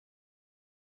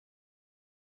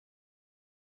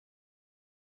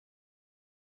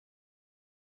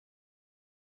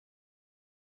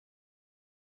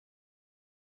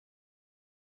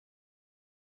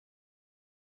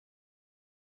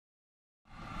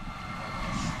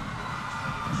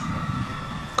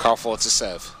Crawford to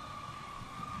serve.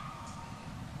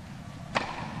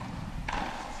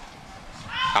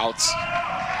 Out.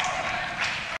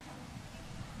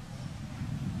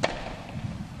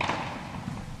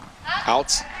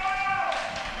 Out.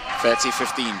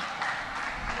 30-15.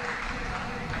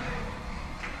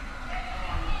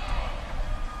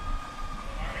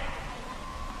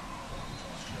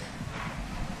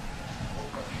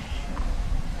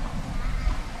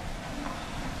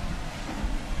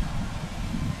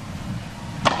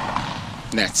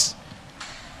 Nets.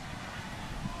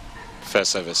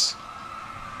 First service.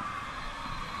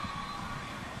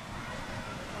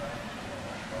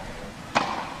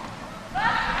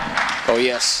 Oh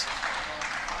yes.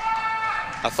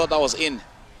 I thought that was in.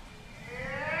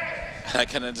 I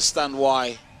can understand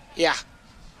why. Yeah.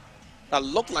 That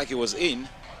looked like it was in.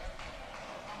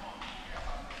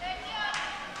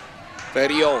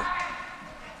 30-0.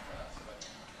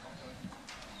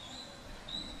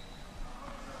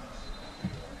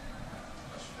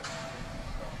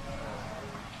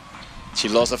 She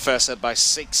lost the first set by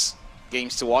 6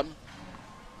 games to 1.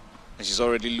 And she's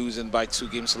already losing by 2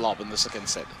 games to love in the second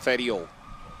set. 30-0.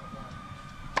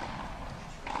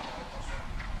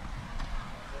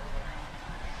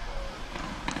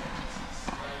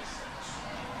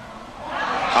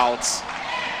 Out.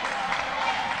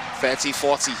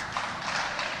 30-40.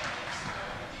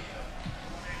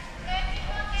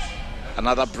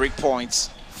 Another break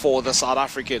point for the South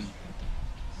African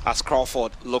as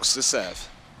Crawford looks to serve.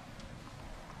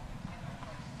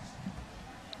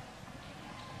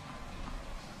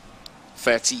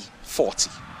 30-40.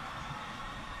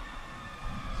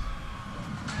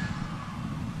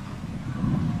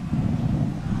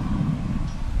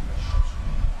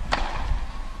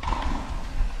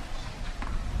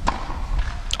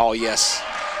 Oh yes,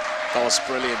 that was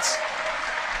brilliant.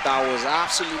 That was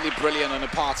absolutely brilliant on the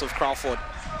part of Crawford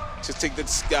to take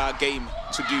this game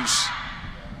to deuce.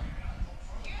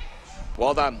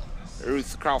 Well done,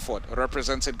 Ruth Crawford,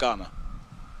 represented Ghana.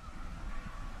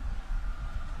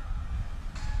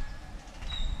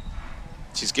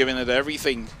 She's giving it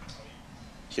everything.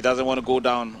 She doesn't want to go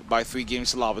down by 3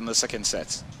 games to love in the second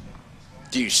set.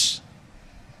 Deuce.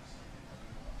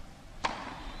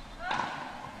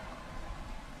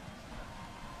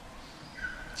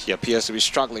 She appears to be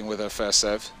struggling with her first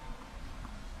serve.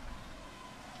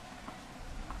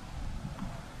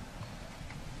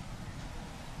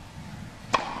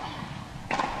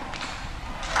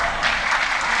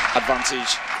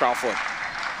 Advantage, Crawford.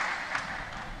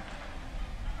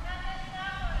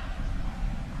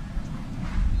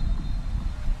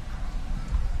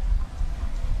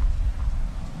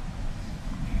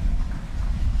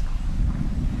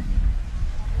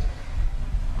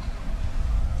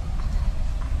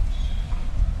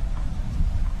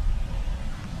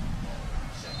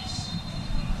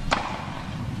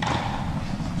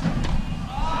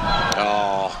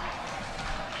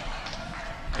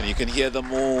 You can hear the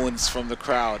moans from the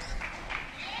crowd.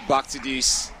 Back to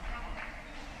deuce.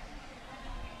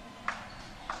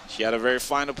 She had a very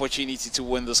fine opportunity to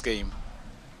win this game.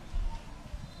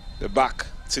 The back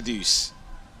to deuce.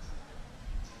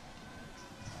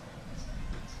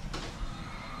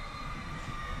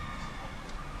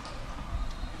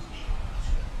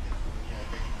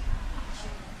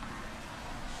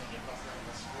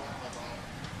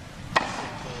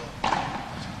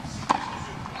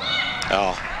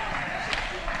 Oh.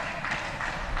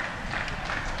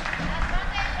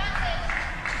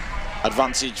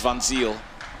 Advantage Van Zyl.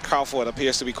 Crawford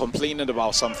appears to be complaining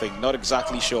about something, not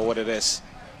exactly sure what it is.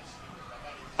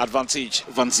 Advantage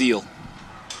Van Zyl.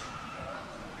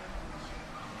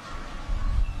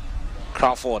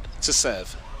 Crawford to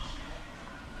serve.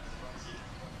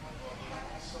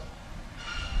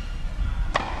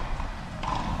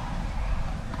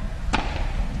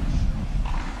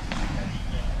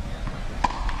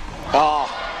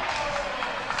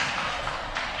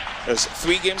 There's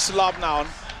 3 games to love now.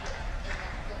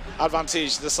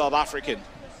 Advantage the South African.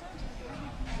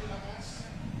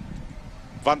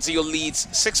 Van Zyl leads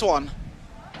 6-1.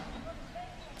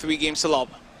 3 games to love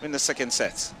in the second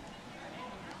set.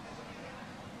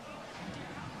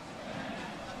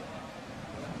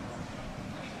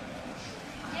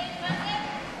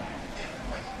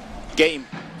 Game,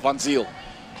 Van Zyl.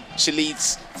 She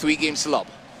leads 3 games to love.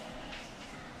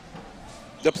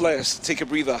 The players take a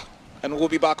breather and we'll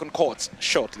be back on court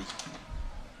shortly.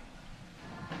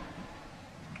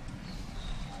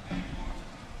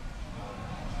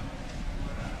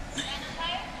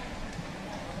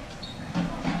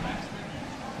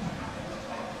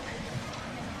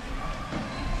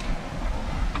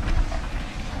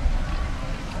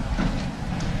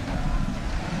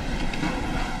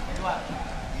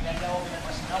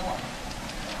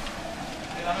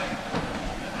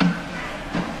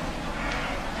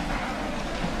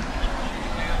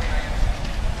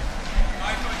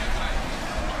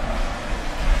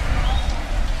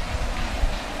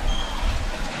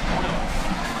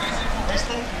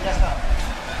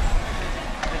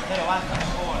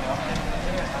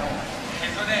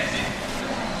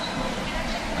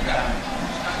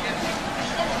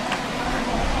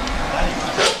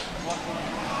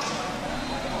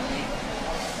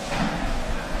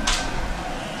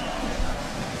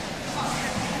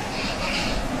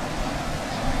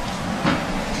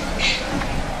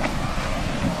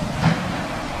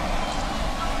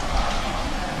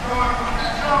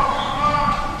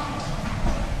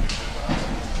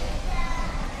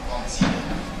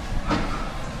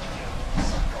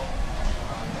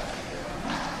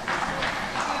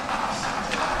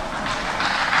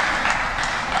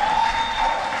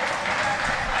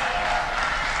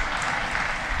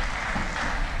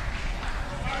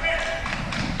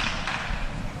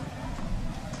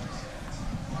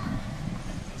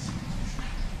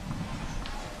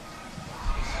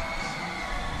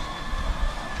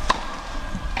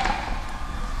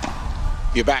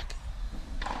 You're back.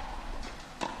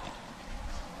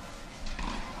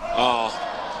 Oh,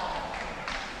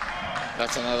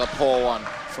 that's another poor one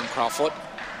from Crawford.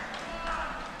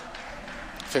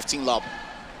 15 lob.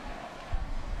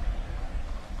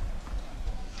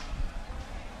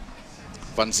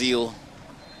 Van Zyl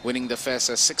winning the first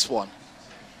set 6-1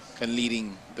 and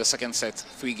leading the second set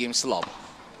 3 games to lob.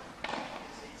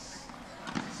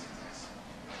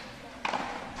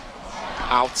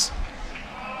 Out.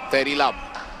 30 lob.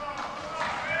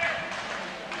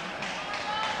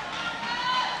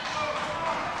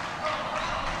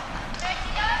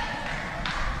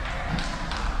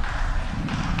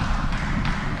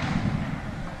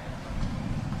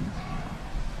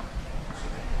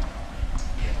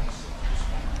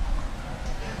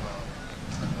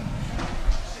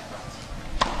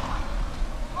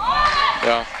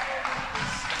 Yeah,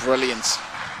 brilliant.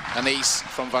 An ace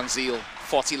from Van Zyl,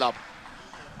 40 lob.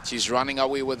 She's running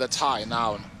away with a tie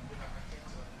now.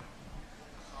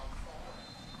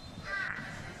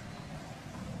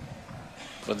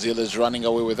 Van Zyl is running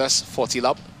away with us, 40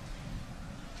 lob.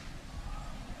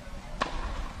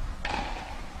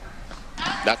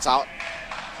 That's out.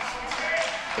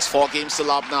 There's 4 games to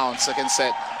lob now in second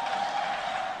set.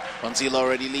 Van Zyl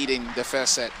already leading the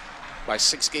first set by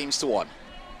 6 games to 1.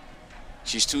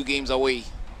 She's 2 games away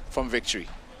from victory.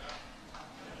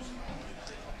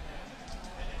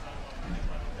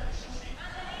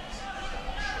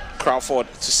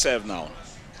 Crawford to serve now.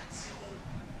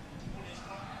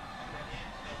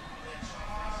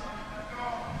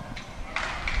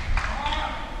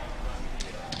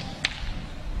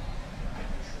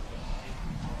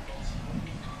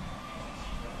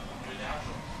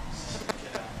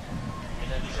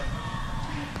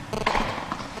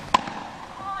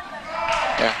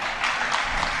 Yeah.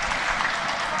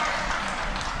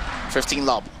 15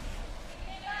 lob.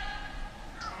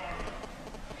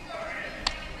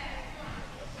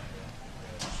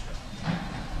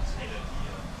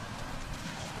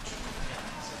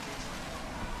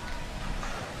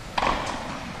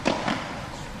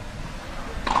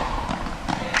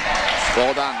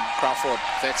 Well done, Crawford,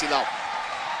 30 lob.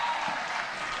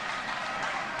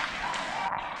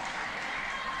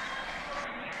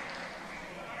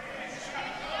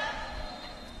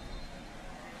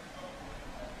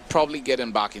 Probably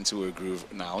getting back into a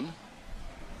groove now.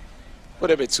 Would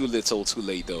have been too little, too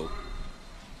late though.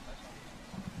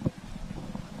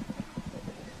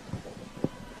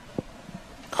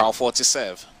 Crawford to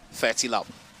serve, 30 lob.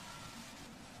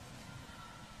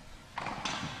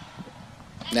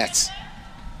 Net.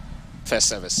 First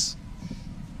service.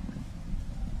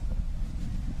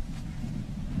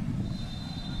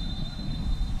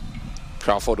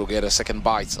 Crawford will get a second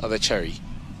bite of the cherry.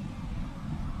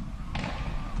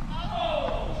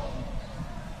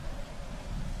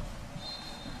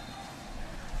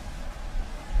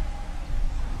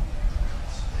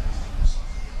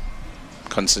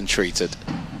 Concentrated.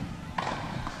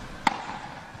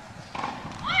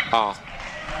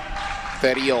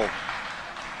 30-all.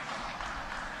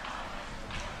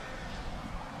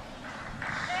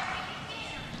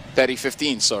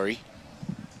 (30-15), sorry.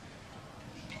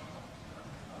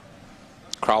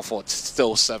 Crawford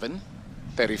still 7.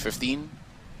 30-15.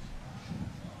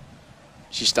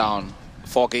 She's down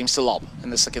 4 games to lob in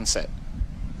the second set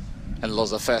and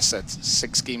lost the first set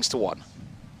 6 games to 1.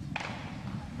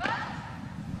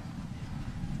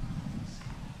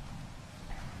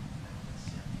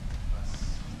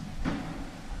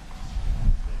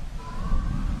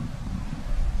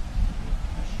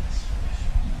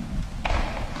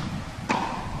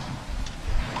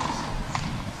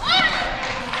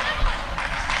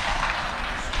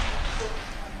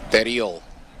 (30-all).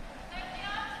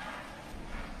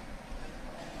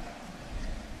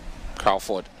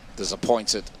 Crawford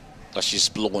disappointed that she's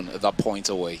blown that point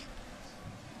away.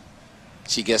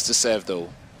 She gets to serve though.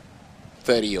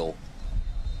 30-all.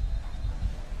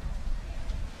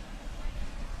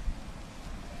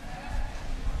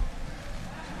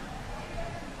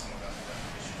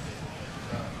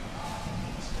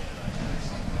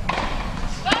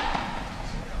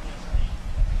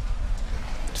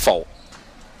 Fault.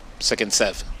 Second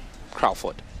serve,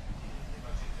 Crawford.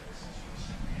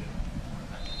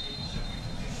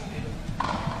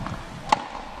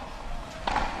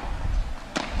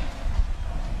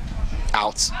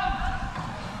 Out.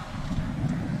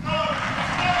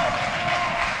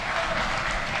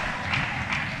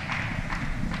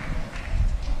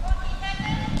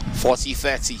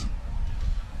 (40-30).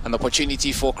 An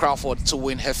opportunity for Crawford to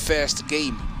win her first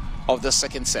game of the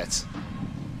second set.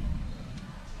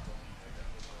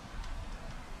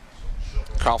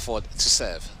 Crawford to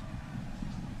serve.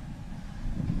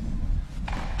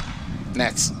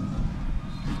 Nets.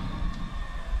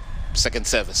 Second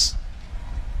service.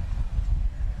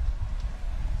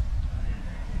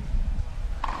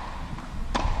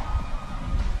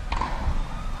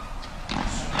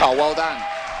 Oh, well done.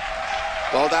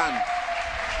 Well done.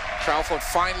 Crawford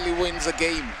finally wins a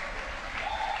game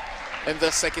in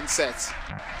the second set,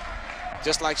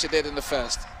 just like she did in the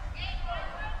first.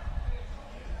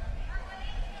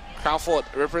 Crawford,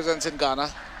 representing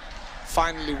Ghana,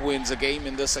 finally wins a game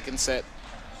in the second set.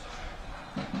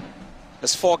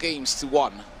 It's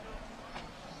 4-1.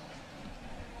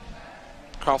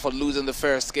 Crawford losing the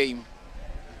first set,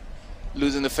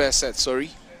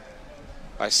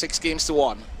 by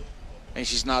 6-1. And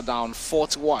she's now down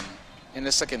 4-1 in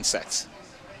the second set.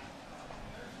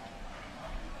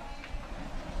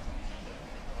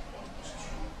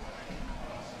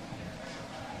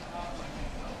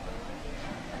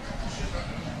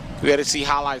 We had to see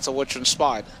highlights of what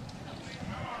transpired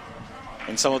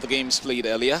in some of the games played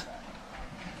earlier.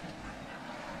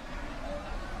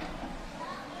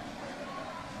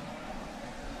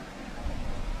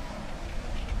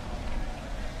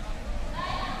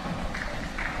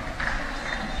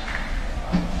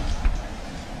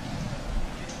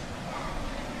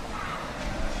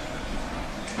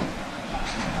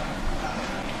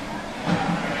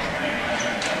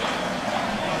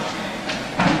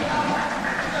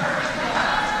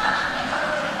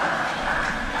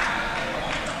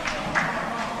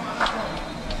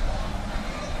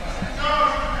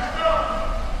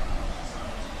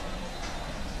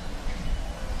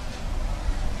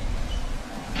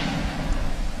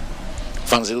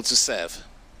 Van Zyl to serve.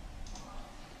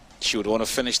 She would want to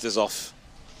finish this off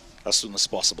as soon as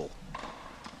possible.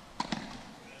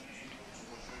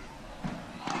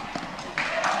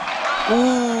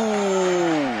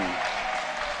 Ooh!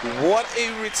 What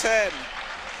a return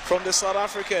from the South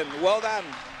African. Well done,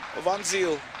 Van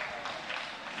Zyl.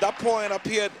 That point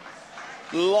appeared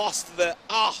lost there.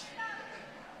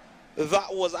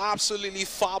 That was absolutely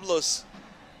fabulous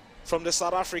from the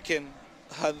South African.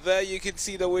 And there you can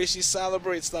see the way she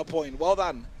celebrates that point. Well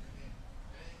done,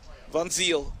 Van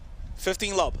Zyl.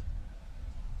 15-love.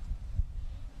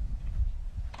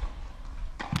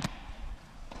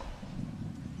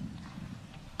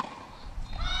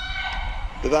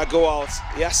 Did that go out?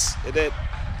 Yes, it did.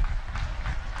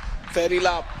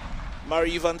 30-love.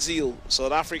 Marie Van Zyl,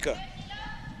 South Africa.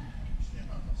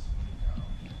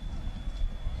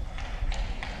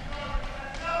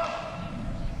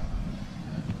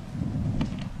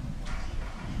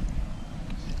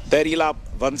 Lab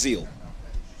Van Zyl.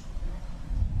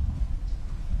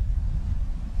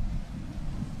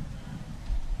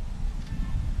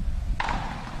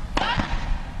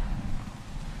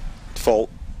 Fault.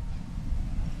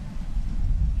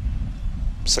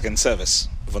 Second service,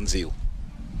 Van Zyl.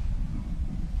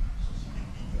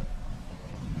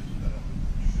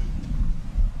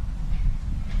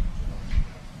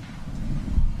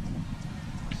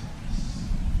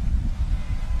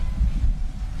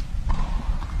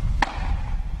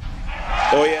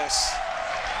 Oh yes,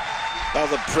 that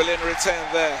was a brilliant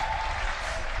return there,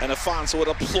 and the fans would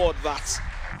applaud that.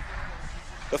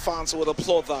 The fans would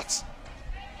applaud that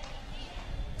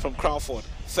from Crawford.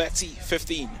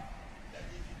 30-15.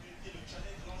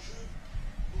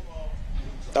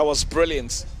 That was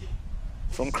brilliant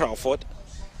from Crawford.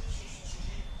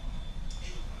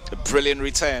 A brilliant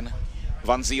return.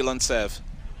 Van Zyl on serve.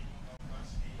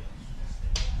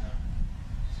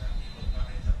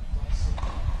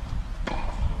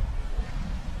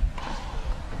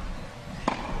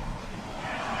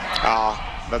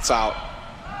 That's out.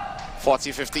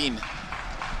 40-15.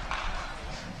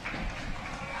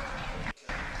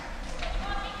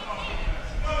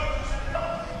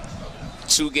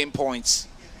 Two game points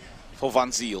for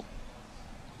Van Zyl.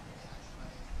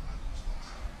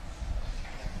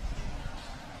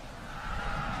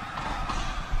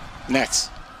 Net.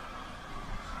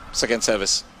 Second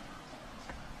service.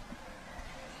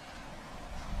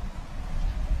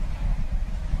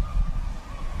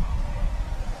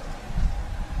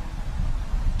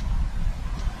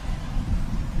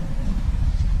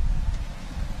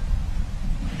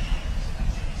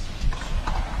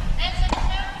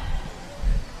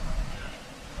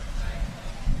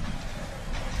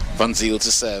 Van Zyl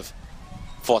to serve.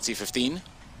 40-15.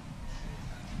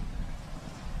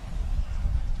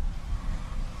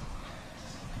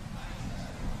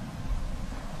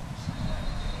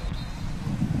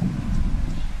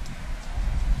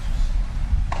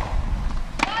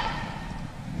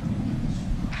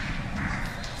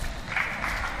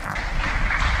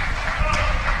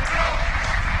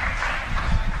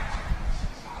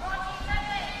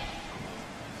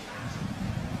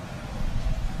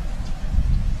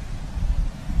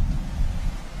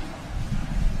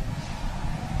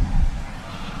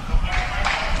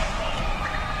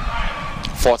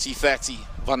 40-30,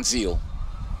 Van Zyl.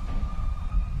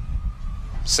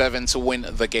 7 to win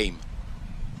the game.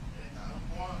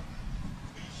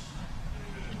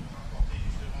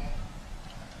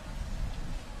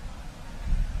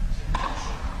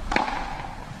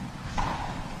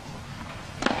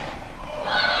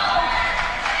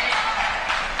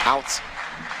 Out.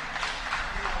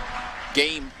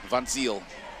 Game, Van Zyl.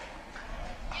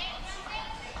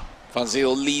 Van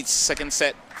Zyl leads second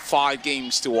set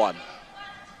 5-1.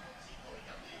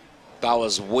 That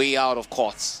was way out of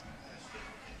court.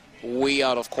 Way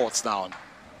out of court now.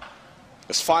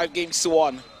 It's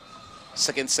 5-1.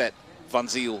 Second set, Van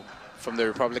Zyl from the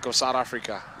Republic of South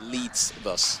Africa leads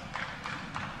thus.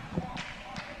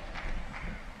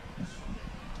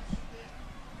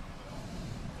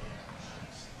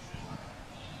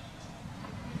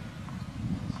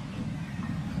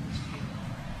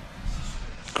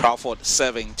 Crawford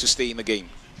serving to stay in the game.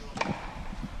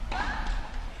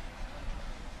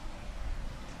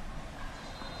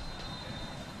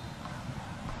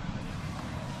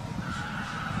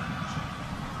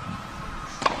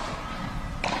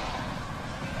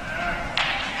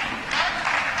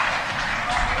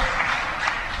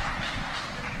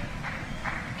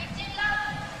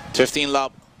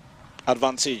 $15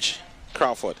 advantage,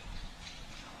 Crawford.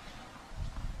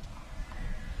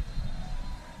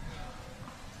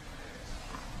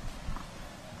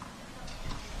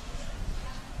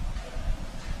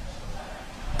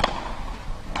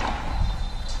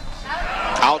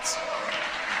 Out.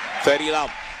 30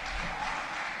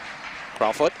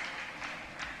 Crawford.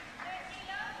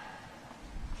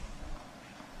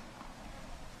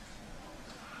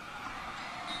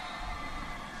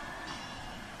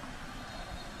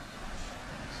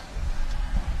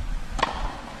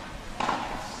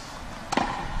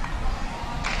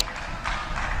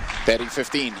 Betting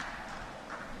 15.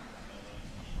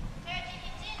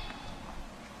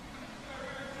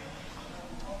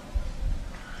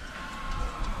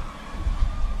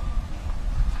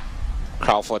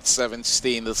 Crawford 7 to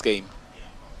stay in this game.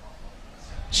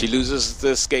 She loses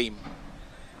this game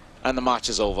and the match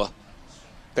is over.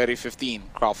 30-15,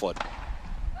 Crawford.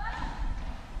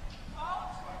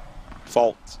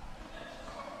 Fault.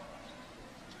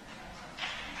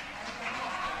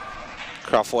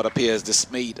 Crawford appears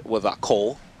dismayed with that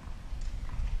call.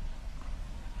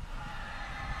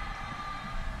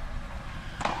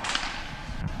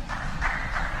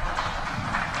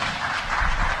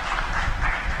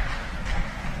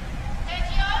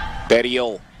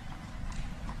 Berio.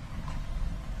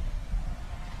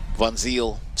 Van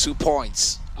Zyl 2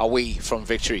 points away from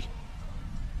victory.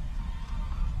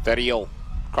 Berio.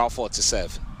 Crawford to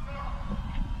serve.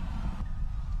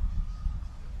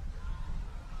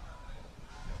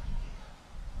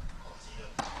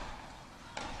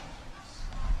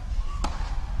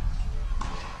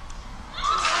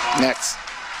 Next,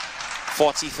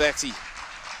 40-30,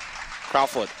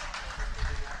 Crawford.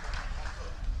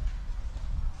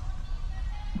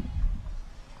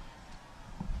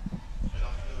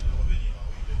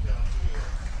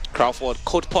 Crawford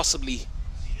could possibly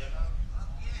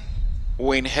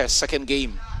win her second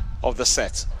game of the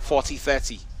set.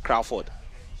 40-30, Crawford.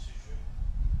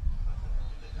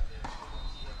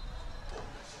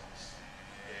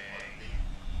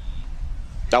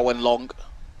 That went long.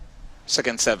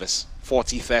 Second service,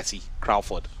 40-30,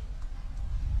 Crawford.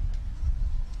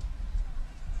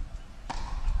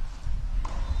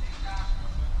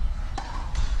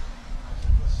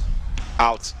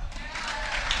 Out.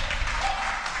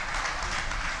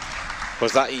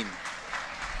 Was that in?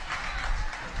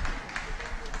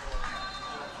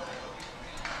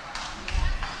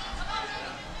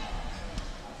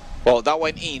 Well, that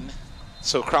went in.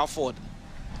 So Crawford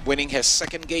winning her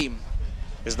second game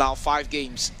is now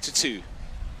 5-2.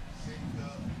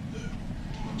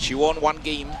 She won 1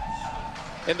 game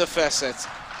in the first set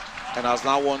and has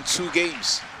now won 2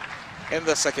 games in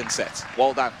the second set.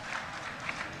 Well done.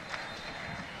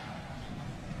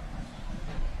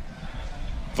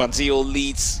 Van Zyl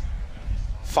leads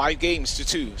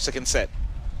 5-2, second set,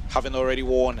 having already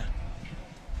won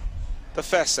the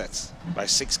first set by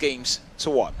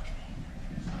 6-1.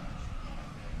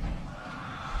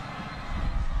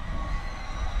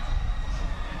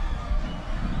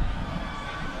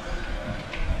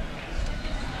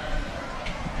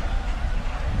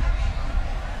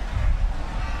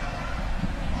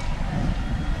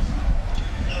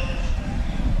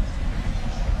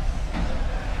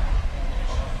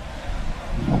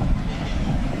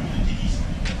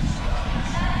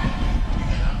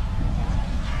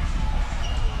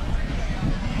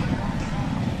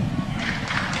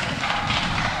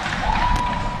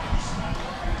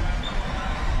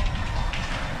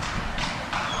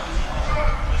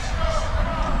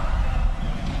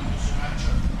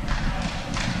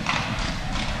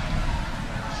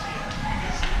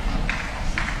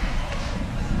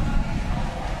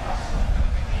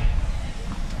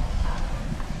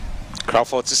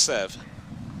 Crawford to serve.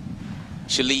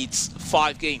 She leads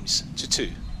 5 games to 2.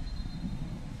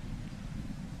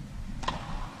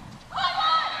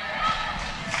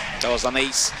 That was an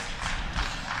ace.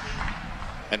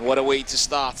 And what a way to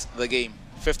start the game.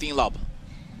 15 love.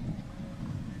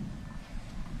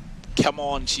 Come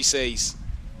on, she says.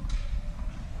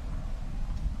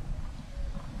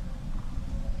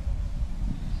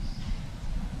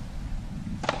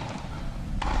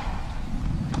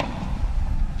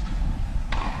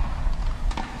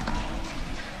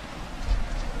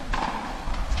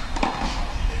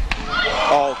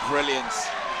 Oh, brilliant.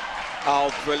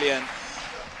 Oh, brilliant.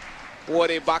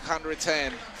 What a backhand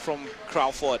return from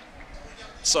Crawford.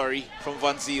 Sorry, from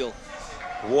Van Zyl.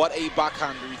 What a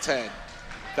backhand return.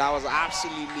 That was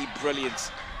absolutely brilliant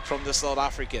from the South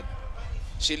African.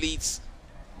 She leads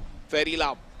 30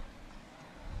 love.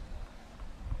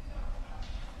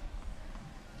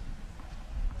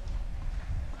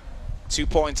 Two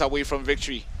points away from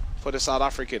victory for the South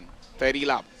African. 30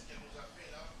 love.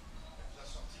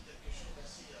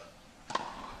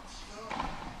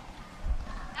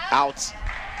 Out.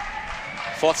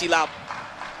 40 love.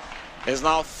 There's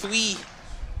now 3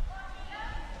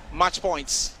 match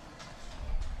points.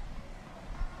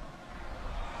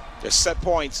 There's set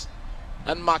points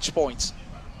and match points.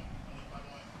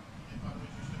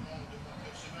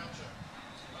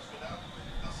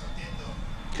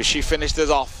 Because she finished this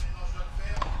off.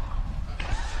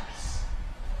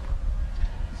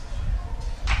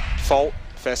 Fault,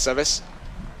 first service.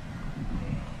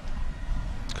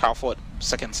 Crawford,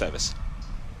 second service.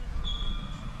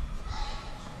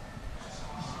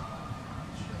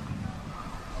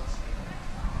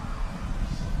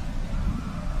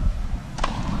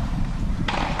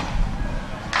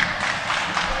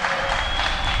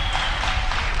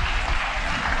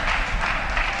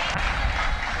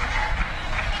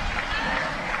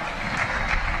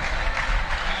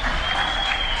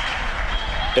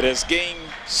 It is game,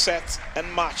 set,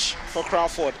 and match for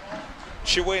Crawford.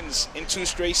 She wins in 2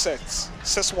 straight sets.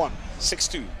 6-1,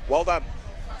 6-2. Well done.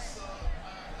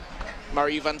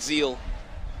 Marie Van Zyl.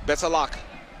 Better luck.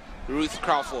 Ruth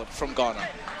Crawford from Ghana.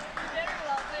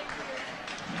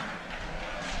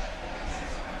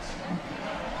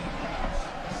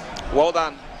 Well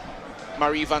done,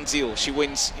 Marie Van Zyl. She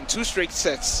wins in 2 straight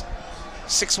sets.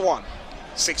 6-1,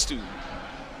 6-2.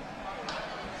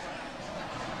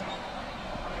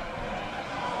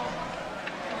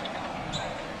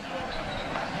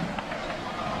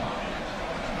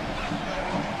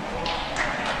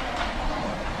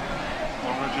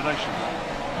 Congratulations.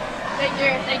 Thank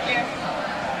you, thank you.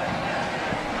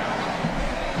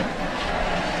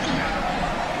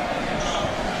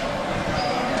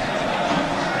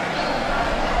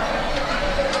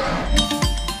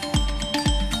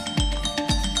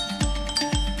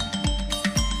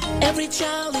 Every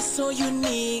child is so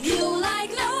unique. You like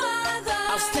no other.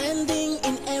 Outstanding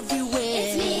in every way.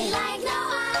 It's me like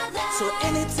no other. So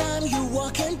anytime you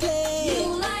walk and play,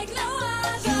 You like no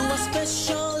other. you are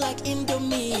special like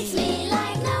Indomie. It's me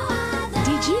like no other.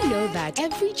 Did you know that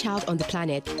every child on the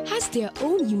planet has their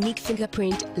own unique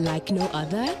fingerprint like no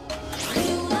other?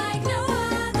 You like no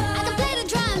other. I can play the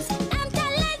drums. I'm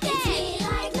talented. It's me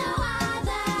like no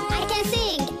other. I can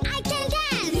sing. I can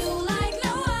dance. You like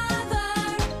no other.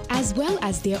 As well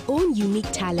as their own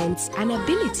unique talents and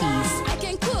abilities. I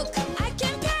can cook. I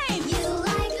can paint. You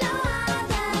like no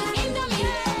other. Indomie.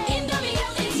 Indomie.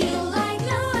 It's you like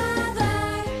no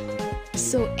other.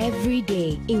 So every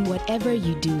day, in whatever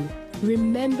you do,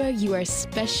 remember you are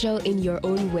special in your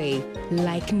own way,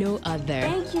 like no other.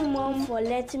 Thank you, Mom, for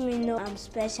letting me know I'm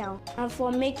special and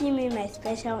for making me my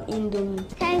special Indomie.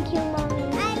 Thank you, Mommy.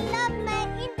 I love my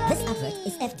Indomie. This advert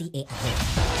is FDA approved.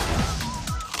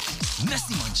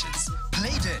 Messy munches,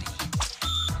 play dirty.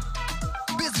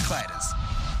 Busy fighters,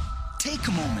 take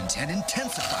a moment and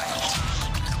intensify it.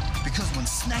 Because when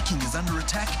snacking is under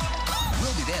attack,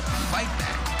 we'll be there to fight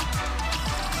back.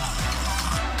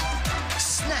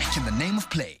 Snack in the name of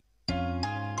play.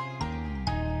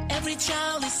 Every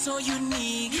child is so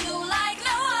unique. You like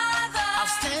no other.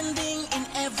 Outstanding in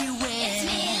every way. It's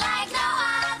me like no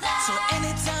other. So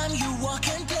anytime you walk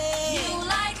and play, You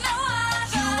like no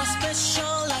other. you are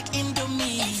special like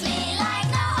Indomie. It's me like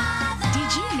no other. Did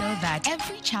you know that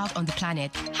every child on the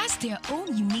planet has their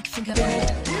own unique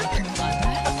fingerprint like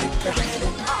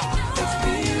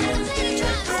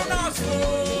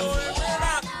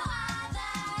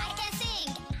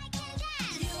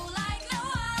no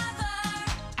other?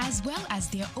 As well as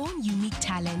their own unique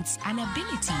talents and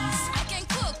abilities. I can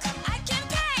cook, I can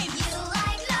paint. You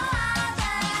like no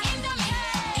other. Indomie,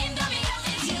 Indomie,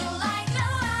 it's you like no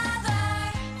other.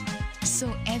 So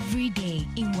every day,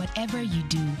 in whatever you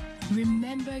do,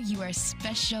 remember you are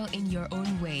special in your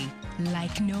own way,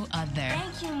 like no other.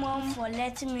 Thank you, Mom, for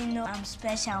letting me know I'm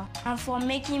special and for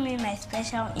making me my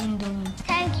special Indomie.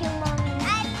 Thank you, Mommy.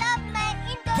 I love my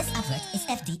Indomie. This advert is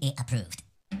FDA approved.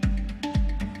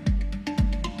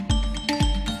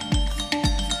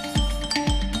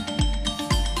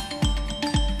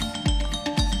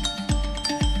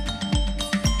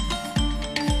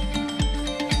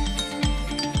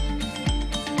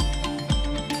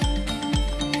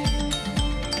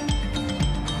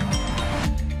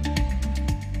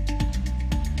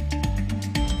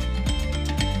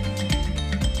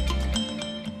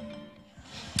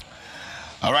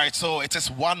 All right, so it is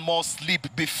one more sleep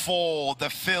before the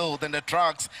field and the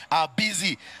tracks are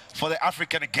busy for the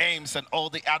African Games, and all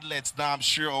the athletes now, I'm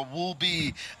sure, will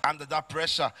be under that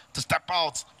pressure to step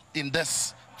out in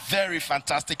this very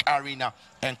fantastic arena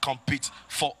and compete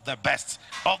for the best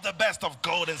of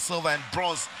gold and silver and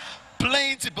bronze.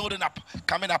 Plenty building up,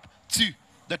 coming up to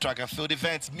the track and field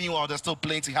events. Meanwhile, there's still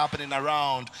plenty happening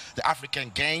around the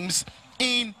African Games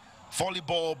in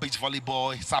volleyball, beach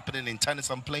volleyball. It's happening in tennis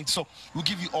and playing. So we'll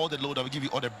give you all the load, we'll give you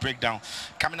all the breakdown.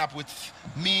 Coming up with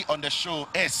me on the show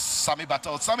is Sammy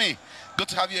Battle. Sammy, good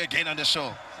to have you again on the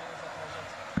show.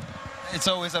 It's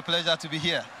always a pleasure to be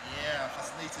here. Yeah,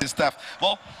 fascinating stuff.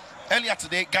 Well, earlier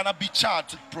today, Ghana beat Chad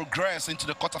to progress into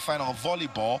the quarterfinal of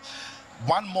volleyball.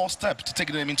 One more step to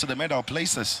take them into the medal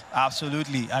places.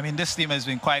 Absolutely. I mean, this team has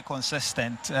been quite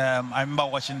consistent. I remember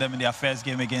watching them in their first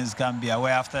game against Gambia,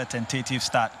 where after a tentative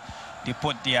start, they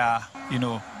put their,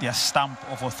 their stamp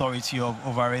of authority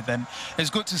over it. And it's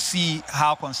good to see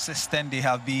how consistent they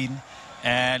have been.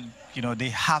 And, they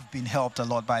have been helped a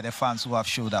lot by the fans who have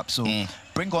showed up. So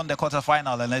bring on the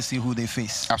quarterfinal and let's see who they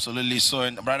face. Absolutely. So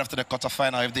right after the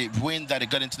quarterfinal, if they win that, they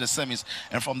get into the semis.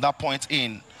 And from that point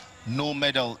in, no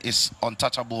medal is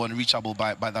untouchable and reachable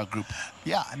by that group.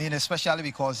 Yeah, I mean, especially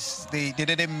because they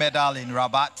didn't medal in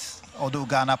Rabat, although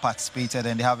Ghana participated,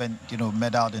 and they haven't,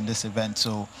 medaled in this event.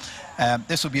 So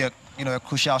this will be a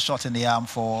crucial shot in the arm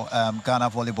for Ghana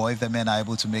volleyball if the men are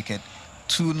able to make it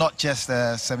to not just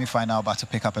the semi-final, but to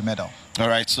pick up a medal. All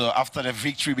right, so after the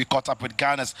victory, we caught up with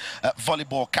Ghana's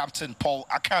volleyball captain, Paul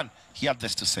Akan. He had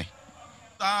this to say.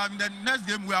 The next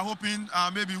game, we are hoping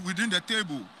maybe within the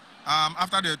table.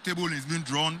 After the table is being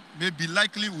drawn, maybe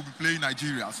likely we'll be playing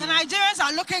Nigeria. So the Nigerians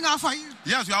are looking out for you.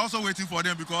 Yes, we are also waiting for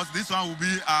them because this one will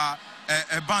be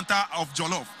a banter of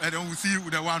Jollof, and then we'll see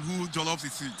the one who Jollof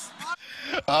is sweet.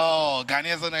 Oh,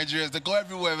 Ghanaians and Nigerians, they go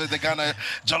everywhere with the Ghana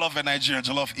Jollof and Nigeria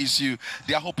Jollof issue.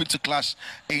 They are hoping to clash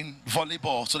in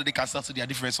volleyball so that they can settle their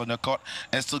difference on the court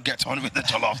and still get on with the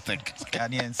Jollof thing.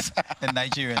 Ghanaians and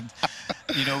Nigerians,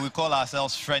 we call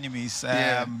ourselves frenemies.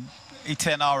 Yeah.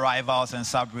 Eternal rivals and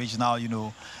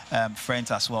sub-regional, friends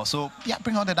as well. So, yeah,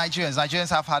 bring on the Nigerians. Nigerians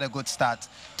have had a good start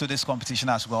to this competition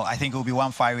as well. I think it will be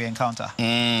one fiery encounter.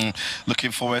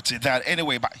 Looking forward to that.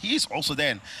 Anyway, but he is also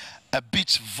then a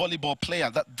beach volleyball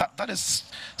player. That is...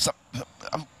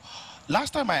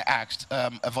 last time I asked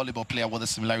a volleyball player what the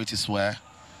similarities were,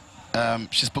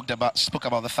 she spoke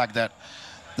about the fact that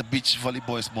the beach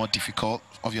volleyball is more difficult.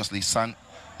 Obviously, sand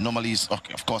normally is,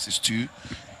 of course, is 2.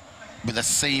 With the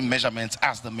same measurements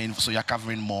as the main, so you're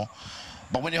covering more.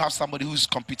 But when you have somebody who's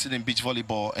competing in beach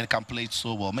volleyball and can play it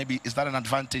so well, maybe is that an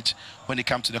advantage when it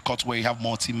comes to the court where you have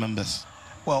more team members?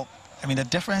 Well, I mean, the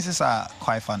differences are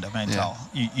quite fundamental.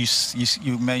 Yeah.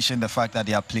 You mentioned the fact that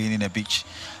they are playing in a beach.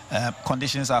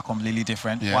 Conditions are completely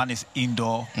different. Yeah. One is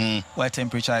indoor, where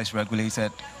temperature is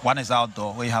regulated. One is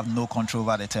outdoor, where you have no control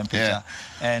over the temperature.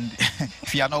 Yeah. And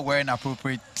if you are not wearing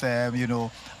appropriate,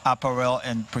 apparel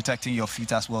and protecting your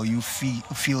feet as well, you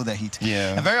feel the heat.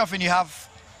 Yeah. And very often you have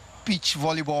beach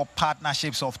volleyball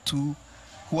partnerships of 2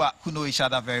 who know each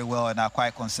other very well and are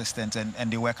quite consistent,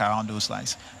 and they work around those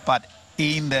lines. But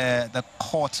in the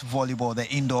court volleyball, the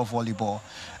indoor volleyball,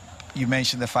 you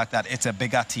mentioned the fact that it's a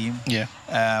bigger team,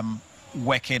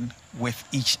 working with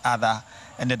each other,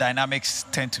 and the dynamics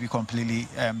tend to be completely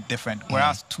different.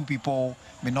 Whereas 2 people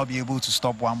may not be able to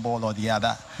stop one ball or the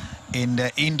other. In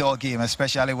the indoor game,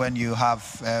 especially when you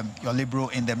have your libero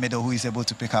in the middle who is able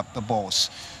to pick up the balls,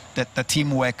 the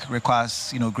teamwork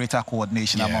requires greater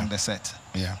coordination among the set.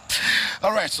 Yeah.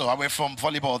 All right, so away from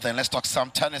volleyball then, let's talk some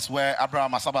tennis, where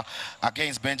Abraham Asaba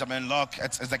against Benjamin Locke.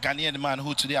 It's the Ghanaian man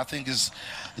who today I think is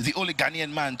the only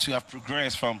Ghanaian man to have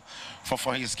progressed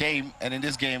for his game. And in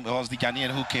this game, it was the Ghanaian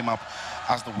who came up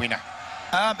as the winner.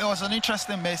 It was an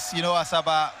interesting miss.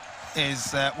 Asaba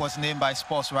was named by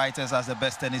sports writers as the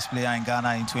best tennis player in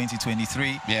Ghana in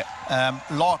 2023. Yeah.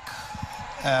 Locke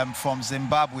from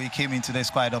Zimbabwe came into this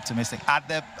quite optimistic. At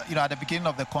the beginning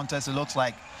of the contest, it looks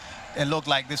like it looked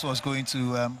like this was going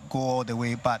to go all the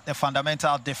way, but the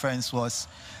fundamental difference was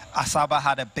Asaba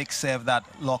had a big serve that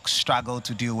Locke struggled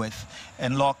to deal with,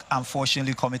 and Locke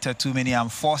unfortunately committed too many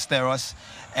unforced errors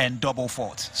and double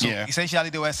faults. So essentially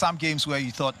there were some games where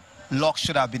you thought Locke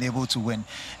should have been able to win.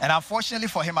 And unfortunately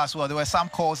for him as well, there were some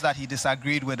calls that he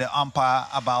disagreed with the umpire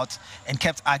about and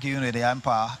kept arguing with the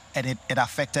umpire, and it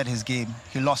affected his game.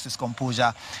 He lost his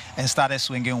composure and started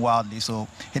swinging wildly. So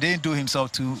he didn't do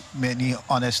himself too many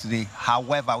honors today.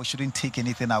 However, we shouldn't take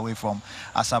anything away from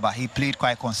Asaba. He played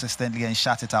quite consistently and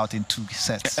shut it out in 2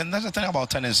 sets. And that's the thing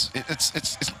about tennis.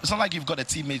 It's not like you've got a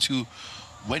teammate who,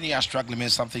 when you are struggling, maybe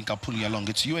something can pull you along.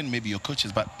 It's you and maybe your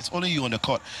coaches, but it's only you on the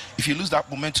court. If you lose that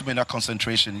momentum and that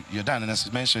concentration, you're done. And as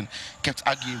you mentioned, kept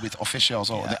arguing with officials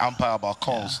or the umpire about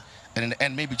calls, and in the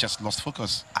end, maybe just lost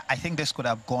focus. I think this could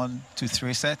have gone to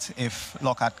 3 sets if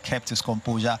Locke had kept his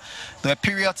composure. There were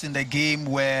periods in the game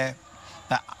where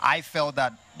I felt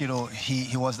that, you know,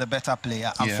 he was the better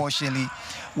player. Unfortunately,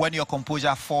 when your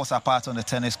composure falls apart on the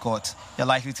tennis court, you're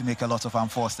likely to make a lot of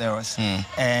unforced errors.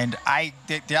 And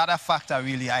the other factor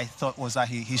really I thought was that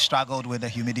he struggled with the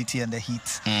humidity and the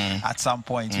heat at some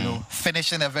point, you know,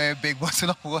 finishing a very big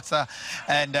bottle of water.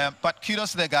 And but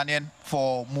kudos to the Ghanaian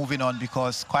for moving on,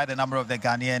 because quite a number of the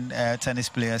Ghanaian tennis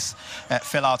players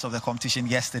fell out of the competition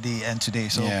yesterday and today.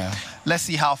 So let's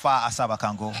see how far Asaba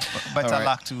can go. Better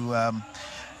luck to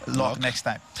Locke next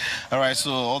time. All right,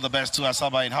 so all the best to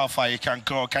Asaba in how far he can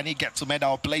go. Can he get to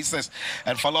medal places?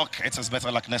 And for Locke, it's his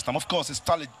better luck next time. Of course, his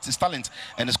talent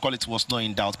and his quality was not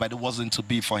in doubt, but it wasn't to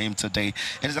be for him today.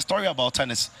 It is a story about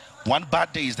tennis. One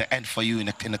bad day is the end for you in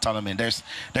the tournament.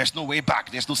 There's no way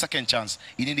back. There's no second chance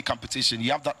in any competition.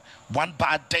 You have that one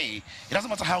bad day. It doesn't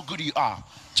matter how good you are.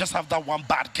 Just have that one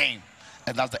bad game,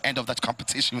 and that's the end of that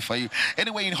competition for you.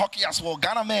 Anyway, in hockey as well,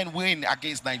 Ghana men win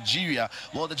against Nigeria.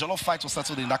 Well, the Jollof fight was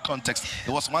settled in that context.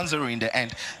 It was 1-0 in the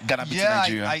end. Ghana beat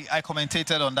Nigeria. I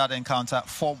commentated on that encounter.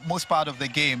 For most part of the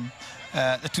game,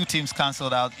 the 2 teams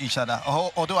cancelled out each other.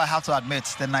 Although I have to admit,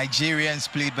 the Nigerians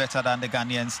played better than the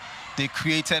Ghanaians. They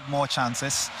created more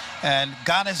chances. And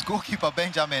Ghana's goalkeeper,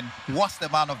 Benjamin, was the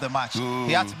man of the match.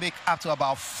 He had to make up to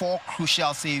about 4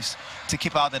 crucial saves to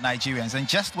keep out the Nigerians. And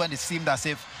just when it seemed as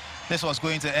if this was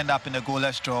going to end up in a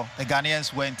goalless draw, the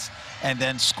Ghanaians went and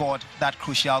then scored that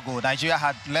crucial goal. Nigeria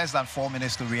had less than 4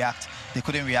 minutes to react. They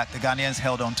couldn't react. The Ghanaians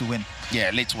held on to win.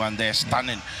 Yeah, late one there,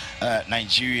 stunning.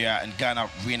 Nigeria and Ghana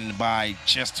win by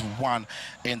just 1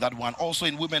 in that one. Also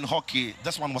in women hockey,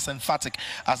 this one was emphatic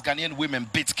as Ghanaian women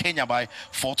beat Kenya by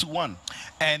 4-1.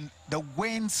 And the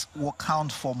wins will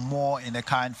count for more in the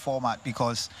current format,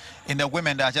 because in the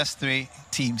women there are just 3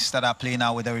 teams that are playing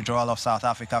now with the withdrawal of South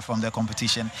Africa from the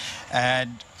competition.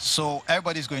 And so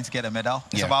everybody's going to get a medal.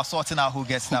 It's about sorting out who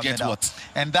gets that medal.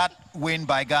 And that win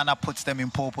by Ghana puts them in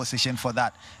pole position for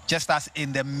that. Just as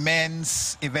in the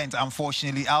men's event,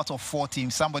 unfortunately, out of 4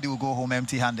 teams, somebody will go home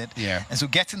empty-handed. And so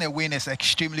getting a win is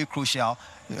extremely crucial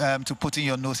to putting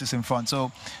your noses in front.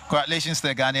 So congratulations to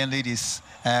the Ghanaian ladies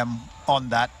on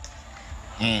that.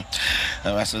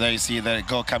 So there you see the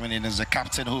goal coming in as the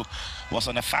captain who was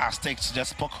on a fast take to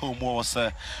just poke home was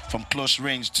from close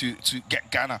range to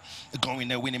get Ghana going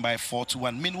there, winning by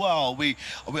 4-1. Meanwhile, we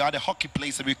are the hockey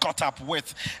place and we caught up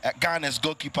with Ghana's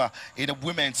goalkeeper in the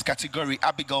women's category,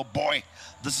 Abigail Boy.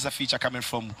 This is a feature coming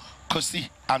from Kosi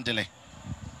Andele.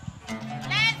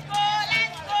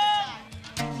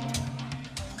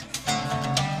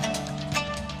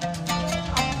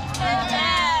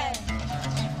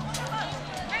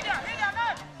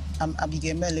 I'm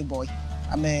Abigail Mele Boy.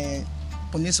 I'm a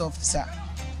police officer,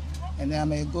 and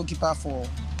I'm a goalkeeper for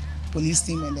police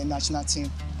team and the national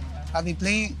team. I've been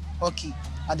playing hockey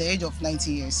at the age of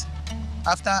 19 years.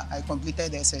 After I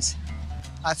completed SS.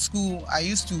 At school, I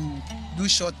used to do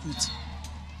shot put,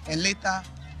 and later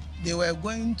they were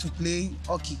going to play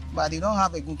hockey, but they don't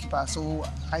have a goalkeeper, so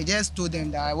I just told them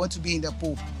that I want to be in the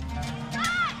pool.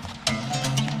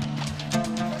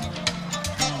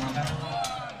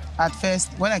 At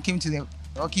first, when I came to the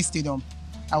hockey stadium,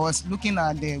 I was looking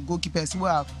at the goalkeepers who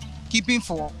are keeping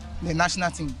for the national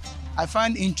team. I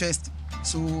found interest,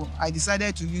 so I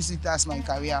decided to use it as my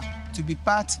career to be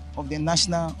part of the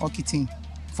national hockey team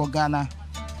for Ghana.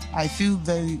 I feel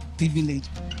very privileged.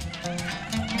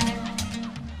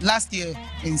 Last year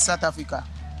in South Africa,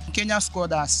 Kenya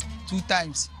scored us 2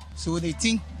 times, so they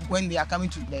think when they are coming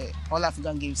to the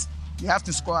All-African Games, they have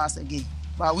to score us again.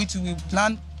 But we too will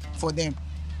plan for them.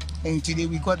 And today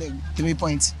we got the 3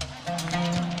 points.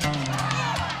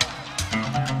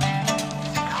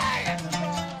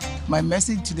 My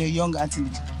message to the young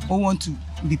athletes who want to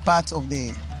be part of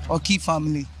the hockey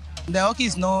family. The hockey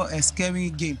is not a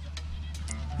scary game.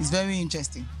 It's very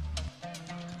interesting.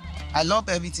 I love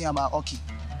everything about hockey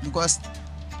because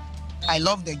I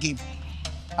love the game.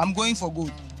 I'm going for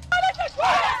gold.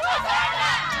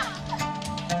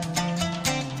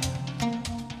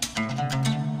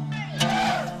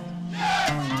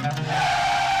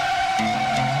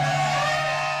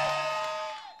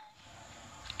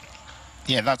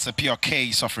 Yeah, that's a pure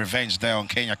case of revenge there on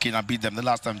Kenya. Kenya beat them the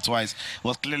last time twice. It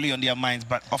was clearly on their minds,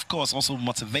 but of course also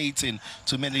motivating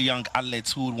to many young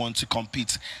athletes who would want to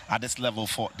compete at this level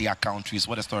for their countries.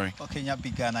 What a story. Well, Kenya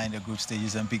beat Ghana in the group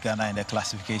stages and beat Ghana in the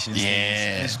classification stages.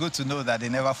 Yeah. It's good to know that they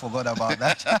never forgot about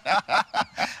that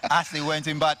as they went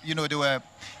in. But, you know, they were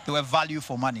value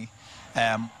for money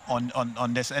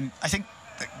on this. And I think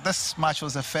this match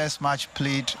was the first match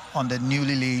played on the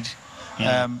newly laid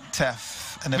turf.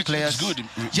 And the players, good,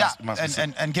 yeah,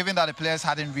 and given that the players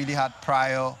hadn't really had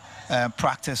prior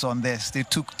practice on this, they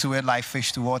took to it like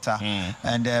fish to water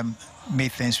and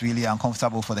made things really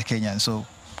uncomfortable for the Kenyans. So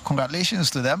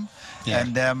congratulations to them,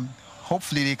 and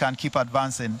hopefully they can keep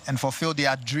advancing and fulfill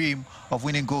their dream of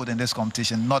winning gold in this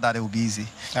competition. Not that it will be easy.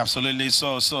 Absolutely.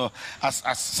 So as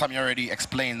Sammy already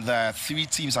explained, the 3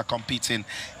 teams are competing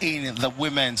in the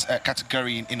women's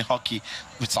category in hockey,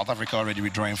 with South Africa already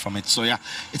withdrawing from it. So yeah,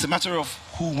 it's a matter of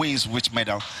who wins which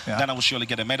medal. Ghana will surely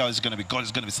get a medal. It's going to be gold,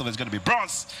 it's going to be silver, it's going to be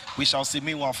bronze. We shall see.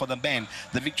 Meanwhile, for the men,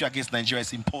 the victory against Nigeria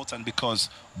is important because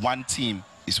one team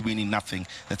is winning nothing.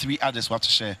 The 3 others will have to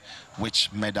share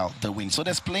which medal they win. So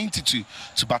there's plenty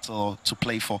to battle, to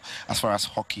play for as far as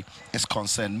hockey is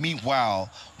concerned. Meanwhile,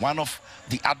 one of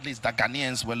the athletes that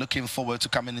Ghanaians were looking forward to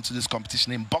coming into this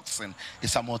competition in boxing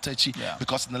is Samuel Techi,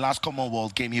 because in the last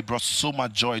Commonwealth game, he brought so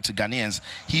much joy to Ghanaians.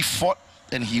 He fought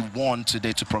and he won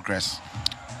today to progress.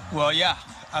 Well, yeah,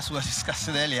 as we were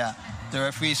discussing earlier, the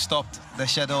referee stopped the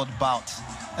scheduled bout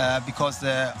because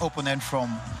the opponent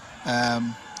from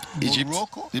Egypt,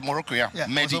 Morocco, yeah.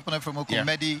 Mehdi. Was opponent from Morocco,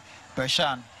 Mehdi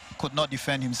Bershan, could not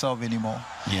defend himself anymore.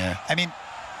 Yeah. I mean,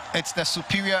 it's the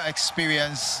superior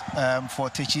experience for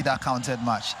Techi that counted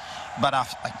much. But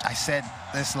I said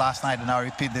this last night, and I'll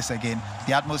repeat this again.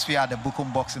 The atmosphere at the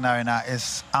Bukum Boxing Arena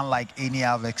is unlike any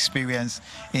I've experienced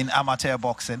in amateur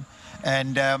boxing.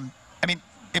 And, I mean,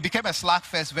 it became a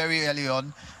slugfest very early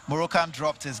on. Moroccan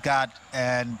dropped his guard,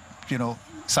 and, you know,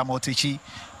 Samuel Techi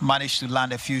managed to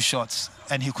land a few shots,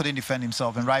 and he couldn't defend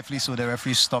himself, and rightfully so, the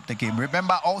referee stopped the game.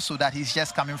 Remember also that he's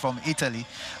just coming from Italy,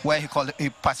 where he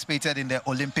participated in the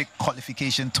Olympic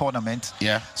qualification tournament.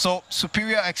 Yeah. So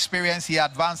superior experience, he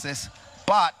advances,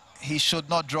 but he should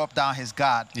not drop down his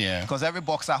guard. Yeah. Because every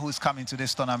boxer who's coming to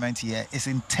this tournament here is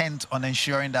intent on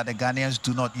ensuring that the Ghanaians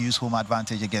do not use home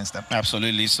advantage against them.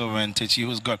 Absolutely. So when Techi,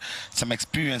 who's got some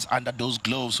experience under those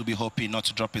gloves, will be hoping not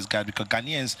to drop his guard, because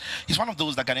Ghanaians, he's one of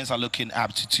those that Ghanaians are looking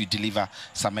up to deliver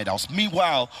some medals.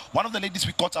 Meanwhile, one of the ladies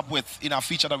we caught up with in our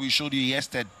feature that we showed you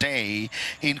yesterday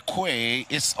in Kwe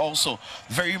is also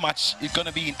very much going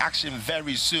to be in action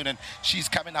very soon, and she's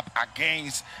coming up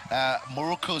against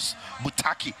Morocco's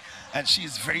Butaki. And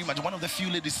she's very much one of the few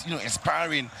ladies, you know,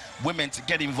 inspiring women to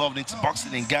get involved into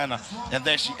boxing in Ghana. And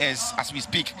there she is, as we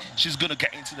speak. She's going to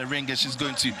get into the ring and she's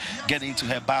going to get into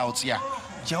her bouts. Yeah.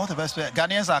 All the best.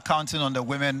 Ghanaians are counting on the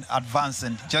women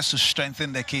advancing just to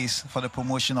strengthen the case for the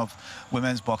promotion of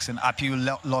women's boxing.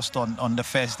 Apiu lost on the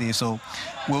first day, so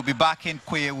we'll be back in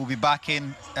Kwe. We'll be back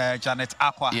in Janet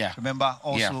Aqua. Yeah. Remember,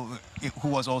 also who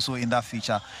was also in that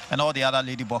feature, and all the other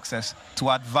lady boxers to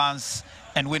advance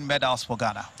and win medals for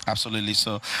Ghana. Absolutely.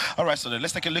 So, all right, so then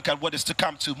let's take a look at what is to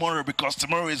come tomorrow, because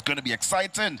tomorrow is going to be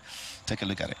exciting. Take a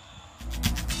look at it.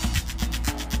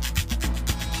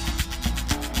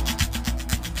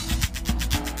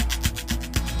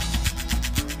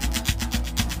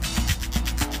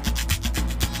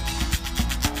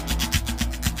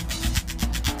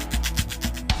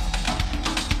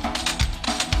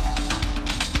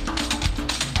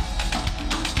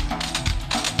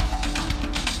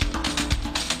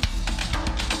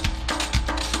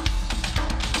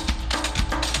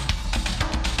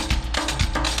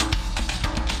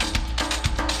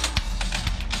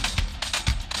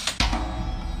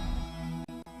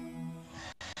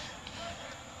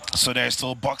 So there's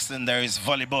still boxing, there is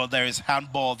volleyball, there is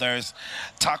handball, there is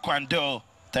taekwondo,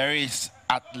 there is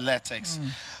athletics.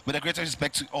 With a greater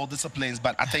respect to all disciplines,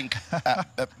 but I think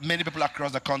many people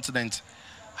across the continent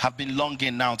have been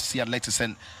longing now to see athletics.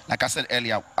 And like I said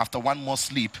earlier, after one more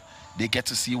sleep, they get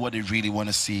to see what they really want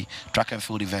to see, track and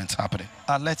field events happening.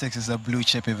 Athletics is a blue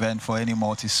chip event for any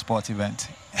multi-sport event.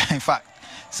 In fact,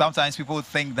 sometimes people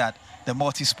think that the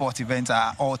multi-sport events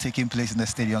are all taking place in the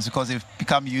stadiums because they've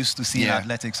become used to seeing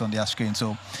athletics on their screen.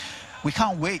 So we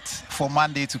can't wait for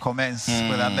Monday to commence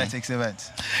with athletics events.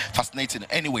 Fascinating.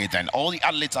 Anyway, then, all the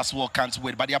athletes as well can't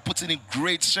wait, but they are putting in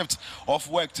great shift of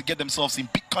work to get themselves in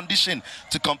peak condition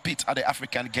to compete at the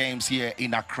African Games here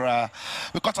in Accra.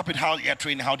 We caught up with how they are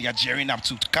training, how they are gearing up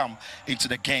to come into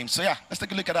the games. So, yeah, let's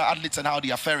take a look at our athletes and how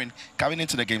they are faring coming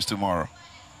into the games tomorrow.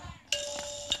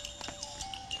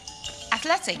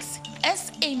 Athletics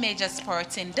is a major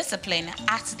sporting discipline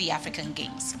at the African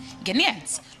Games.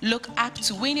 Ghanaians look up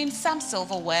to winning some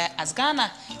silverware as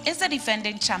Ghana is the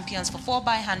defending champions for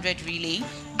 4x100 relay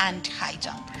and high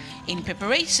jump. In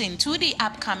preparation to the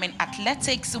upcoming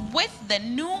athletics with the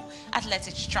new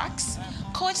athletics tracks,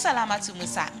 Coach Salamatu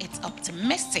Musa is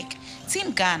optimistic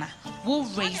Team Ghana will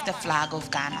raise the flag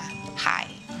of Ghana high.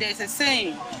 There's a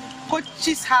saying,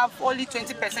 coaches have only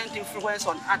 20% influence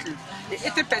on athletes. The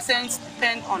 80%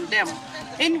 depend on them,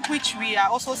 in which we are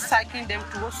also cycling them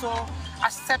to also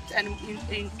accept and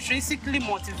intrinsically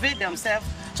motivate themselves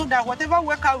so that whatever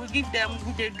workout we give them,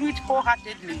 if they do it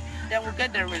wholeheartedly, they will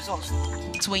get the results.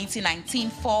 2019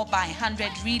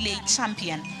 4x100 relay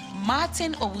champion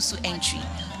Martin Owusu Entry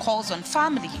calls on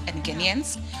family and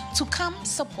Ghanaians to come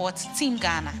support Team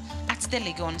Ghana at the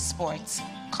Legon Sports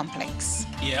Complex.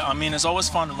 Yeah, I mean, it's always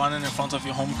fun running in front of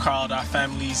your home crowd, our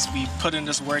families. We put in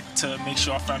this work to make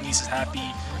sure our families is happy.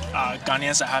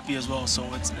 Ghanaians are happy as well, so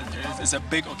it's a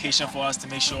big occasion for us to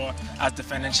make sure as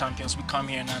defending champions we come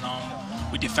here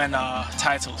and we defend our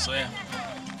title. So yeah,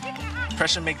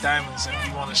 pressure make diamonds and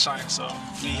we want to shine, so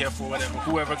we're here for whatever,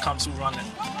 whoever comes who run it.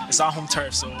 It's our home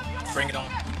turf, so bring it on.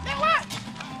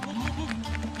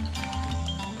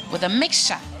 With a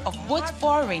mixture of both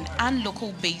foreign and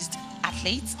local based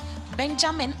athletes,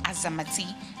 Benjamin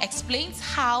Azamati explains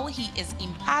how he is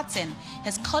imparting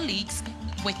his colleagues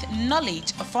with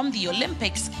knowledge from the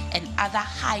Olympics and other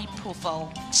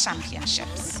high-profile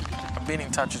championships. I've been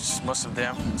in touch with most of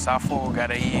them, Safo,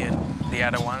 Gadayi, and the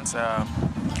other ones.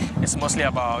 It's mostly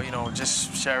about,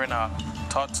 just sharing our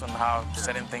thoughts on how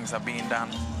certain things are being done.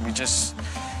 We just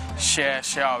share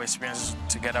our experiences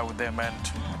together with them.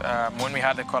 And when we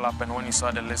had the call-up and when we saw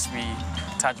the list, we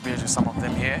touched base with some of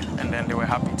them here, and then they were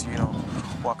happy to,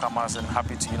 welcome us and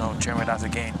happy to, train with us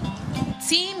again.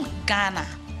 Team Ghana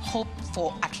hope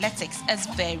for athletics is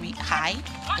very high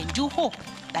and do hope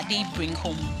that they bring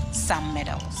home some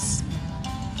medals.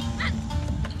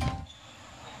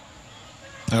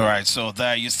 All right, so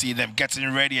there you see them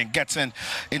getting ready and getting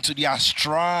into their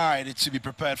stride to be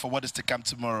prepared for what is to come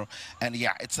tomorrow. And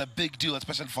yeah, it's a big deal,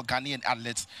 especially for Ghanaian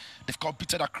athletes. They've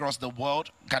competed across the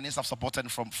world. Ghanaians have supported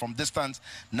them from distance.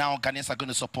 Now Ghanaians are going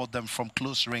to support them from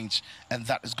close range, and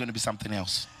that is going to be something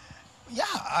else.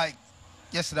 Yeah,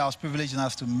 yesterday I was privileged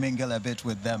enough to mingle a bit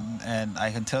with them, and I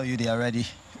can tell you they are ready.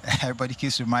 Everybody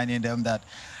keeps reminding them that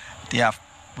they are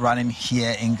running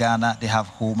here in Ghana. They have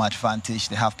home advantage.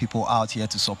 They have people out here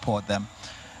to support them.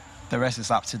 The rest is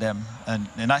up to them. And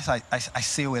as I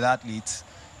say with athletes,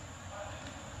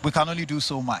 we can only do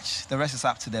so much. The rest is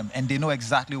up to them. And they know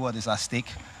exactly what is at stake.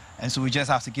 And so we just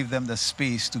have to give them the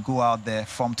space to go out there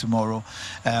from tomorrow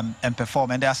and perform.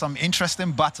 And there are some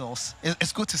interesting battles.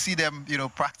 It's good to see them,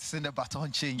 practicing the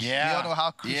baton change. Yeah. We all know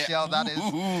how crucial that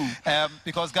is.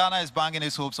 Because Ghana is banging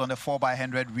its hopes on the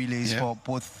 4x100 relays for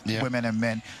both women and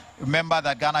men. Remember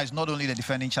that Ghana is not only the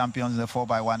defending champions in the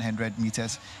 4x100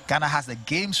 meters. Ghana has the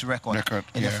games record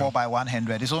in the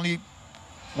 4x100. It's only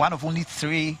one of only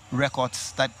 3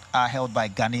 records that are held by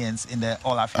Ghanaians in the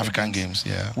All-African Games.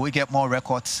 We get more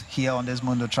records here on this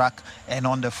Mundo track and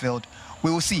on the field.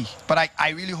 We will see. But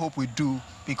I really hope we do,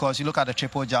 because you look at the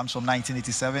triple jumps from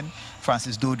 1987,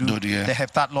 Francis Dodu, the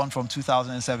heptathlon from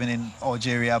 2007 in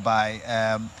Algeria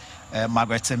by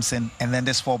Margaret Simpson, and then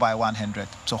this 4x100.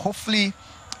 So hopefully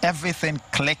everything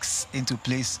clicks into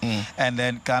place and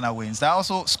then Ghana wins. There are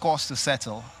also scores to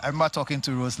settle. I remember talking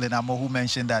to Rosalind Amo, who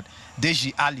mentioned that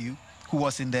Deji Aliu, who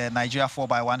was in the Nigeria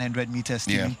 4x100 meters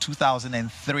team in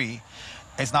 2003,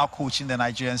 is now coaching the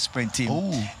Nigerian sprint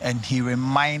team. And he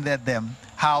reminded them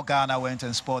how Ghana went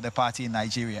and spoiled the party in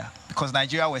Nigeria, because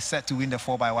Nigeria was set to win the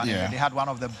 4x100. They had one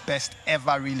of the best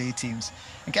ever relay teams.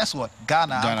 And guess what?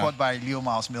 Ghana, anchored by Leo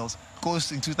Miles Mills,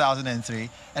 goes in 2003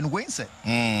 and wins it.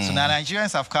 So now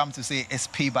Nigerians have come to say it's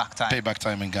payback time. Payback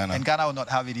time in Ghana. And Ghana will not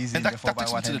have it easy in the 4x100. That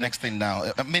takes me to the next thing now.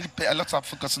 A lot are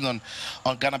focusing on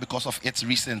Ghana because of its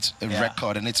recent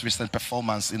record and its recent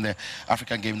performance in the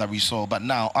African game that we saw. But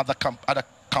now other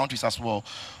countries as well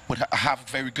would have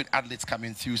very good athletes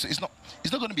coming through. So it's not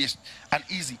going to be an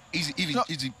easy.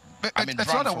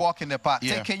 It's not a walk in the park.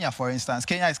 Take Kenya, for instance.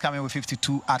 Kenya is coming with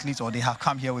 52 athletes, or they have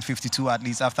come here with 52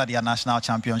 athletes after their national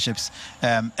championships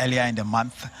earlier in the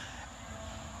month.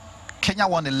 Kenya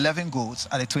won 11 golds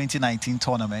at the 2019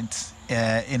 tournament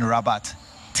in Rabat.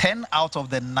 10 out of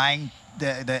the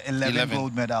 11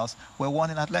 gold medals were won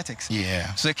in athletics.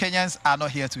 Yeah. So the Kenyans are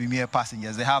not here to be mere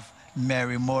passengers. They have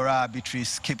Mary Mora,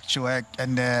 Beatrice Kipchoge,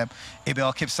 and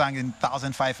Abel Kipsang in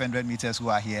 1,500 meters who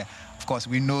are here. Of course,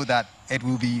 we know that it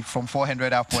will be from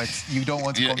 400 upwards. You don't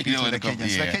want to compete with the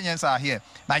Kenyans. So the Kenyans are here.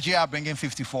 Nigeria are bringing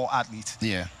 54 athletes.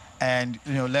 Yeah. And,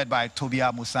 you know, led by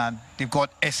Tobia Musan. They've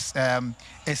got Ese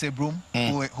Broom,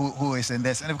 who is in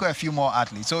this. And they've got a few more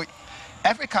athletes. So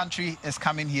every country is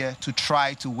coming here to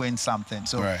try to win something.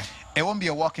 So it won't be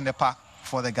a walk in the park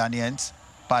for the Ghanaians,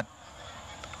 but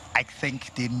I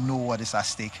think they know what is at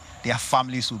stake. Their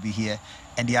families will be here,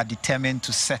 and they are determined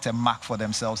to set a mark for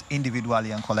themselves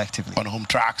individually and collectively. On home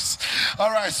tracks. All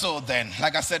right, so then,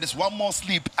 like I said, it's one more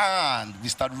sleep, and we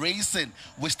start racing,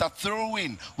 we start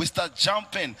throwing, we start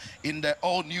jumping in the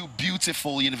all-new,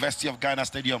 beautiful University of Ghana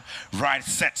Stadium. Right,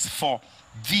 sets for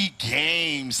the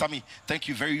game. Sammy, thank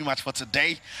you very much for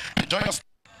today. Enjoy your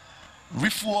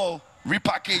refuel,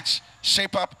 repackage,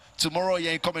 shape up. Tomorrow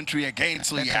you're in commentary again.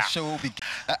 So yeah,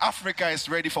 Africa is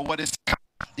ready for what is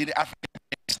in the African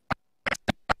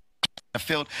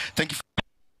field. Thank you for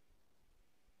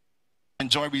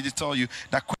enjoy. We did tell you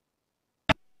that.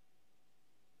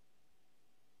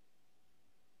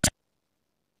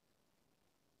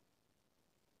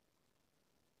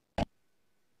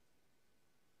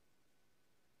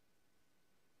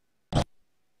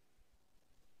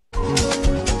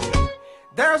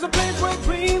 There's a place where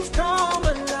dreams come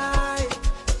alive,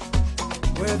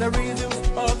 where the rhythms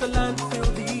of the land fill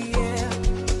the air.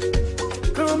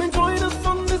 Come and join us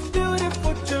on this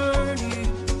beautiful journey.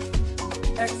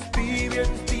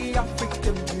 Experience the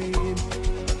African dream.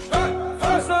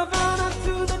 From Savannah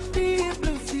to the deep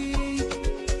blue sea.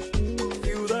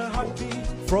 Feel the heartbeat.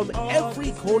 From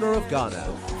every corner of Ghana,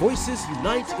 voices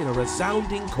unite in a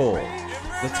resounding call.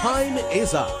 The time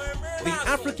is up. The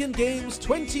African Games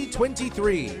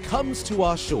 2023 comes to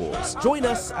our shores. Join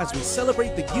us as we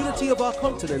celebrate the unity of our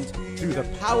continent through the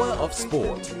power of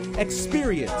sport.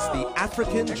 Experience the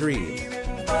African dream.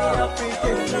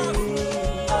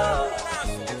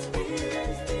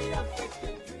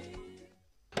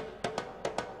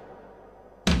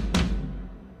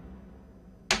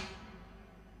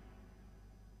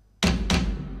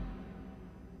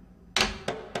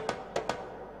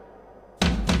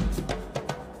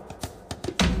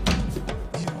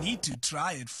 To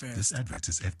try it first. This advert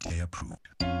is FDA approved.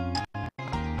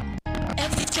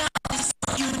 Every child is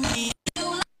unique.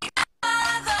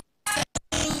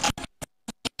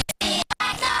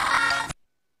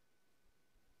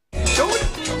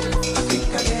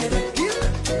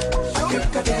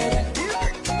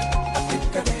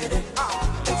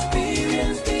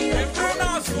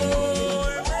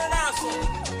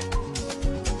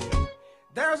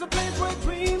 There's a place where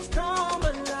dreams come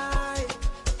alive,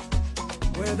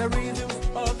 where the rhythms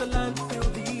of the land fill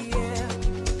the air.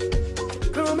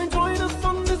 Come and join us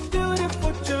on this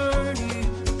beautiful journey.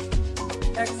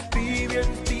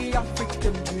 Experience the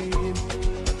African dream.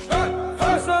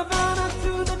 From Savannah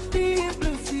to the deep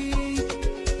blue sea.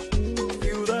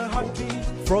 Feel the heartbeat.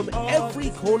 From every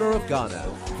corner of Ghana,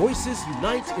 voices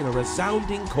unite in a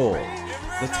resounding call.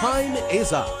 The time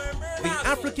is up. The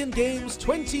African Games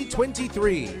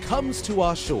 2023 comes to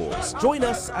our shores. Join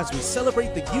us as we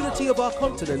celebrate the unity of our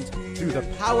continent through the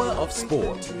power of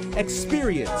sport.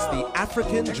 Experience the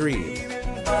African dream.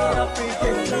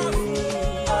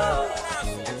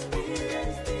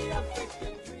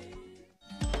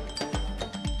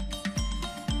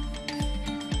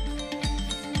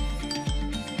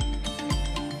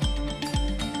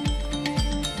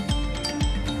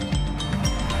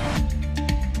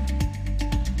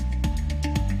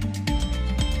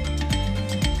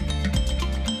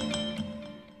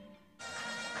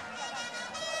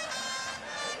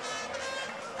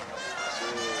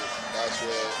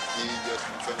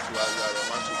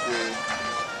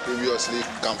 Previously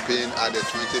campaigned at the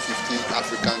 2015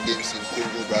 African Games in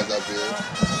Congo Brazzaville.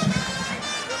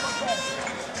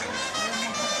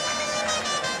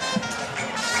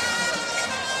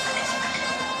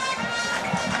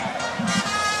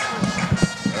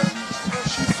 And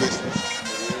she faced the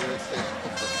real test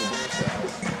of the producer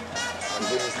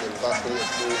against the vastly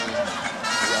experienced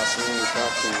Yasmin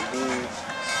Lukaku, who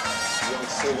won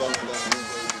silver medal in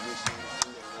the division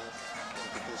in the last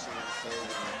competition held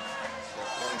in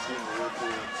country Morocco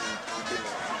in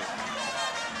 2019.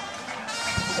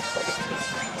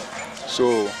 So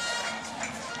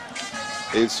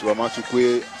it's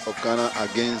Ramatukwe of Ghana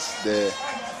against the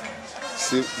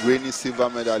reigning silver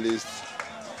medalist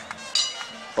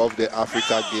of the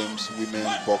Africa Games Women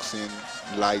Boxing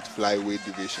light flyweight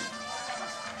division.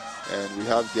 And we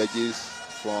have judges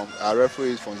from, our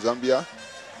referees from Zambia.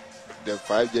 The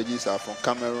 5 judges are from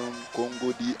Cameroon,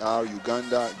 Congo DR,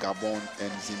 Uganda, Gabon,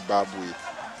 and Zimbabwe.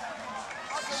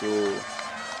 So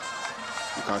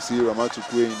you can see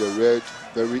Ramatukwe in the red,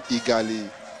 very eagerly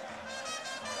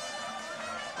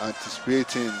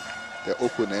anticipating the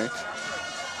opponent.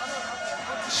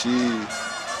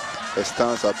 Her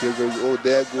stance appears very good. Oh,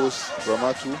 there goes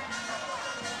Ramatu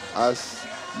as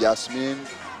Yasmin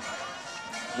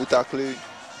Mutaki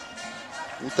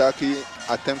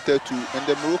attempted to, and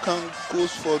the Moroccan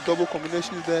goes for double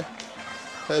combinations there.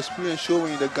 Her experience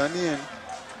showing. The Ghanaian,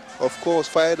 of course,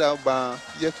 fired out by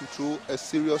yet to throw a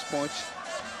serious punch.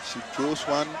 She throws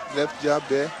one left jab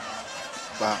there,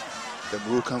 but the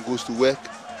Moroccan goes to work.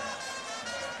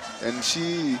 And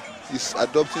she is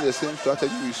adopting the same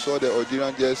strategy we saw the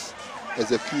Algerian just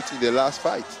execute in the last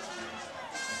fight.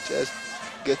 Just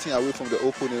getting away from the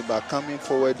opponent by coming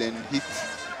forward and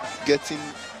getting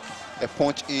a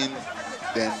punch in,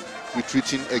 then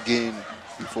retreating again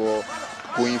before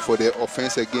going for the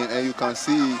offense again. And you can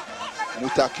see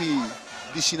Mutaki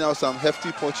dishing out some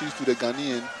hefty punches to the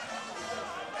Ghanaian.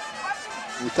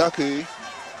 Mutaki,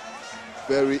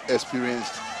 very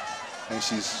experienced, and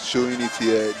she's showing it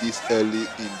here this early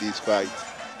in this fight.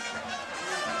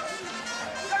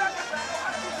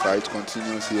 Fight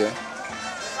continues here.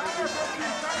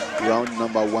 Round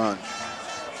number 1.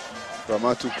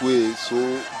 Ramatukwe so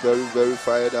very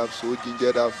fired up, so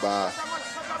gingered up, but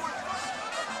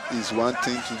is one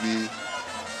thing to be,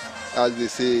 as they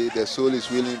say, the soul is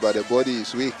willing but the body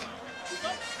is weak,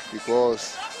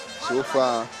 because so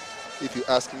far, if you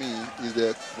ask me, is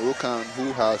the Moroccan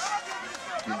who has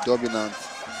been dominant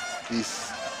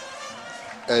this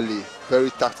early. Very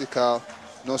tactical,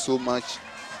 not so much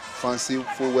fancy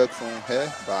footwork from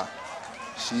her, but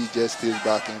she just stays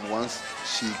back, and once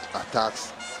she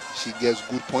attacks, she gets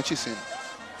good punches in,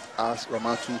 as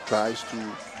Ramatu tries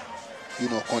to,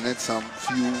 connect some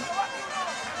few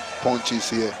punches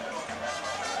here.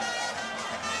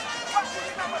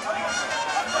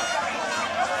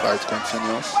 Fight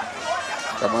continues.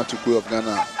 Ramatukwe of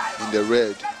Ghana in the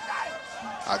red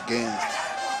against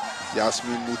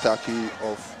Yasmin Mutaki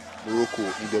of Morocco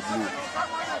in the blue.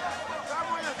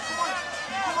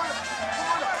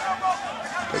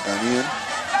 The Ghanaian,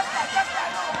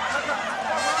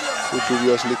 who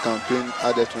previously campaigned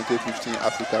at the 2015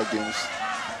 Africa Games,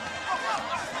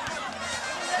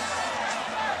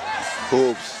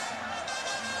 hopes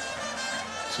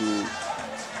to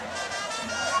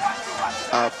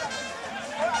up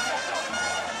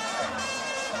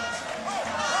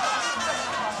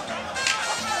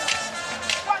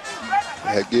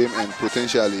her game and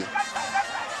potentially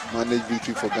manage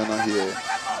victory for Ghana here.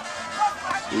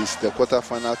 Is the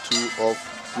quarterfinal 2 of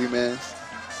women's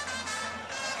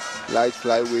light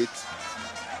flyweight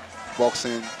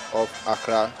boxing of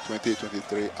Accra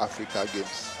 2023 Africa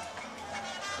Games.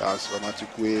 That's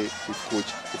Ramatukwe with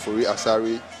Coach Ofori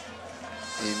Asari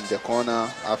in the corner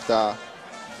after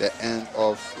the end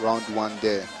of round 1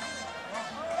 there.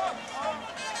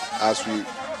 As we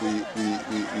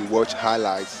watch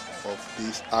highlights of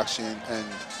this action, and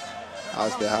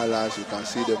as the highlights, you can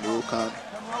see the Moroccan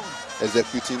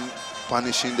executing,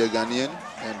 punishing the Ghanaian,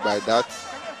 and by that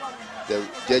the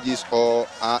judges all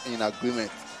are in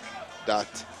agreement that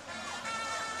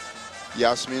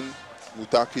Yasmin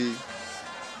Mutaki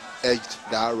edged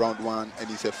that round 1, and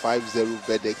it's a 5-0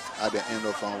 verdict at the end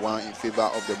of round 1 in favor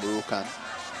of the Moroccan.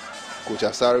 Coach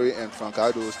Asari and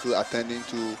Francado still attending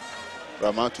to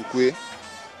Ramatukwe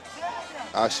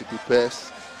as she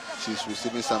prepares. She's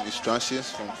receiving some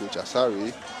instructions from Coach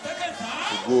Asari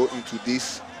to go into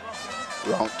this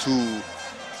round 2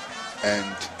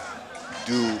 and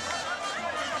do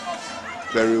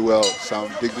very well. Some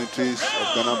dignitaries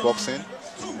of Ghana boxing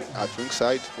at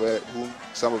ringside, whom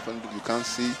some of them you can't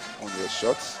see on your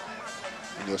shots,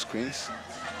 on your screens.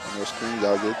 On your screen,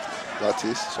 that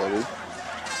is, sorry.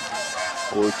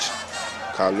 Coach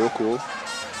Kaloko,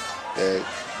 the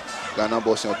Ghana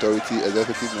Boxing Authority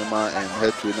executive member and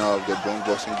head trainer of the Bronx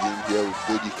Boxing Gym here with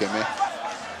Doji Keme,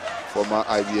 former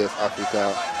IBF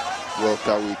Africa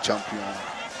welterweight champion,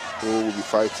 who will be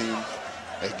fighting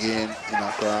again in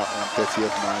Accra on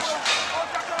 30th March.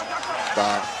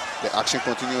 But the action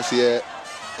continues here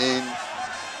in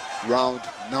round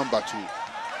number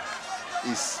 2.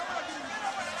 Is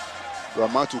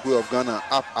Ramatukwe of Ghana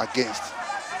up against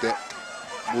the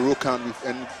Moroccan,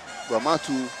 and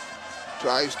Ramatu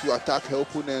tries to attack her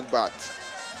opponent but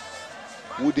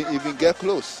wouldn't even get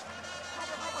close,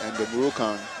 and the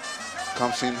Moroccan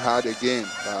comes in hard again,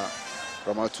 but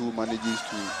Ramatu manages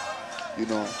to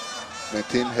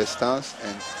maintain her stance,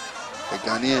 and the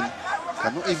Ghanaian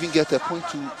cannot even get a point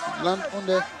to land on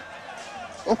the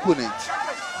opponent,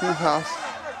 who has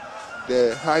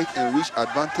the height and reach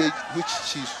advantage, which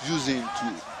she's using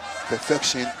to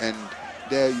perfection. And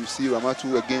there you see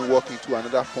Ramatu again walking to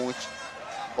another punch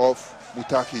of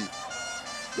Mutaki.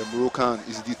 The Moroccan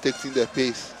is detecting the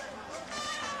pace,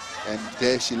 and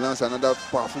there she lands another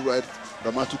powerful right.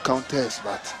 Ramatu counters,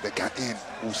 but the Ghanaian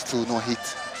will still not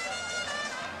hit.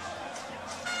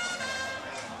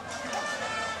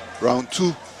 Round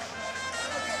 2.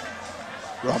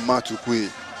 Ramatu Kwei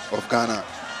of Ghana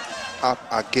up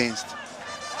against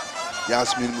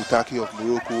Yasmin Mutaki of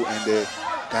Morocco, and the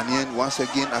Ghanaian once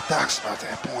again attacks, but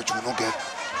a punch will not get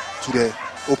to the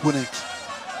opponent.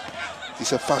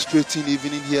 It's a frustrating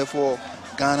evening here for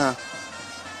Ghana,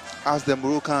 as the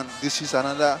Moroccan dishes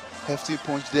another hefty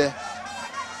punch there.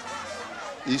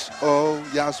 It's all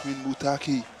Yasmin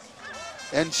Mutaki,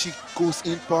 and she goes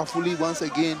in powerfully once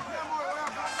again.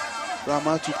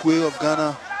 Ramatu Kwei of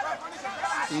Ghana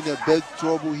in a big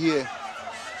trouble here.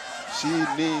 She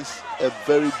needs a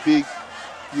very big,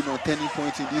 turning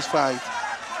point in this fight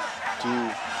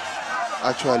to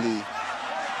actually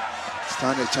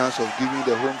stand a chance of giving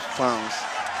the home fans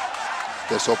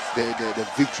the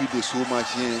victory they so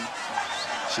much in.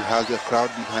 She has the crowd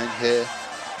behind her,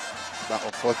 but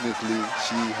unfortunately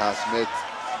she has met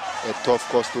a tough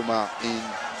customer in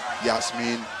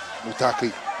Yasmin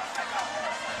Mutaki.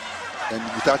 And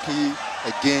Mutaki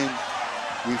again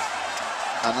with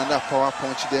another power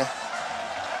punch there,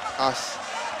 as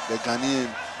the Ghanaian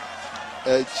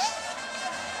edge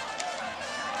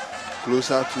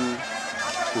closer to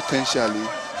potentially,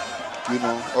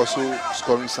 also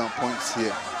scoring some points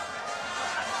here.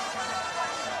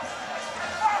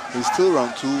 It's still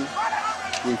round 2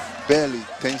 with barely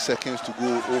 10 seconds to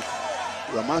go.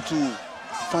 Ramatu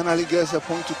finally gets a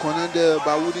point to connect there,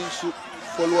 but wouldn't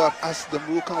follow up, as the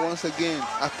Moroccan once again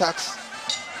attacks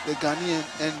the Ghanaian,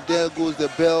 and there goes the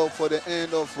bell for the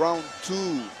end of round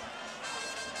 2.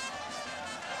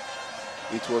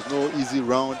 It was no easy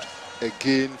round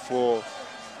again for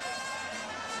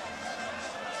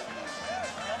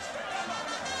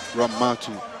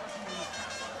Ramatu.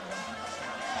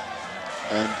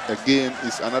 And again,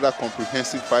 it's another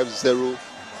comprehensive 5-0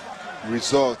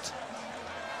 result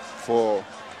for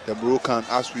the Moroccan,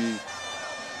 as we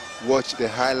watch the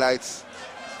highlights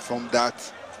from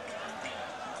that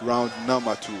round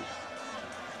number 2.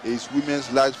 It's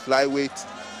women's light flyweight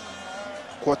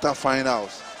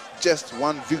quarterfinals. Just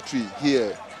one victory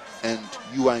here, and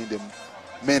you are in the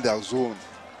medal zone,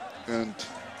 and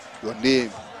your name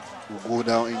will go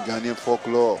down in Ghanaian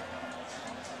folklore.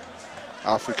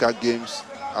 Africa Games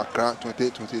Accra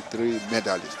 2023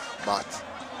 medalist, but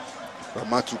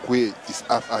Ramatu Kwei is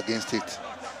up against it.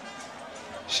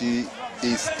 She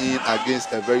is in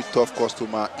against a very tough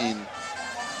customer in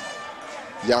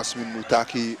Yasmin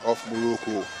Mutaki of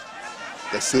Morocco,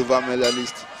 the silver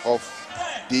medalist of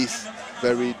this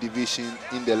very division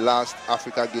in the last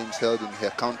Africa Games held in her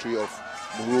country of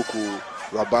Morocco,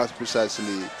 Rabat, precisely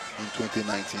in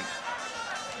 2019.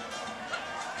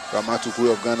 Ramatu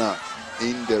Kwei of Ghana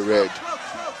in the red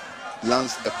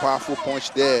lands a powerful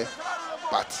punch there,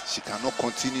 but she cannot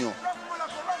continue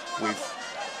with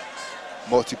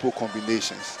multiple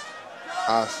combinations,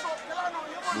 as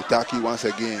Mutaki once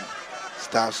again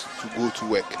starts to go to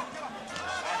work.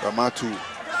 Ramatu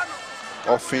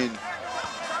often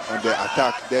on the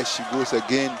attack, there she goes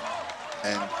again,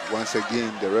 and once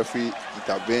again the referee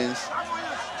intervenes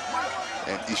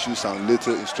and issues some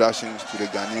little instructions to the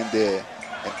Ghanaian there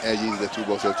and urges the two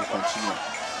boxers to continue.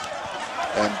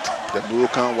 And the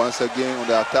Moroccan once again on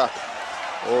the attack.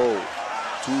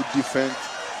 Two different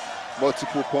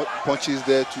multiple punches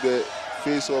there to the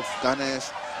face of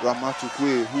Ghana's Ramatu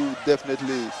Kwei, who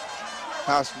definitely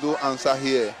has no answer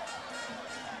here.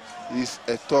 It's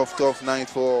a tough night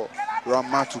for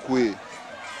Ramatu Kwei.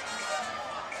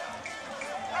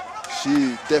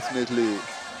 She definitely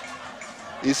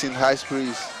is in high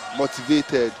spirits,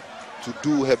 motivated to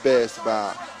do her best,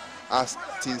 but as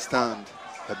things stand,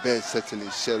 her best certainly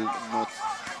shall not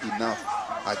enough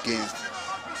against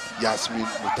Yasmin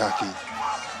Mutaki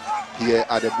here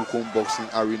at the Bukom Boxing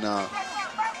Arena,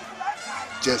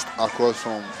 just across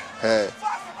from her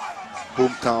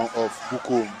hometown of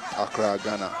Bukom, Accra,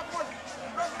 Ghana.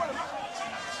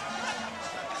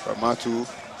 Ramatu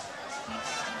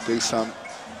takes some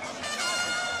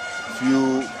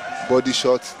few body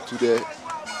shots to the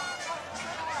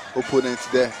opponent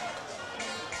there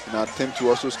in an attempt to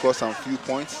also score some few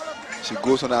points. She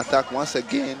goes on attack once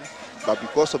again, but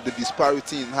because of the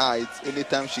disparity in height,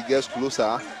 anytime she gets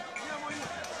closer,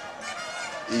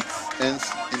 it's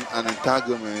ends in an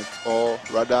entanglement, or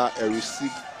rather a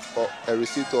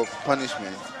receipt of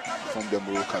punishment from the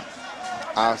Moroccan.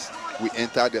 As we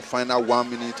enter the final 1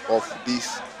 minute of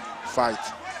this fight,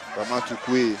 Ramatu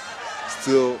Kwei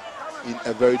still in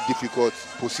a very difficult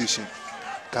position.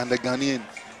 Can the Ghanaian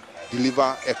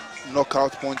deliver a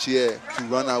knockout punch here to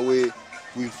run away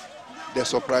with the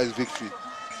surprise victory?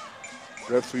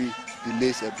 Referee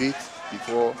delays a bit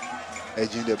before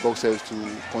urging the boxers to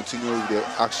continue with the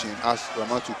action as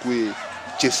Ramatu Kwei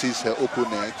chases her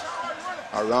opponent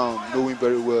around, knowing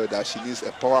very well that she needs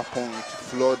a power point to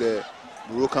floor the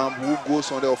Moroccan, who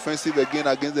goes on the offensive again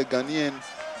against the Ghanaian,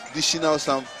 dishing out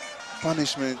some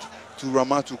punishment to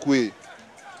Ramatu Kwei.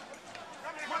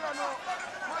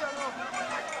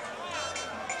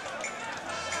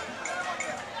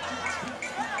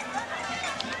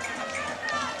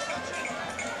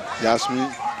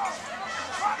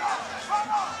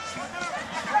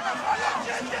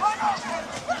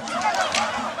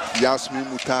 Yasmin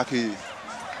Moutaki,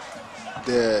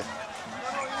 the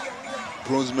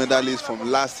bronze medalist from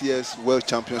last year's World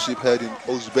Championship held in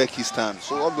Uzbekistan.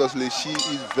 So obviously she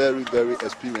is very, very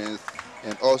experienced,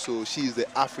 and also she is the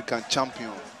African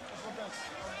champion.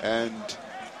 And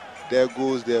there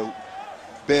goes the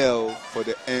bell for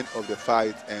the end of the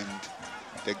fight, and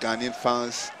the Ghanaian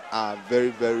fans are very,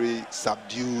 very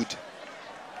subdued.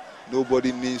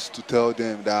 Nobody needs to tell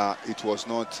them that it was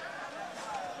not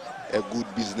a good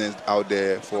business out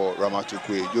there for Ramatu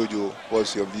Kwei. Jojo,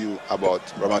 what's your view about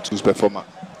Ramatu's performance?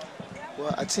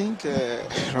 Well, I think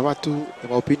Ramatu, in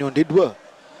my opinion, did well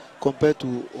compared to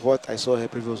what I saw her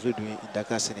previously doing in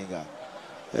Dakar, Senegal.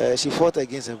 She fought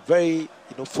against a very,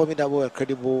 formidable and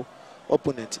credible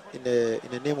opponent in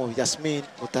the name of Yasmin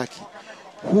Moutaki,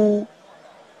 who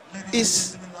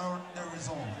is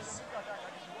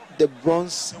the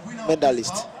bronze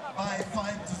medalist.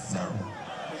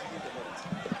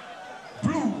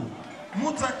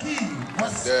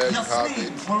 There you have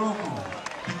it.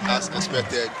 As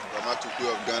expected, Ramatu Kwei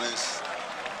of Ghana's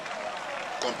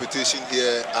competition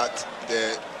here at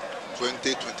the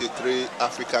 2023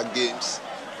 Africa Games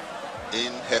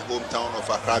in her hometown of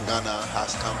Accra, Ghana,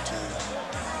 has come to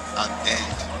an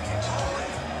end.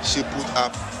 She put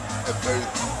up a very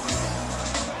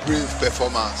brave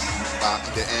performance, but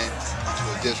in the end, it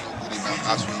was just not good enough.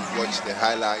 As we watch the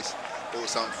highlights, there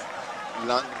was some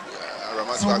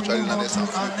Ramatu actually landed some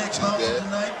few punches there.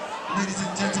 Ladies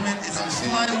and gentlemen, it's a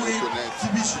flyweight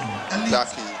division.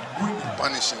 Attacking,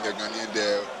 punishing the Ghanaian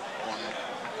there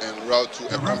en route to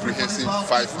a comprehensive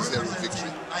 5-0 victory.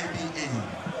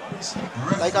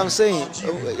 Like I'm saying,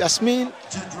 Yasmin,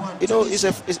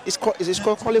 is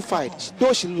qualified.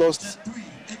 Though she lost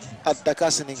at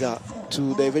Dakar, Senegal,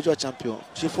 to the eventual champion,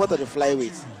 she fought at the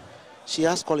flyweight. She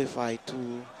has qualified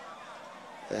to,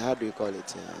 how do you call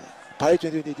it, Paris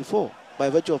 2024 by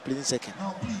virtue of placing second.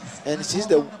 And she's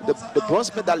the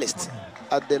bronze medalist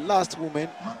at the last women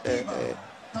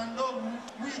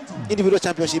individual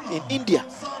championship in India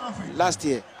last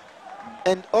year,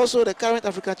 and also the current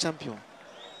African champion,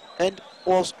 and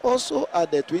was also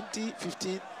at the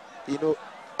 2015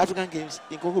 African Games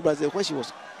in Congo, Brazil, where she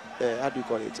was how do you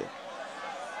call it,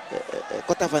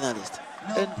 quarter finalist.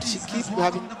 And she keeps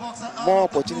having more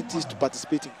opportunities to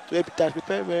participate in, to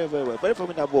prepare very, very well. Very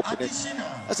formidable opponent.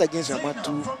 That's against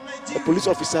Ramatu, a police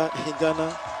officer in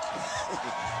Ghana,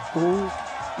 who,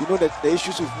 that the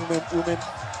issues of women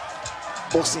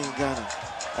boxing in Ghana.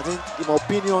 I think, in my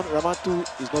opinion, Ramatu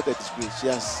is not a disgrace.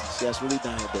 She has really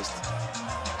done her best.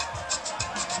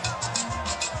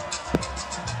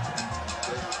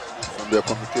 From the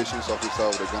communications officer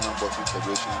of the Ghana Boxing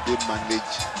Federation, they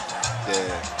manage the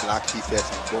black hitters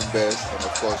and bombers, and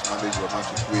of course manage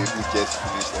Ramatu Kwei, who just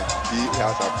finished, and he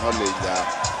has acknowledged that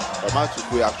Ramatu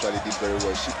Kwei actually did very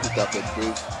well. She put up a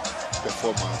brave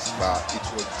performance, but it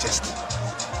was just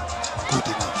good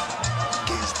enough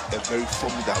against a very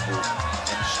formidable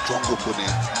and strong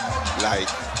opponent like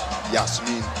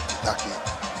Yasmin Moutaki,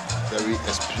 very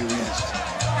experienced,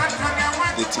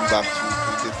 dating back to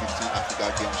 2015 Africa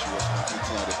Games. She was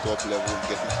competing at the top level,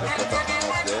 getting to the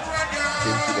quarterfinals there.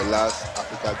 Came to the last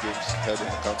Africa Games held in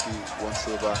the country, won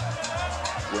silver,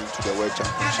 went to the World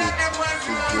Championship,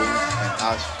 took bronze, and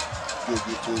as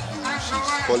Yogi told you, she's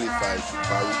qualified to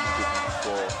Paris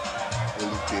 2024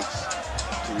 Olympics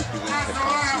to represent her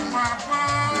country,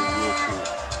 Morocco.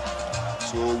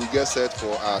 So we get set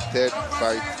for our third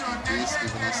fight in this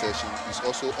evening session. It's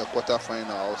also a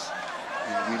quarterfinals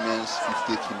in women's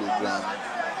 50 kilogram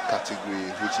category,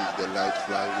 which is the light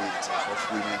flyweight of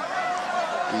women.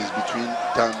 is between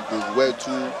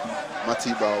Thandolwetu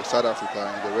Matiba of South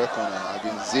Africa in the red corner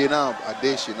against Zainab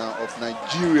Adeshina of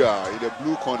Nigeria in the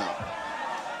blue corner.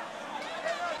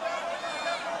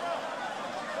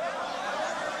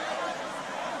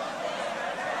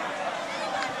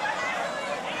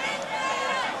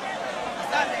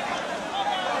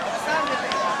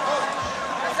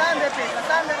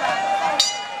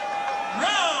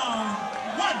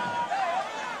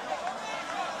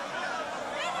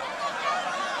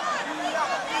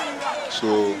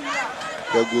 So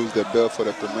there goes the bell for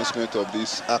the commencement of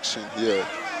this action here.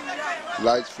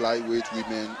 Light flyweight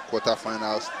women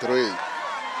quarterfinals 3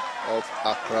 of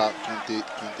Accra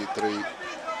 2023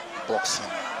 boxing.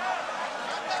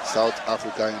 South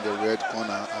Africa in the red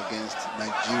corner against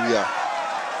Nigeria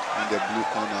in the blue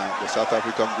corner. The South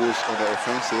African goes on the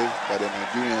offensive, but the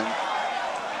Nigerian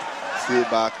stay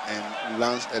back and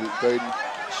lands a very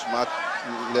smart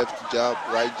left jab,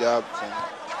 right jab from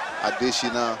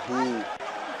Adeshina, who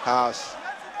appears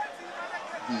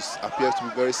to be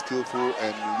very skillful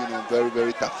and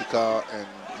very tactical and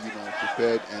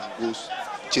prepared, and goes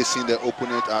chasing the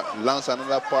opponent. Lands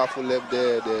another powerful left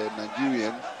there. The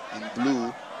Nigerian in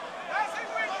blue,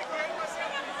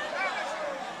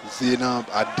 Zainab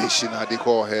Adeshina, they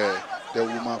call her, the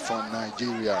woman from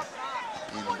Nigeria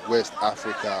in West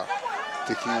Africa,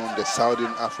 taking on the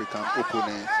Southern African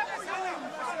opponent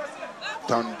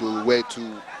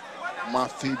Thandolwetu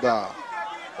Matiba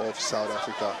of South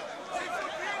Africa.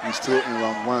 We're still in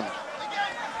round 1,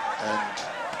 and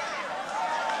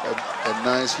a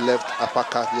nice left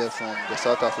uppercut here from the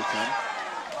South African,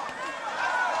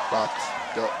 but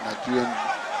the Nigerian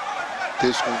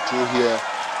takes control here,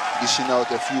 dishing out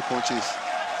a few punches,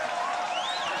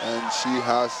 and she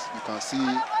has, you can see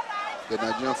the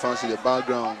Nigerian fans in the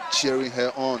background cheering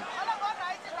her on.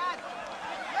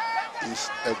 It's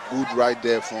a good right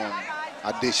there from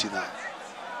Adeshina,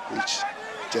 which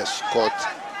just caught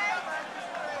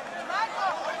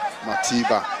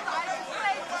Matiba.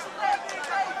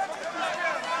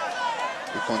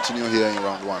 We continue here in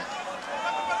round 1.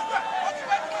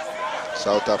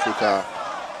 South Africa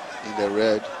in the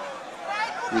red,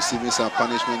 receiving some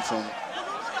punishment from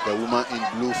the woman in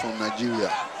blue from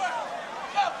Nigeria.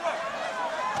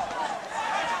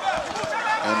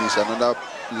 And it's another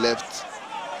left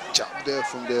jab there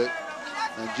from the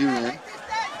Nigerian.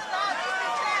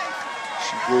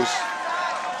 She goes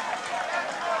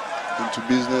into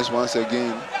business once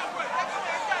again.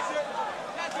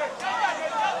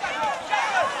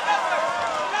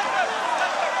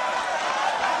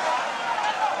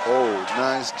 Oh,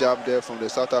 nice jab there from the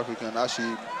South African as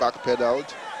she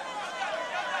backpedaled.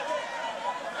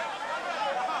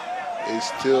 It's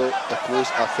still a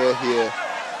close affair here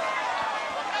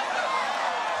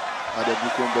at the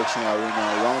Brooklyn Boxing Arena.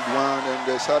 Round 1, and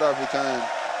the South African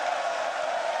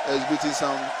exhibiting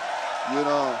some,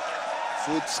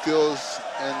 foot skills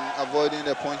and avoiding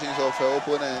the punchings of her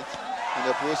opponent in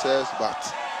the process,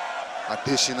 but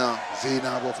Adeshina,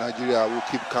 Zainab of Nigeria, will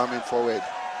keep coming forward.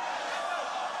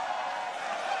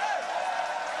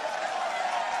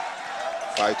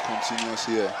 Fight continues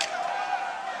here.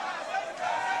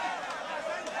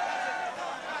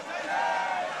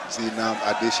 Zainab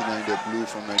Adeshina in the blue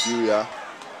from Nigeria,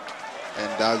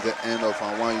 and that's the end of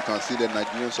round 1. You can see the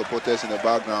Nigerian supporters in the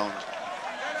background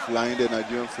flying the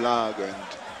Nigerian flag, and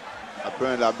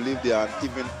apparently I believe they are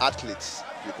even athletes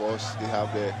because they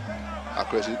have the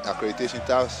accreditation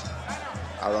tags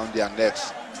around their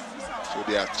necks. So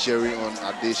they are cheering on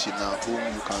Adeshina, whom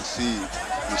you can see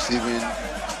receiving,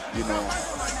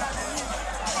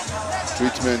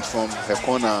 treatment from her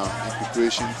corner in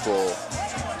preparation for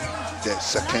the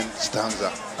second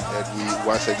stanza. And we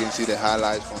once again see the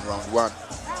highlights from round 1.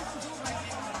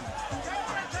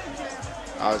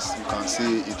 As you can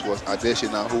see, it was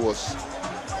Adeshina who was,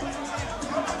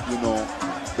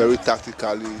 very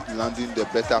tactically landing the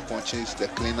better punches, the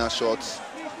cleaner shots,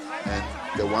 and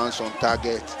the ones on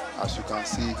target, as you can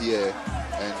see here.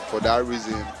 And for that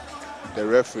reason,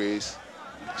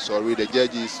 the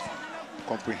judges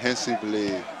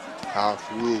comprehensively have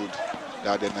ruled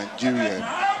that the Nigerian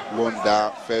won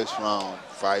that first round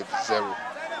 5-0.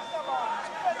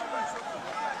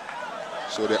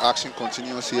 So the action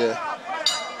continues here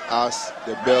as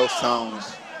the bell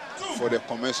sounds for the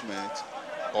commencement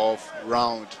of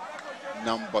round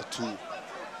number 2.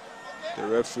 The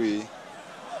referee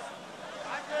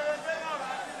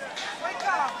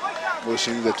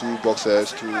motions the two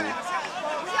boxers to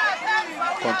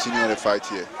continue the fight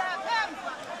here.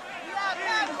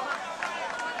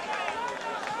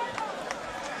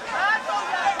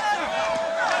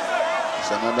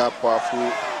 It's another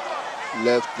powerful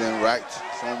left and right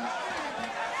from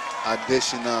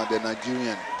Adesina, the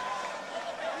Nigerian.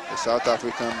 The South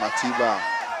African Matiba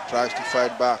tries to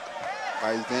fight back,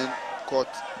 but is then caught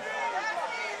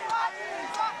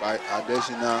by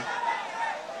Adesina.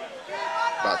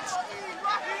 But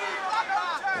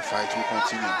the fight will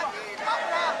continue.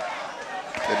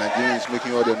 The Nigerian is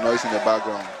making all the noise in the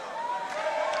background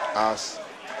as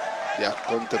their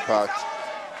counterpart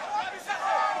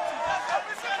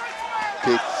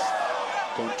takes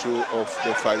control of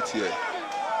the fight here.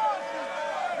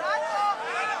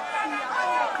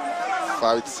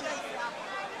 Fight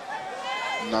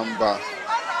number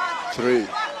 3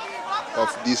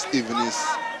 of this evening's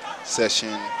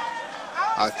session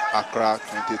at Accra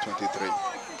 2023.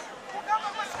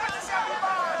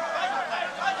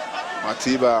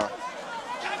 Matiba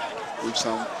with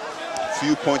some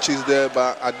few punches there,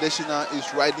 but Adesina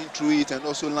is riding through it and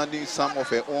also landing some of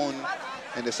her own,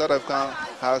 and the South African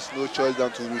has no choice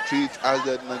than to retreat as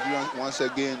the Nigerian once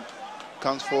again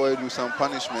comes forward with some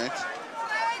punishment.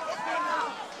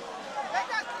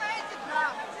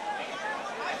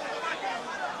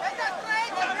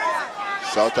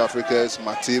 South Africa's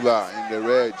Matiba in the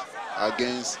red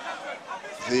against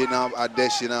Zainab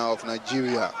Adesina of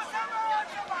Nigeria.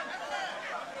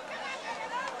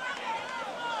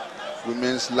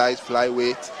 Women's light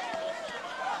flyweight,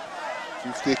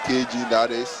 50 kg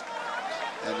that is.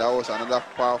 And that was another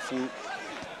powerful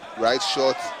right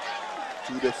shot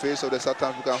to the face of the South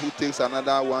African, who takes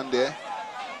another one there.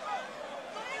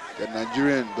 The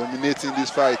Nigerian dominating this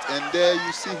fight. And there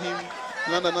you see him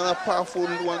land another powerful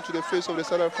one to the face of the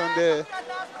South African there.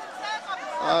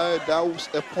 That was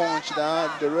a punch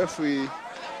that the referee,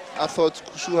 I thought,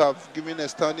 should have given a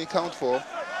standing count for.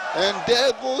 And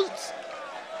there goes,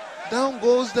 down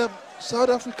goes the South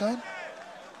African.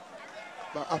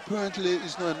 But apparently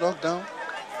it's not a knockdown,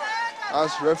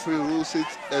 as referee rules it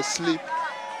a slip.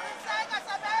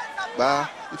 But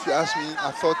if you ask me,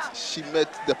 I thought she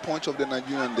met the punch of the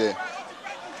Nigerian there.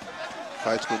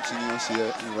 Fight continues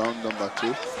here in round number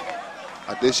 2.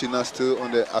 Adesina still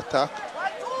on the attack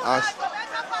as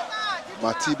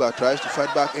Matiba tries to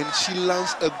fight back, and she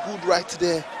lands a good right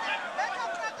there,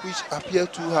 which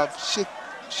appeared to have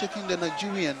shaken the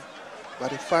Nigerian.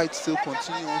 But the fight still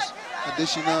continues.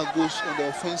 Adesina goes on the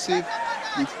offensive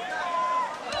with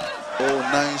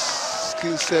nice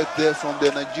skill set there from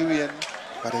the Nigerian,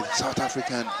 but the South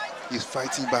African is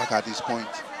fighting back at this point.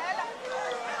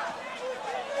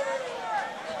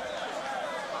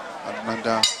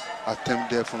 Another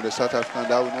attempt there from the South African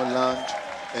that will not land,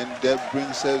 and that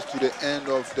brings us to the end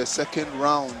of the second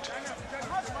round.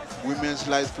 Women's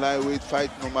light flyweight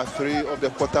fight number 3 of the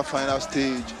quarterfinal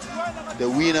stage. The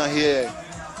winner here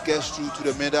gets through to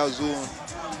the medal zone,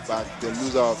 but the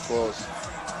loser, of course,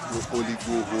 will only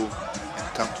go home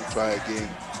and come to try again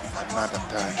another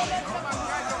time.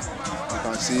 You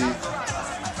can see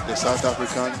the South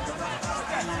African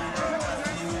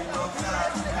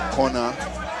corner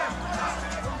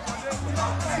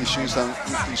issuing some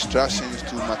instructions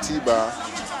to Matiba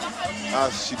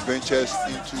as she ventures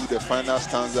into the final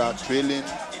stanza, trailing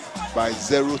by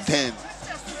 0-10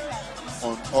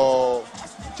 on all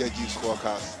judges'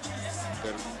 scorecards.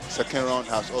 The second round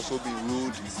has also been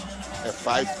ruled a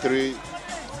 5-3,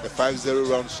 a 5-0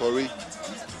 round,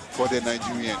 for the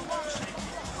Nigerian.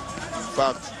 In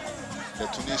fact, the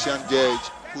Tunisian judge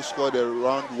who scored the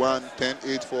round 1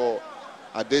 10-8 for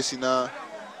Adesina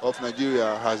of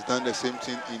Nigeria has done the same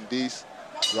thing in this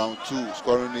round 2,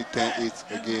 scoring it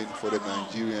 10-8 again for the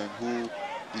Nigerian, who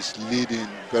is leading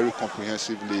very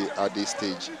comprehensively at this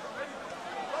stage.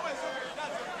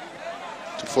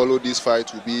 To follow this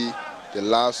fight will be the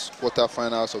last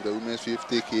quarterfinals of the women's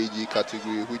 50 kg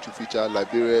category, which will feature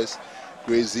Liberia's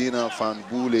Grezina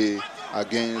Fanbule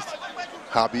against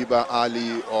Habiba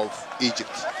Ali of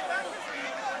Egypt.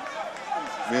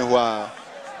 Meanwhile,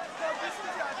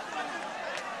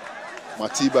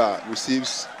 Matiba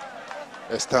receives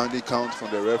a standing count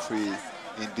from the referee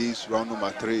in this round number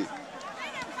 3.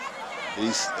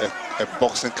 It's a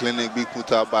boxing clinic being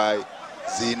put up by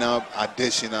Zainab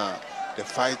Adesina, the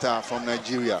fighter from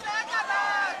Nigeria.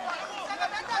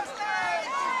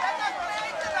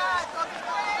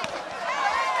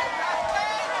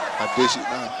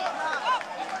 Adesina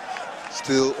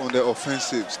still on the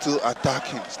offensive, still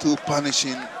attacking, still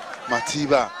punishing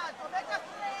Matiba.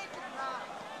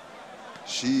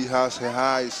 She has her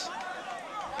eyes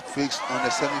fixed on the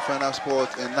semi-final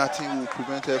spot, and nothing will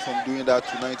prevent her from doing that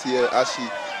tonight here as she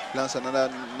lands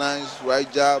another nice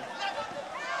right jab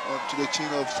onto the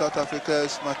chin of South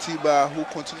Africa's Matiba, who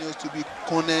continues to be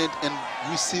cornered and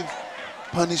receive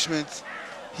punishment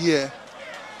here,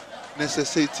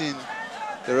 necessitating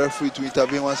the the referee to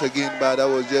intervene once again, but that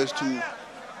was just to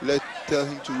tell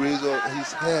him to raise up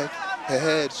her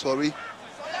head, sorry.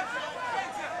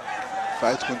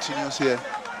 Fight continues here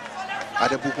at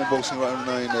the Bukom Boxing right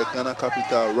now in the Ghana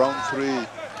capital. Round 3,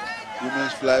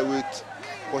 women's flyweight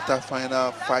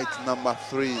quarter-final fight number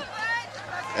 3.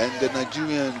 And the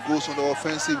Nigerian goes on the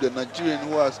offensive. The Nigerian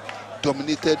who has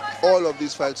dominated all of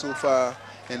these fights so far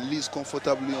and leads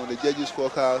comfortably on the judges'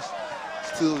 scorecards,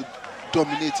 still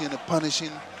dominating and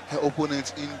punishing her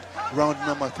opponents in round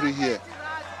number 3 here.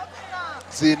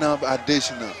 Zainab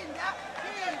Adesina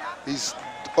is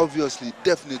obviously,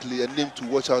 definitely a name to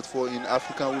watch out for in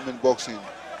African women boxing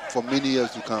for many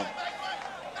years to come.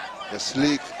 The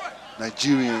slick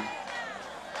Nigerian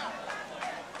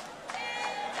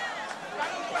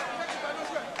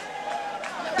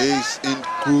is in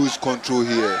cruise control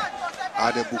here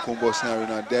at the Bukom Boxing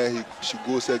Arena. There she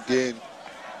goes again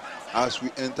as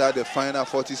we enter the final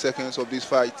 40 seconds of this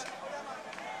fight.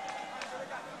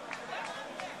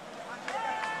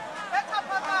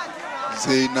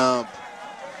 Zainab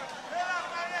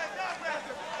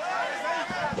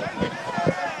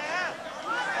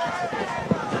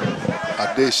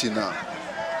Adesina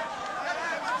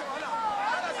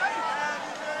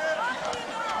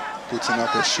putting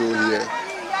up a show here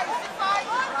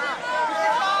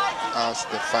as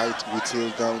the fight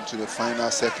whittles down to the final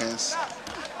seconds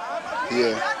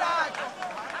here.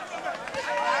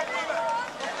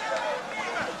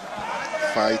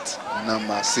 Fight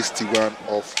number 61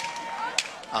 of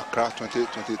Accra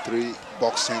 2023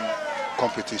 boxing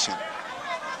competition.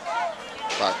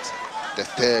 But the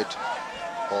third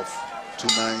of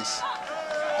tonight's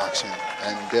action,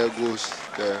 and there goes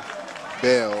the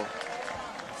bell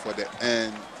for the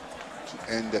end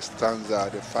to end the stanza,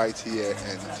 the fight here,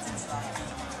 and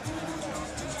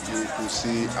you could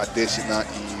see Adesina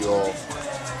in your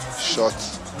shot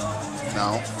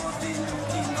now.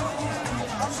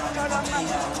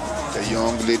 The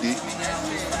young lady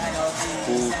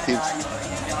who gives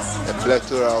a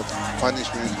plethora of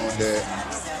punishment on the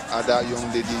other young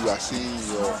lady you are seeing in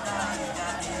your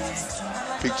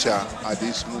picture at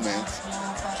this moment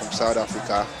from South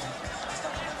Africa,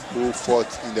 who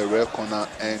fought in the red corner,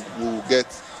 and we will get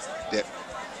the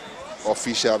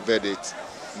official verdict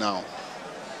now.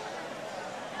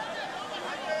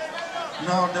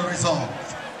 Now the result.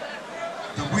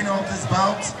 The winner of this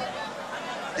bout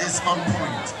is on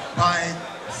point by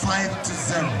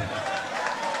 5-0.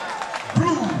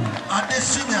 Blue,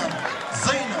 Adesina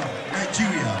Zainab,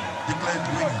 Nigeria, declared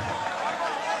winner.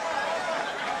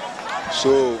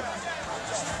 So,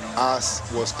 as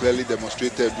was clearly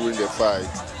demonstrated during the fight,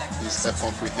 it's a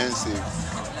comprehensive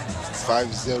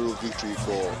 5-0 victory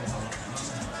for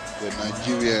the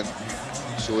Nigerian.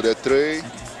 So the 3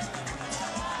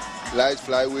 light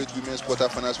flyweight women's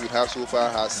quarterfinals we have so far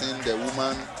has seen the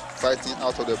woman fighting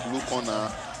out of the blue corner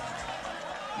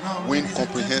win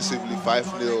comprehensively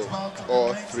 5-0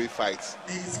 all 3 fights,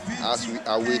 as we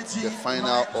await the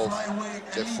final of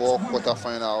the 4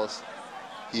 quarterfinals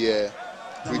here,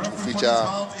 which will feature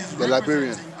the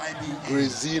Liberian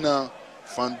Grezina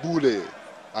Fanbule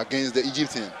against the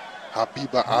Egyptian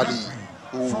Habiba Ali,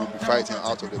 who will be fighting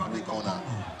out of the blue corner.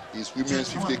 It's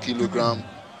women's 50 kilogram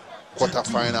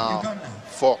quarterfinal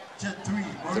 4.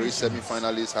 3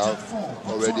 semi-finalists have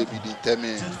already been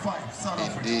determined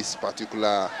in this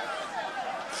particular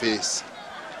phase.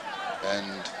 And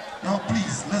now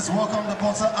please, let's welcome the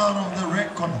boxer out of the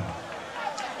red corner.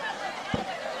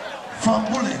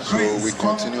 So we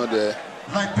continue the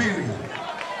Liberia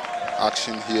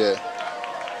action here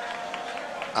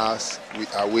as we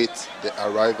await the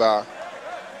arrival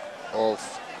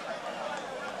of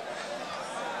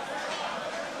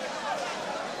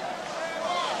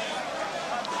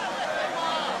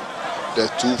the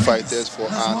 2 fighters for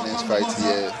our next fight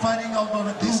here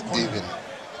this evening.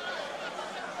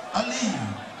 Ali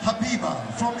Habiba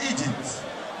from Egypt.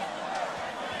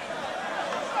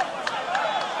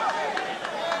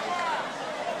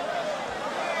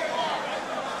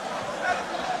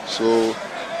 So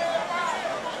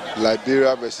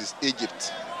Liberia versus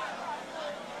Egypt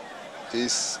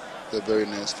is the very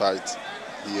next fight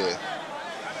here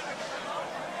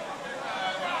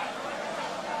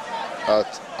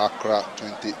at Accra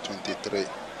 2023.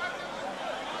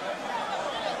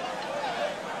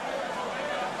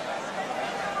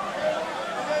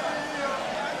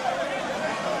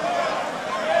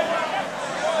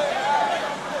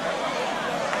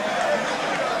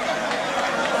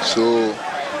 So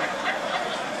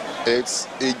it's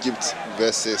Egypt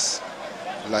versus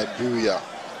Liberia.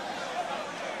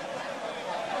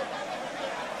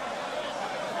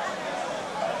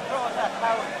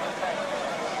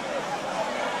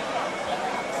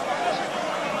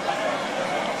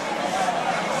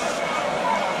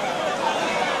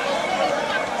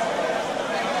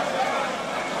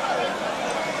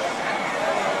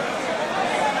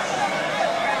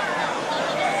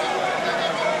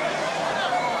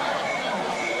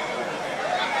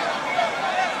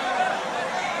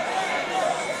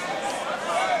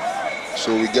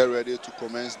 So we get ready to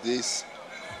commence this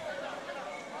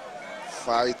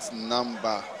fight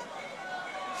number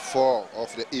 4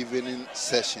 of the evening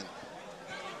session.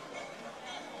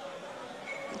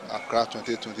 Accra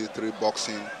 2023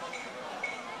 boxing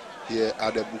here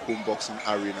at the Bukum Boxing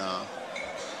Arena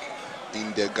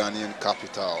in the Ghanaian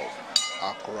capital,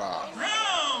 Accra.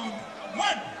 Round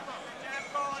 1.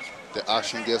 The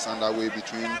action gets underway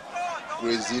between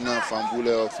Gracina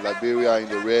Fambule of Liberia in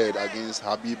the red against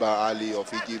Habiba Ali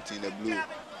of Egypt in the blue.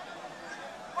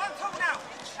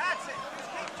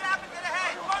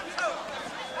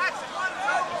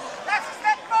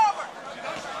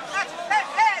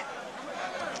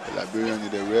 The Liberian in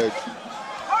the red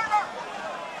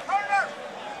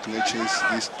clinches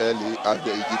this early at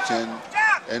the Egyptian,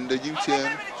 and the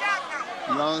Egyptian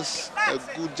lands a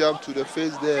good jab to the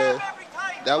face there.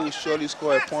 That will surely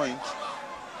score a point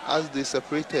as they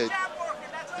separated,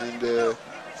 and the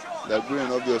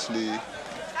Liberian obviously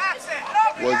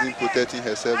wasn't protecting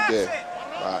herself there.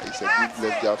 But it's a good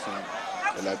left jab from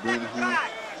the Liberian,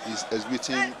 who is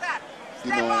exhibiting,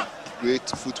 great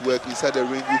footwork inside the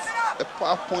ring with a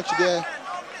power punch there.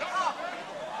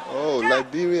 Oh,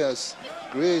 Liberia's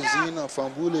Gracina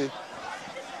Fambule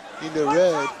in the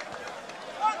red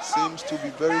seems to be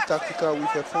very tactical with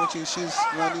her punching. She's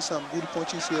landing some good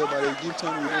punches here, but the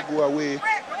Egyptian will not go away,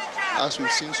 as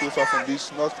we've seen so far from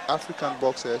these North African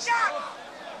boxers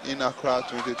in Accra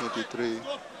 2023.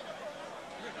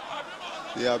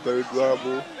 They are very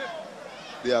durable,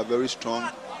 they are very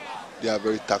strong, they are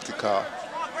very tactical,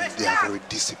 and they are very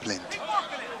disciplined.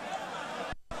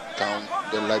 Can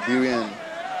the Liberian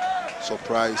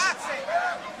surprise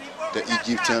the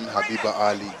Egyptian Habiba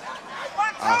Ali?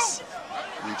 As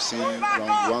we've seen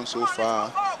round 1 so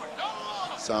far,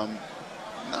 some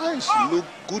nice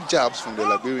good jabs from the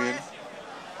Liberian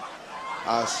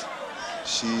as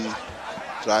she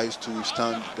tries to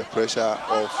withstand the pressure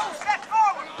of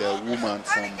the woman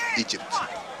from Egypt.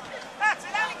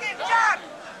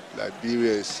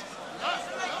 Liberia's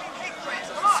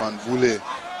Fambule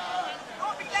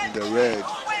in the red,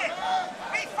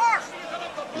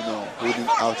 holding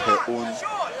out her own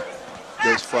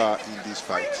thus far in this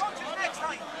fight.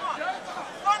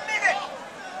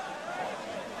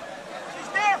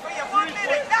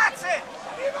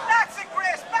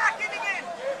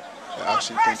 The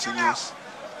action continues.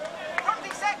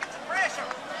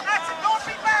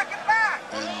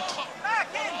 And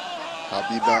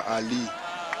Habiba Ali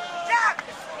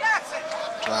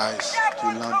tries to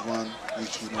land one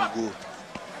which will not go.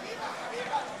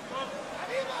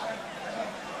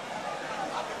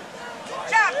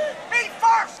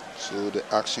 So the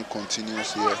action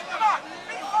continues here,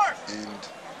 and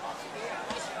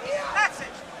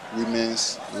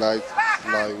women's light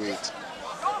flyweight.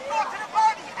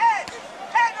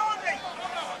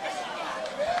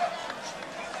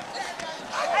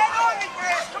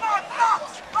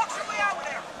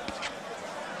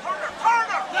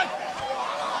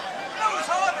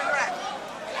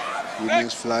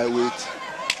 Women's flyweight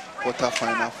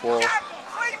quarter-final 4.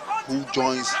 Who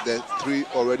joins the 3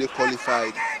 already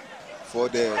qualified for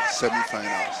the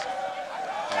semi-finals.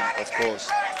 And of course,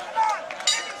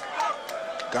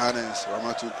 Ghana's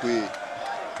Ramatu Kwei,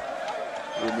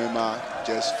 remember,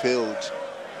 just failed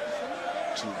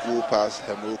to go past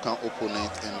her Moroccan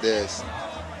opponent, and theirs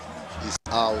is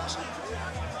out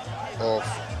of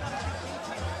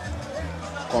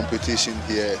competition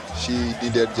here. She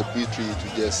needed the victory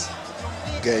to just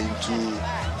get into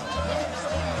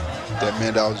the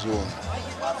medal zone.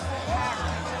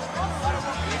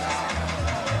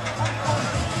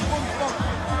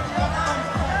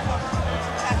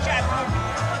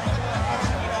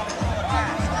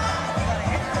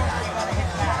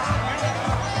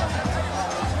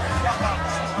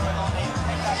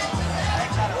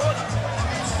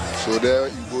 So there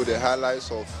you go, the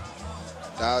highlights of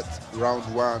that round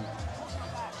 1,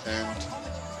 and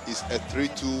it's a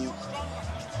 3-2,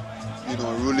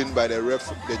 ruling by the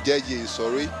judges.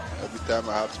 Sorry, every time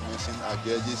I have to mention our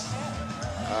judges,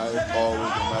 I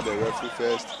always remember the referee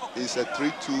first. It's a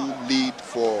 3-2 lead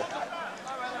for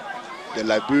the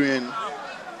Liberian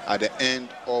at the end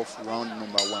of round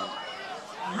number 1.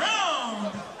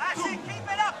 Round 2. Keep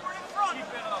it up, we're in front.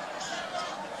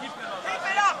 Keep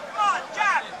it up, come on,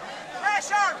 jab,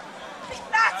 pressure.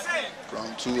 That's it.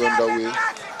 Round 2 underway.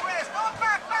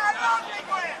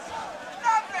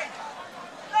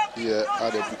 Here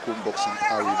at the Bukum Boxing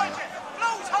Arena.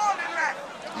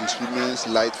 It's women's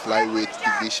light flyweight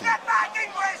division,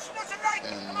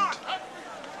 and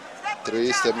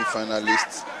 3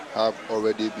 semi-finalists have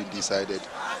already been decided,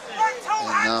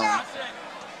 and now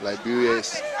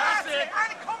Liberia's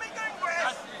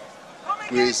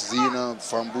Grace Zina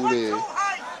Fambule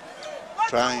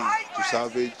trying to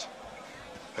salvage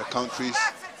the country's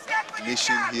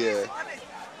nation here.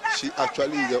 She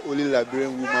actually is the only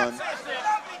Liberian woman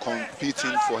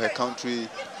competing for her country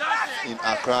in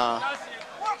Accra,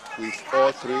 with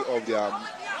all three of their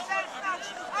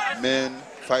men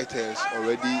fighters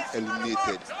already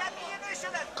eliminated.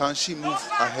 Can she move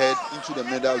ahead into the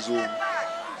medal zone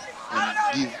and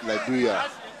give Liberia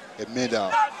a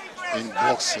medal in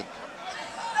boxing?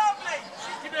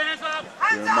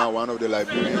 Remember, one of the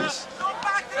Liberians,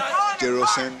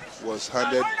 Jerosen, was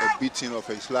handed a beating of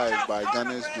his life by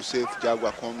Ghana's Joseph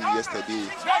Jaguar Komi yesterday,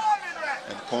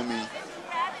 and Komi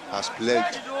has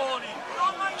pledged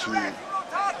to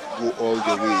go all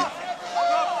the way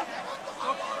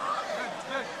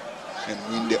and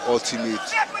win the ultimate,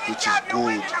 which is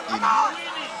gold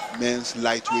in men's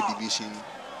lightweight division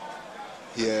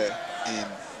here in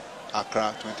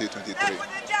Accra 2023.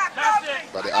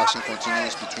 But the action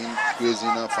continues between Grace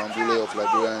Zina Fambule of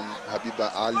Liberia and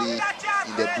Habiba Ali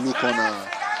in the blue corner.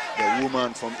 The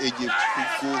woman from Egypt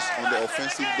who goes on the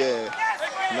offensive there,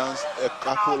 lands a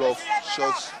couple of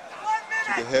shots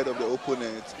to the head of the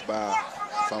opponent, but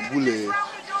Fambule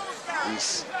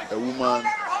is a woman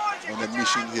on a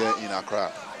mission here in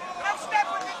Accra.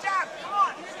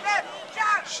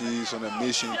 She is on a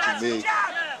mission to make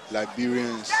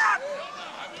Liberians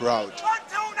proud.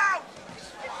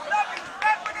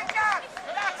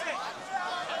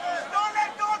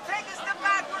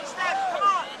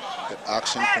 The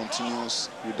action continues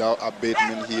without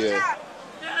abatement here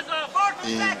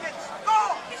in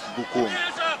Bukom,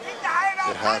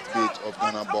 the heartbeat of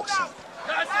Ghana boxing.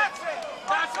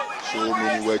 So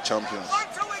many world champions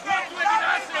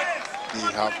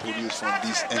they have produced from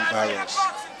these environs.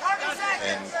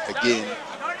 And again,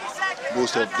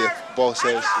 most of the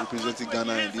boxers representing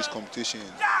Ghana in this competition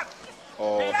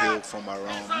all hail from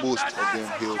around, most of them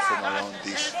hail from around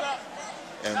this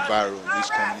environment, this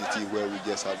community where we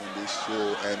just having this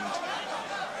show. And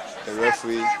the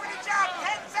referee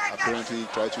apparently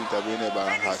tried to intervene,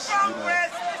 but has,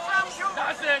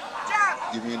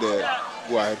 given the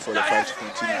go ahead for the fight to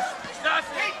continue.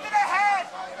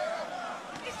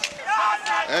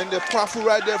 And the powerful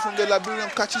right there from the Liberian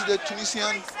catches the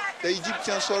Tunisian, the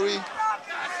Egyptian, sorry,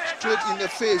 straight in the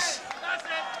face.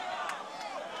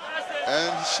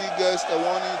 And she gets a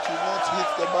warning to not hit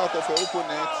the back of her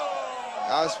opponent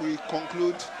as we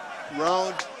conclude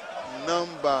round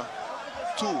number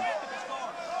 2.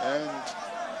 And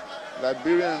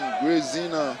Liberian Grace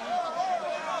Zina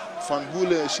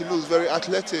Fambule, she looks very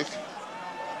athletic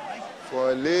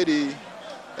for a lady.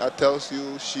 That tells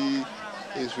you she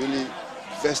is really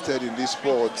vested in this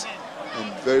sport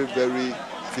and very, very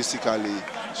physically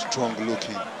strong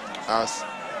looking as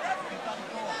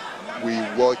we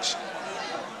watch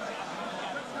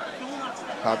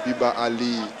Habiba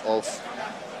Ali of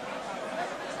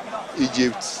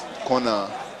Egypt's corner,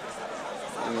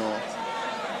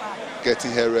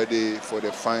 getting her ready for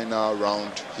the final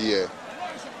round here.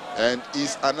 And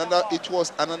it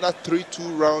was another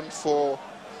 3-2 round for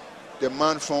the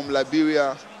man from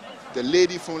Liberia, the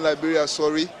lady from Liberia,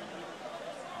 sorry.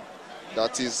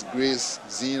 That is Grace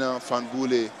Zina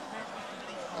Fambule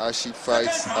as she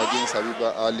fights against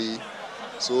Habiba Ali.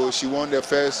 So she won the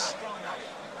first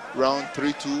round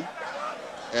 3-2,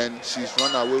 and she's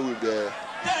run away with the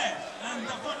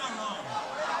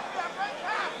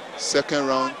second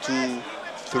round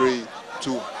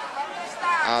 2-3-2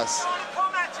 as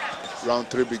round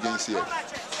 3 begins here.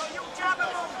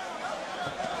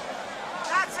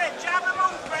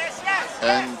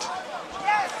 And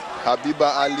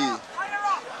Habiba Ali,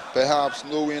 perhaps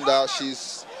knowing that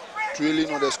she's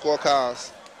trailing on the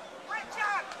scorecards,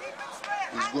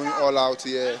 is going all out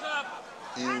here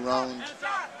in round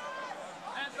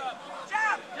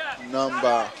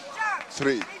number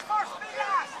 3.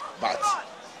 But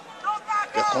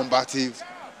the combative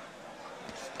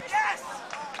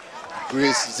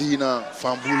Grace Zina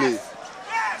Fambule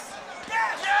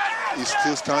is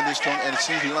still standing strong, and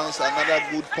she lands another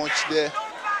good punch there.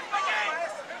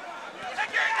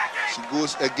 She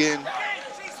goes again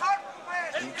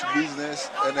into business,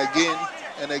 and again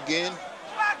and again.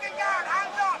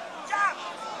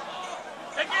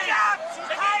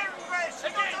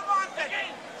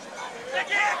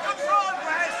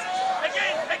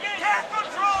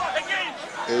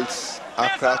 It's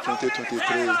Accra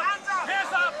 2023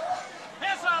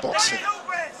 boxing,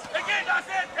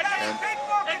 and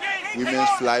women's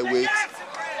flyweight,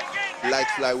 light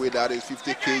flyweight, that is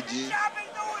 50 kg,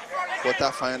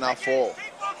 quarter-final 4.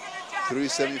 3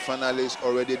 semi-finalists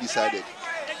already decided.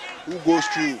 Who goes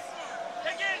through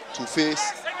to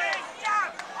face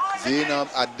Zainab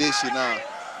Adesina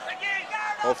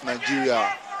of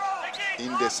Nigeria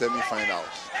in the semi-finals.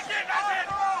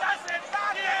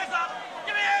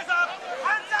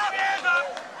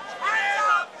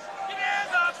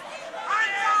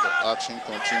 The action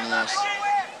continues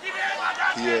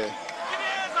here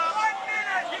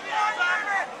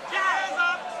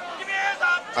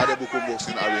at the Bukom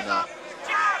Boxing Arena,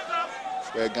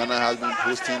 where Ghana has been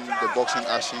hosting the boxing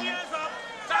action.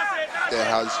 There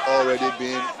has already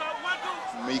been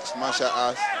mixed martial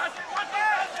arts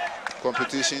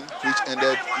competition which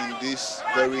ended in this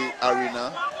very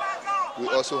arena. We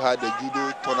also had the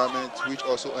judo tournament which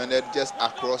also ended just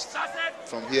across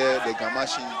from here, the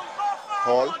Gamashi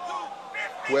Hall,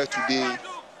 where today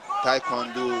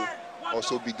Taekwondo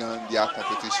also began their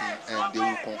competition and they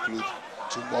will conclude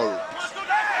tomorrow.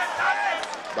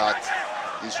 But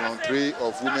it's round 3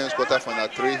 of women's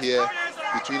quarterfinal 3 here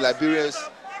between Liberia's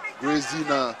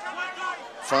Grezina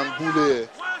Fanbule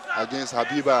against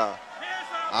Habiba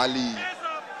Ali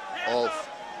of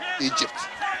Egypt.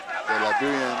 The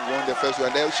Liberian won the first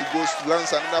one. Then she goes to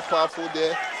lance another powerful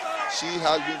there. She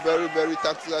has been very, very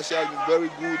tactical. She has been very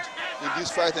good in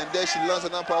this fight. And there she lands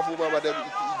another powerful one, but the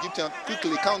Egyptian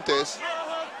quickly counters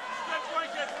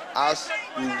as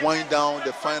we wind down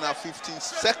the final 15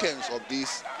 seconds of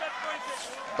this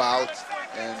bout,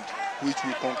 and which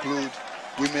will conclude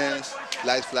women's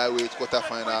light flyweight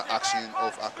quarterfinal action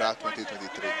of Accra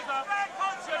 2023.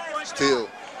 Still,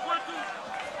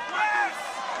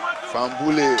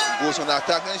 Fanbule goes on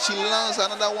attack and she lands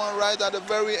another one right at the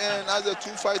very end as the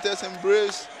two fighters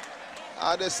embrace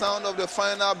at the sound of the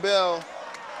final bell.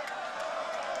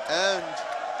 And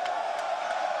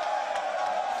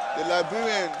the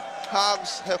Liberian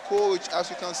hugs her coach, as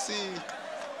you can see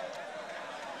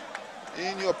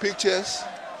in your pictures,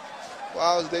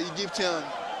 whilst the Egyptian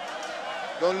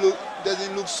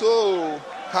doesn't look so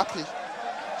happy.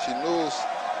 She knows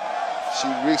she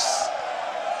risks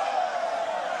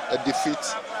a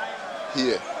defeat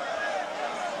here.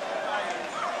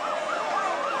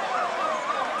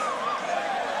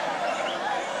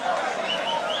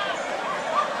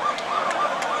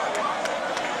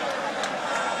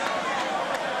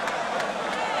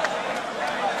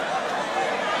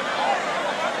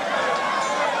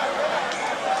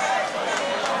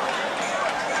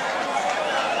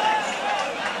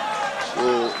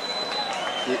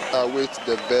 Await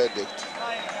the verdict,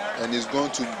 and is going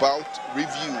to bout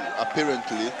review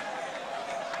apparently.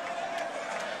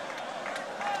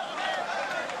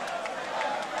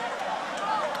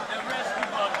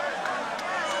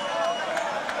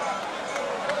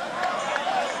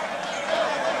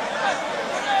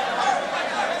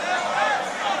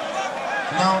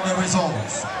 Now the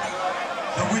results.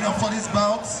 The winner for this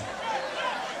bout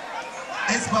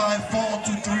is by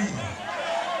 4-3.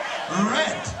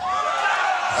 Red.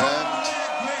 And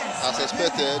as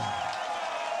expected,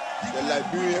 the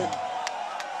Liberian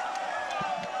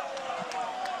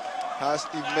has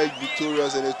emerged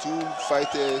victorious, and the two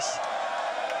fighters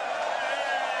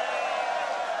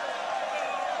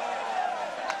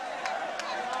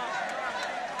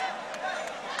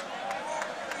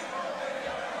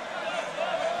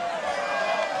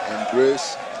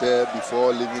embrace there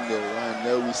before leaving the round.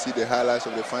 Now we see the highlights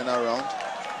of the final round.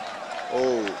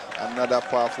 Oh, another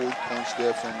powerful punch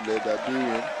there from the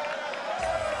Liberian,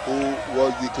 who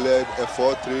was declared a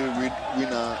 4-3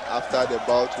 winner after the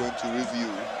bout went to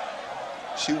review.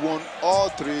 She won all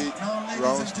 3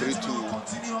 rounds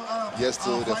 3-2. Yes,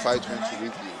 still the fight went to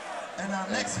review,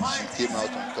 and she came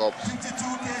out on top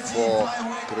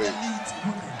 4-3.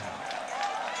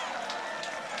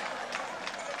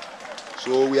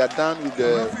 So we are done with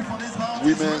the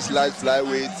women's light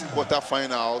flyweight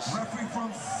quarterfinals.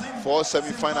 4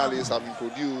 semi-finalists have been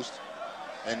produced,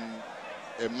 and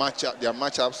their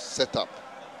matchups set up.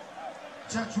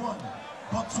 Jet 1,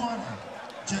 Botswana.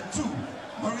 Jet 2,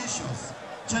 Mauritius.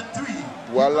 Jet 3,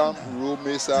 Bwalam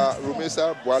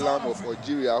Rumesa Bwalam of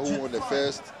Algeria, who won the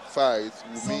first fight,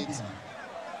 will meet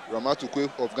Ramatukwe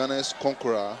of Ghana's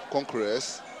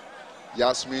conquerors,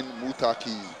 Yasmin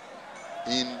Mutaki,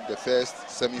 in the first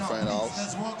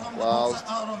semi-finals, whilst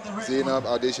Zainab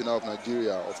Adesina of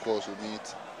Nigeria, of course, will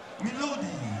meet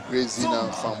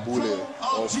Grezina Fanbule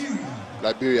of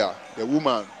Liberia, the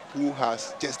woman who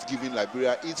has just given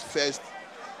Liberia its first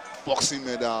boxing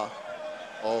medal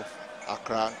of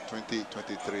Accra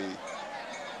 2023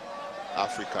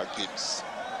 Africa Games.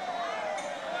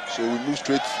 So we move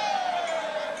straight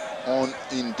on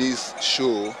in this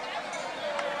show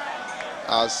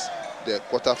as the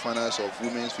quarterfinals of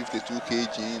women's 52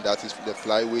 kg, that is the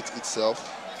flyweight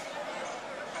itself,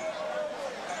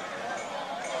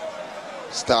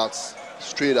 starts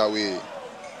straight away.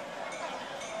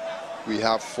 We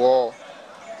have all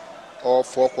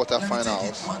four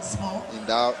quarterfinals in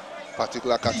that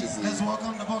particular category,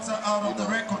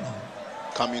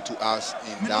 coming to us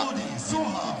in that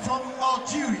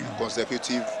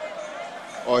consecutive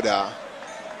order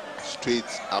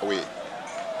straight away.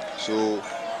 So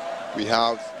we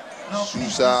have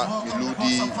Susa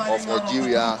Miludi of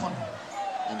Algeria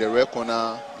in the red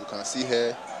corner. You can see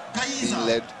her being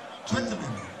led to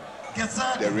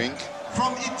the ring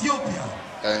from Ethiopia,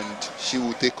 and she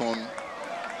will take on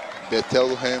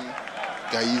Bethlem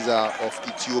Gaiza of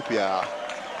Ethiopia,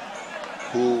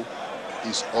 who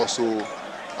is also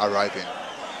arriving.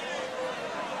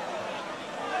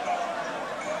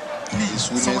 It's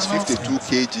women's 52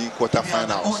 kg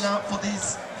quarterfinals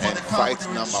and fight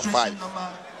number 5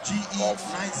 of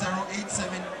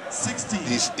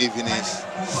this evening's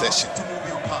session.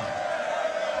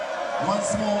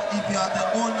 Once more, if you are the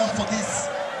owner for this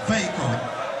vehicle,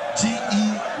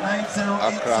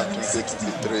 Accra GE90876,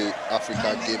 2023 Africa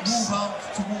Games. move out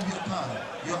to move your car.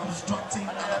 You're obstructing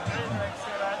other people.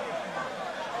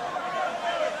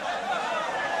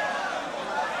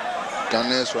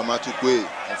 Ghana's Ramatukwe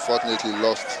unfortunately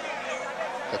lost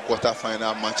the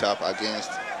quarter-final matchup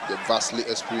against the vastly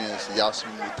experienced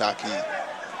Yasmin Mutaki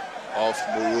of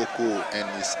Morocco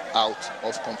and is out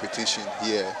of competition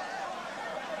here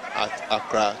at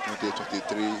Accra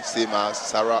 2023, same as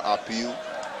Sarah Apiu,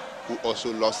 who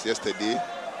also lost yesterday.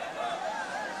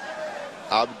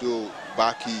 Abdul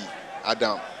Baki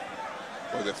Adam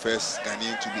was the first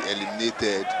Ghanaian to be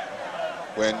eliminated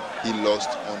when he lost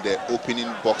on the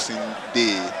opening boxing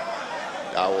day.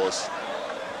 That was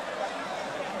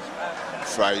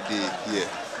Friday here.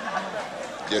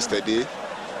 Yesterday,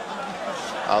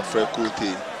 Alfred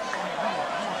Kote,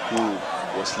 who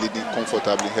was leading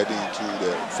comfortably heading into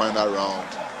the final round,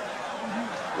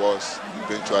 was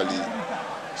eventually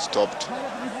stopped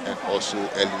and also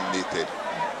eliminated.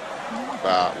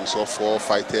 But we saw 4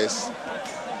 fighters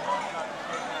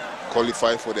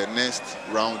qualify for the next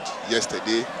round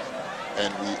yesterday,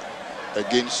 and we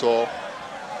again saw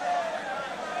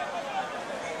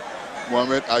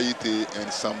Mohamed Ayite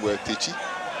and Samuel Techi,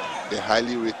 the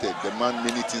highly rated, the man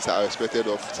many things are expected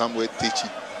of Samuel Techi,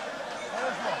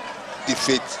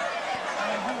 defeat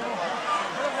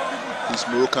his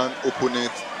Moroccan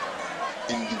opponent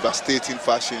in devastating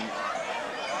fashion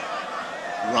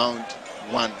round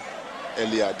 1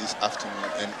 earlier this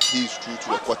afternoon, and he is through to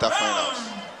the quarterfinals,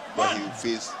 where he will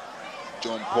face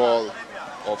John Paul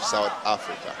of South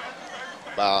Africa.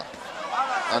 But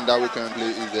under we currently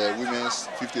is the women's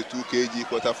 52 kg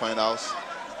quarterfinals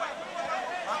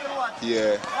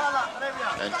here,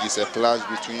 and it's a clash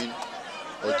between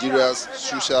Algeria's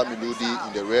Susha Miludi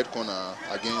in the red corner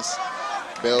against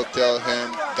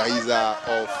Beltelhem Gaiza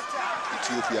of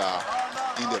Ethiopia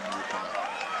in the blue corner.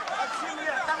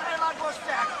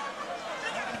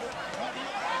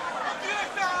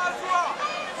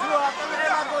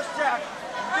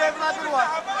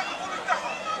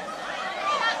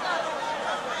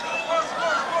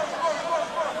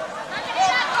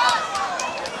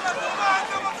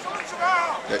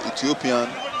 The Ethiopian,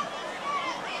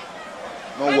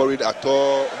 not worried at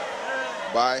all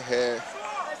by her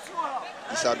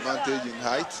disadvantage in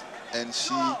height, and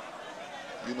she,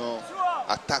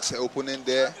 attacks her opponent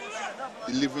there,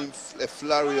 delivering a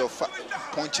flurry of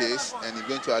punches and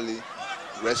eventually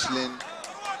wrestling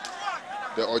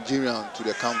the Algerian to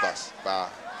the canvas. But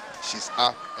she's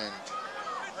up, and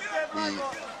we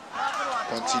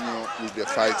continue with the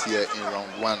fight here in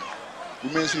round 1.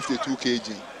 Women's 52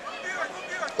 kg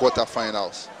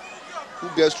quarterfinals. Who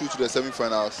gets through to the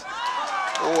semifinals?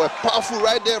 Oh, a powerful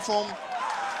right there from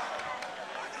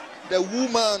the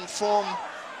woman from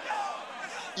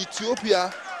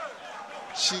Ethiopia.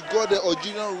 She got the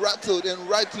Algerian rattled, and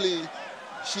rightly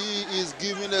she is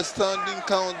given a standing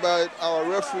count by our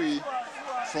referee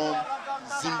from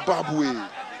Zimbabwe.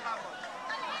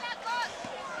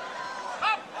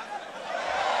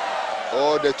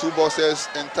 Oh, the two boxers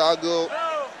entangle,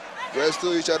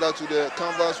 wrestle each other to the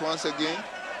canvas once again.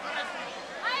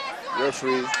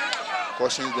 Referee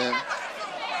cautions them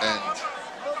and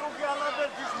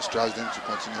instructs them to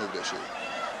continue with the show.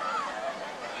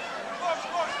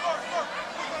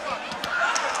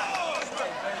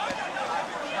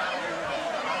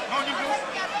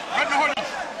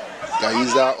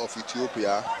 Gaiza of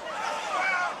Ethiopia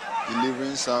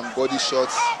delivering some body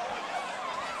shots,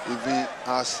 even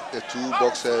as the two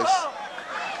boxers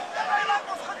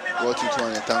got into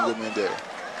an entanglement there.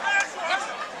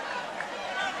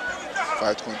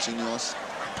 Fight continues,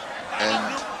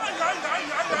 and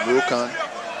the Moroccan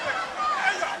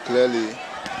clearly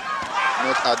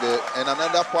Not at the, and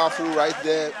another powerful right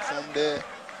there from the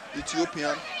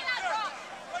Ethiopian,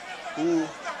 who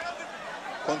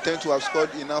content to have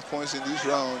scored enough points in this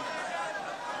round.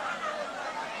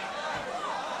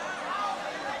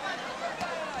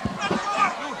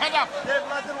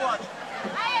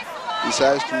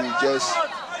 Decides to just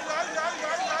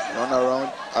run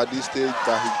around at this stage,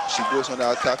 but she goes on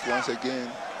the attack once again.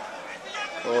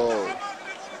 Oh,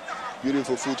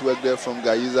 beautiful footwork there from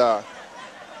Gaiza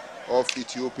of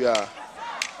Ethiopia.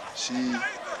 She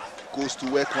goes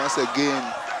to work once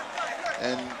again,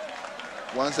 and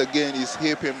once again is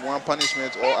heaping one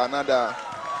punishment or another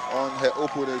on her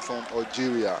opponent from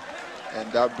Algeria,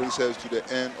 and that brings us to the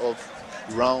end of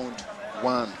round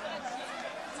 1.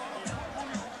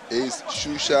 Is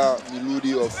Shusha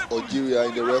Miludi of Algeria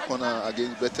in the red corner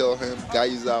against Bethlehem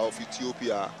Gaiza of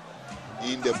Ethiopia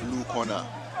in the blue corner.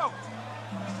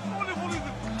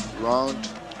 Round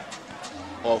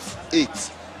of 8,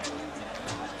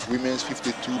 women's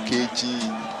 52 kg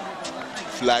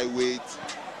flyweight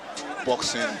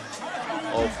boxing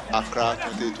of Accra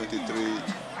 2023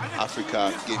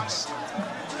 Africa Games.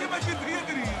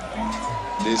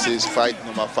 This is fight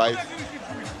number 5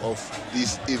 of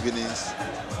this evening's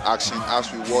action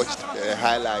as we watched the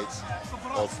highlights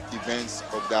of events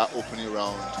of that opening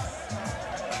round.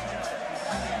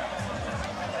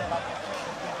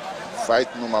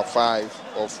 Fight number 5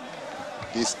 of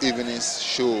this evening's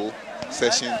show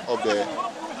session of the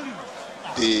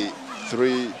day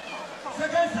 3,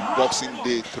 boxing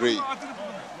day 3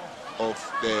 of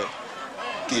the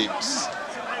games,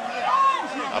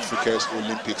 Africa's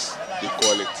Olympics they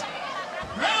call it.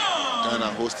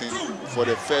 Ghana hosting for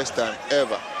the first time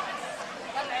ever.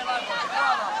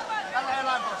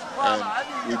 And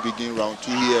we begin round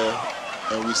 2 here,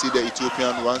 and we see the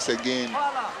Ethiopian once again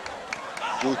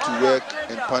go to work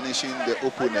and punishing the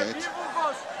opponent.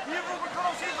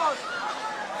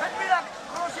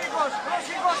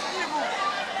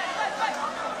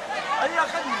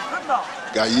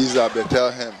 Gaiza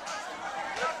Bethlehem,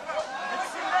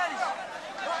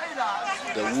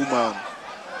 the woman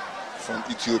from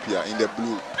Ethiopia in the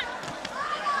blue,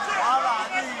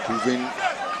 proving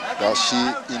that she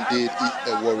indeed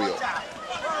is a warrior.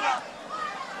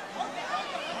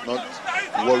 Not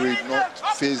worried, not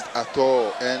phased at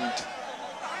all. And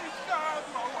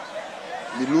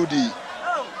Miludi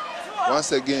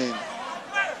once again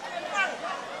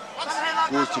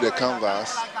goes to the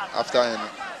canvas after an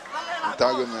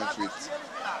entanglement with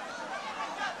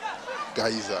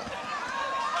Gaiza.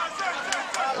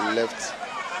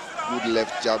 A good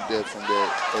left jab there from the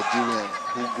Algerian,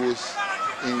 who goes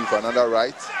in with another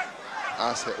right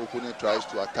as her opponent tries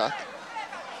to attack.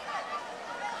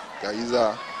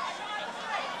 Gaiza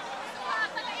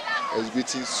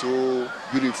exhibiting so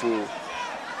beautiful,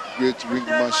 great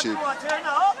ringmanship.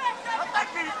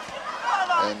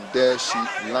 And there she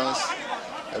lands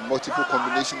a multiple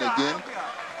combination again.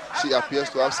 She appears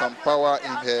to have some power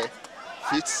in her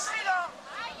feet.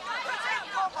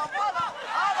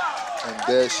 And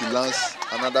there she lands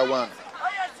another one.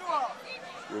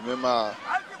 Remember,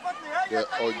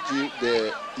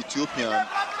 the Ethiopian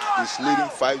is leading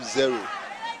 5-0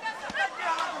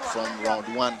 from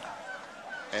round 1.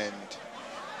 And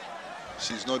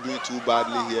she's not doing too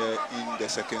badly here in the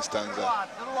second stanza.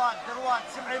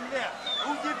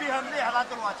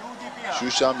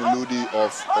 Shusha Miludi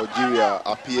of Algeria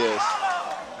appears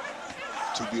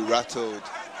to be rattled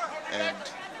and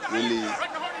really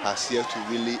has yet to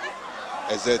really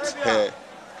exert her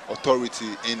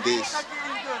authority in this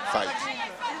fight.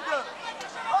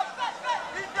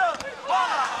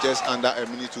 Just under a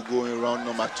minute to go in round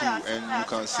number 2, and you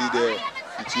can see the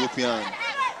Ethiopian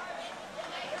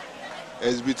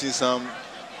exhibiting some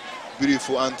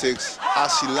beautiful antics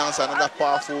as she lands another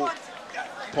powerful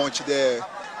punch there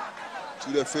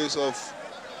to the face of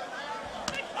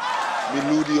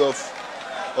Miludi of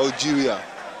Algeria.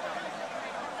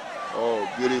 Oh,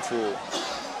 beautiful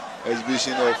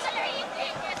exhibition of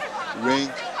ring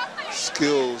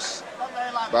skills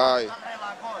by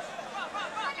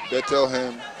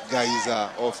Bethlehem Gaiza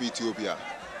of Ethiopia.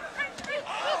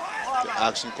 The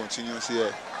action continues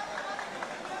here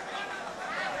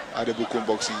at the Bukom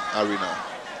Boxing Arena.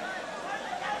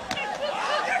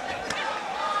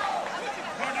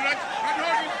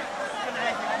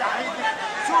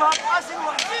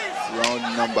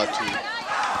 Round number 2.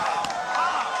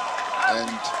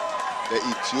 And the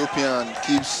Ethiopian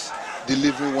keeps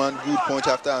delivering one good punch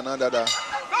after another.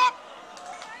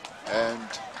 And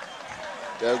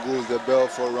there goes the bell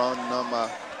for round number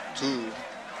 2.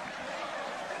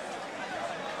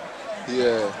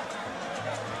 Here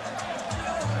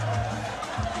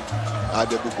at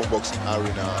the Bukom Boxing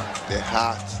Arena, the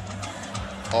heart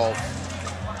of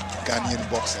Ghanaian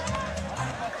boxing.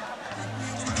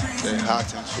 The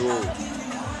heart and soul.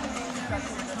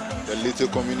 The little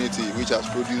community which has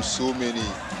produced so many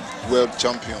world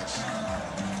champions.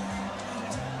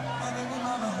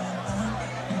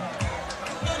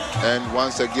 And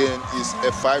once again, it's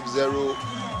a 5-0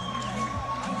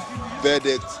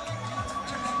 verdict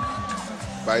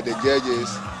by the judges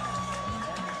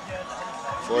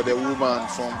for the woman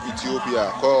from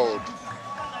Ethiopia called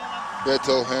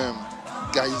Bethlehem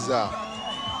Gaiza.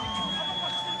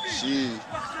 She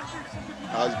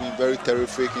has been very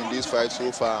terrific in this fight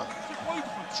so far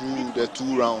through the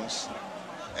 2 rounds,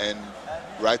 and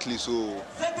rightly so,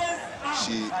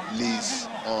 she leads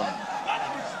on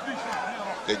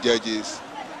the judges'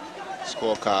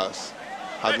 scorecards,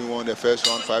 having won the first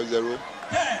round 5-0.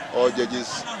 All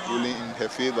judges ruling in her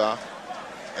favor,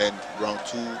 and round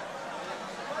 2,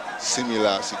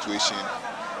 similar situation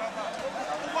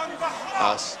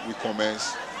as we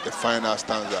commence the final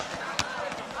stanza.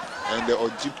 And the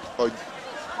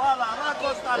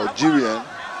Algerian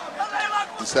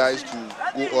decides to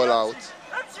go all out,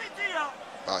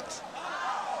 but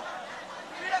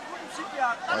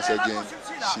once again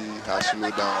she has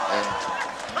slowed down,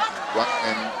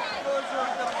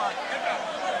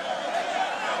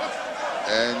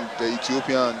 and the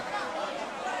Ethiopian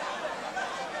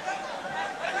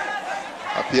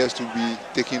appears to be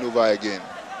taking over again.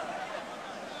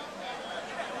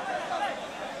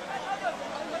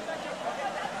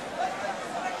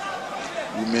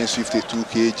 Women's 52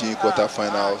 kg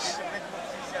quarterfinals,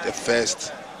 the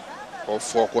first of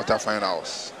 4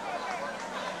 quarterfinals,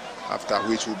 after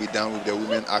which we'll be done with the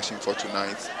women action for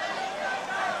tonight.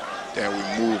 Then we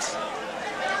move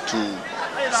to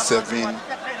 7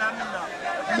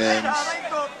 men's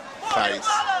fights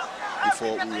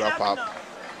before we wrap up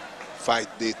fight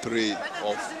day 3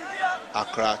 of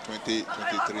Accra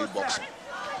 2023 boxing.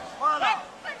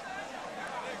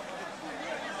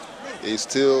 It's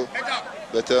still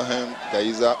Bethlehem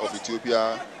Gaiza of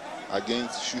Ethiopia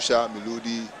against Shusha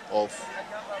Melody of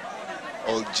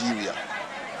Algeria.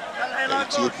 The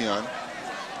Ethiopian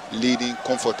leading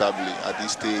comfortably at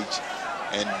this stage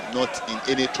and not in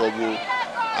any trouble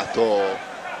at all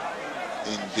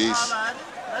in this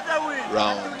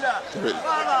round 3.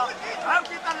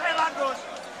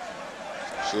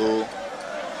 So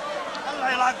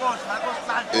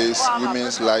it's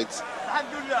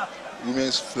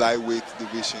women's flyweight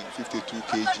division, 52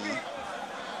 kg,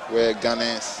 where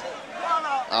Ghana's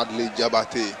Adley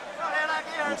Jabate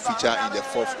will feature in the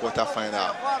 4th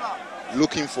quarterfinal,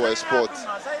 looking for a spot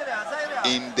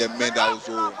in the medal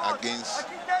zone against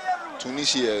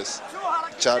Tunisia's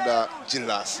Chada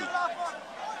Gilassi.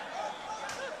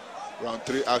 Round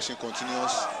 3 action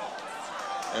continues,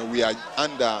 and we are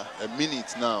under a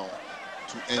minute now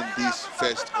to end this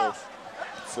first of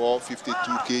 4 52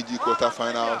 kg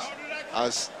quarterfinals,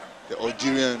 as the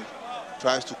Algerian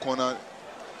tries to corner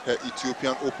her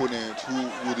Ethiopian opponent, who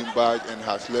wouldn't budge and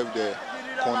has left the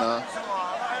corner,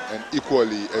 and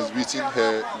equally exhibiting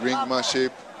her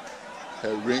ringmanship,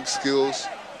 her ring skills,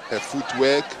 her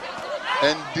footwork,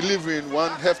 and delivering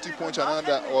one hefty punch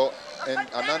another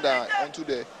onto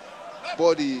the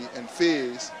body and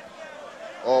face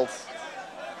of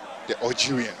the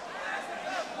Algerian.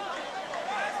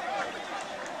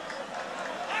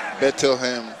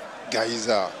 Bethlehem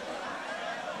Gaiza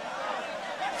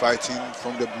fighting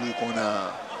from the blue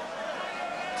corner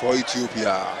for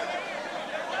Ethiopia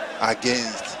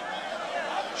against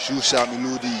Shusha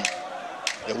Melody,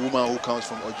 the woman who comes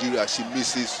from Algeria. She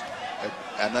misses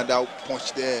another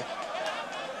punch there,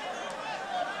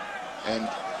 and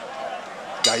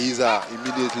Gaiza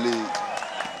immediately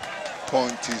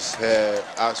punches her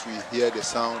as we hear the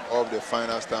sound of the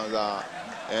final stanza,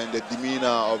 and the demeanor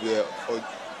of the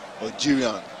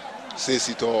Algerian says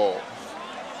it all.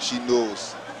 She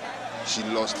knows she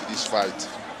lost this fight.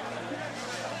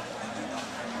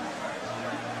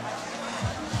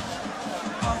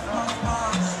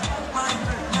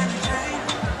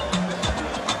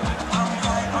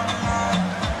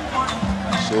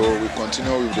 So we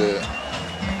continue with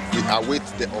we await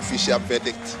the official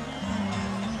verdict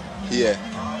here.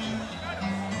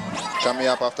 Coming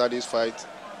up after this fight,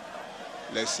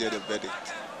 let's hear the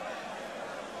verdict.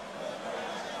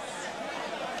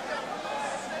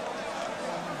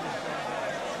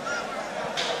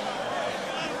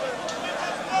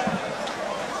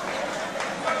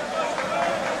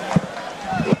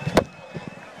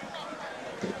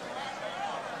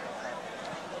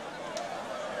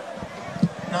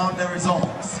 Now the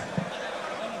results.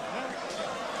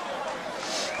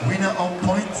 Winner on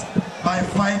points by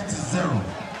 5-0.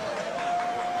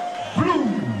 Blue,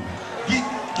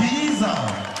 Giza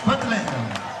Bethlehem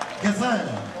Gazan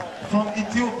from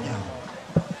Ethiopia.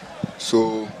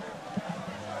 So,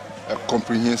 a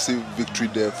comprehensive victory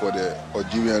there for the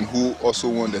Algerian, who also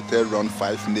won the third round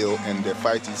 5-0 and the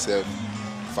fight itself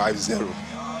 5-0.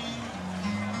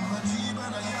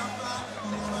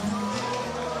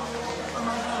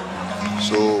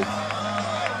 So,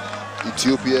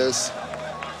 Ethiopia's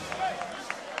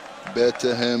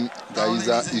Bethlehem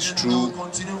Giza is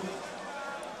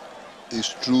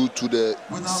through to the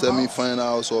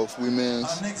semi-finals of women's.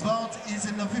 Our next bout is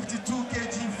in the 52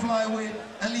 kg flyweight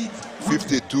elite.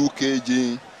 52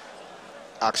 kg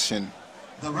action.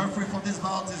 The referee for this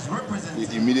bout is representing.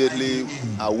 We immediately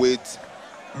await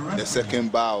the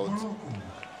second bout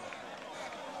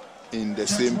in the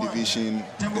same division,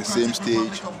 the same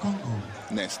stage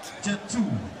next. Jet 2,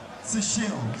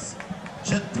 Seychelles.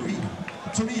 Jet 3,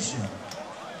 Tunisia.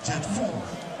 Jet 4,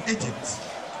 Egypt.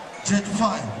 Jet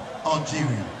 5,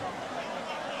 Algeria.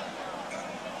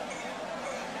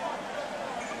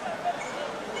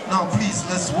 Now please,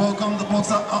 let's welcome the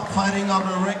boxer up fighting out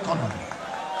of the red corner.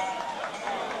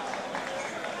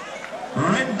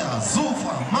 Renda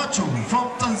Zulfa Macho from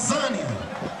Tanzania.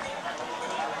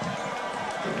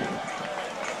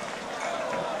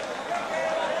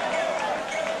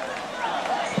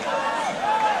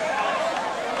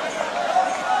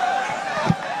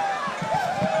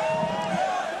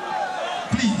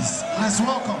 Please, let's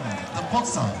welcome the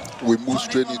boxer. We move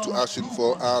straight into action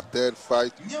for our third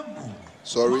fight.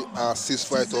 Sorry, our sixth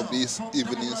fight of this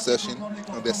evening session,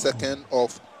 and the second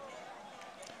of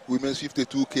women's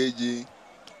 52 kg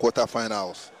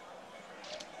quarterfinals,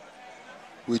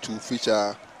 which will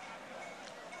feature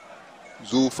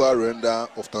Zulfa Renda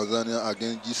of Tanzania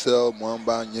against Giselle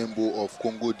Mwamba Nyembo of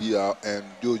Congo DR, and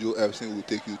Jojo Everson will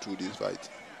take you through this fight.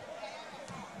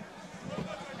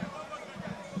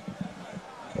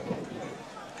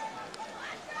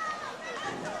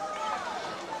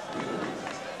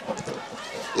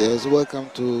 Yes, welcome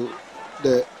to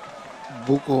the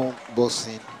Bukom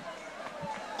Boxing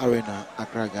Arena,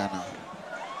 Accra, Ghana.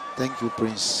 Thank you,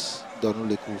 Prince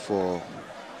Donuleku, for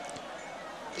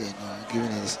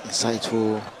giving us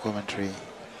insightful commentary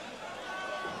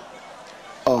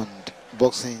on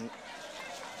boxing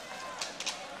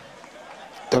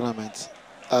tournament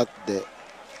at the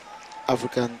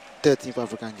 13th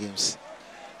African Games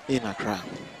in Accra.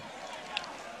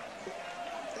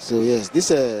 So yes,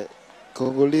 this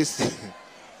Congolese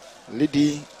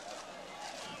lady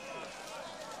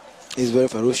is very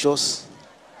ferocious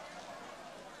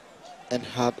and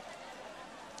had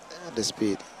the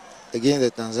speed. Again,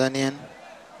 the Tanzanian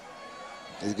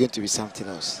is going to be something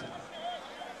else.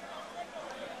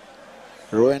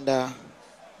 Rwanda,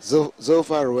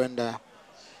 Zulfa Rwanda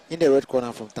in the red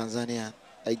corner from Tanzania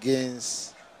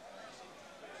against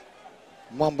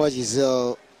Mwamba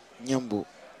Giselle Nyembo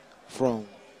from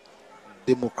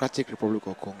Democratic Republic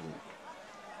of Congo.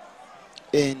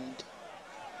 And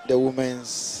the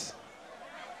women's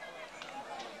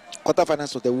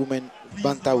quarterfinals of the women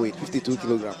bantamweight, 52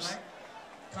 kilograms.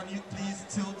 Can you please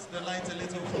tilt the light a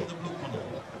little from the blue corner?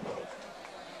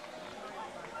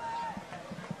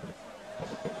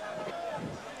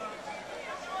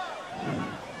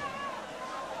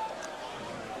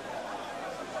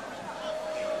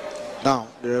 Now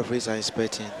the referees are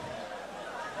inspecting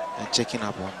and checking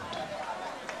up on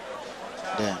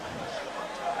them.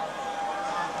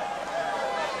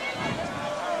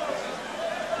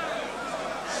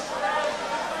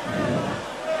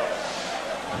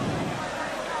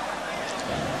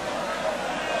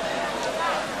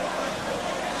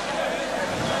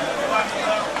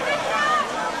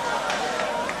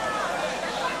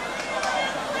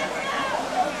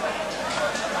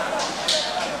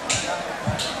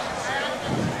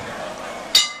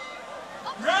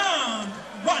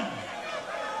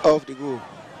 Off the goal.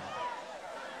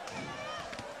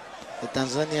 The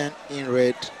Tanzanian in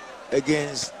red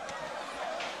against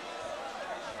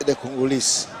the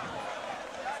Congolese.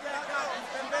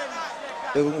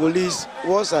 The Congolese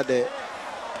was at the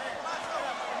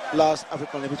last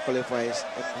African Olympic qualifiers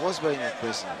and was very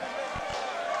impressive.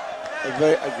 A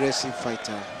very aggressive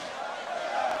fighter.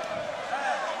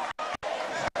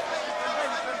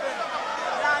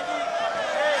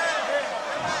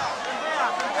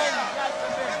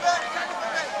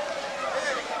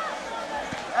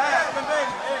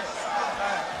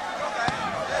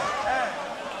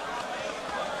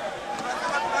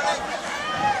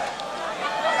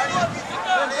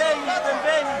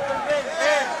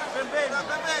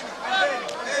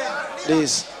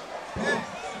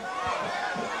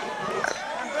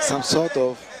 some sort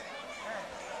of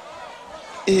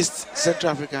East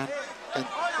Central African and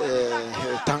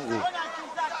tango.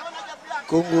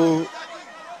 Congo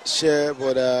share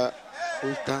border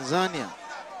with Tanzania.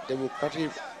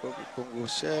 Democratic Congo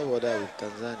share border with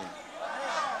Tanzania.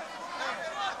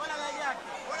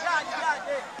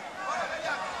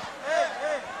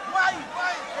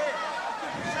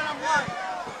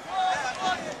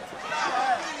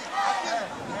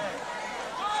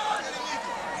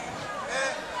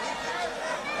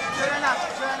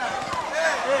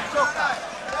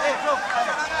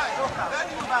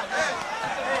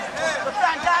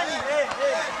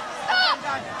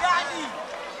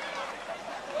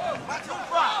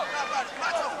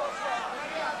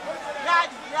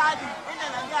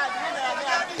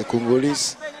 The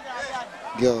Congolese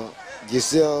girl,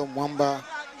 Giselle Mwamba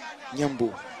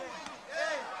Nyambo,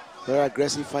 very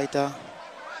aggressive fighter.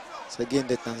 It's again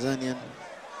the Tanzanian.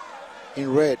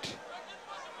 In red,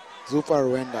 Zupa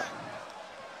Rwanda.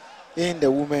 In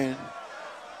the women,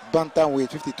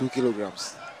 bantamweight 52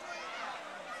 kilograms.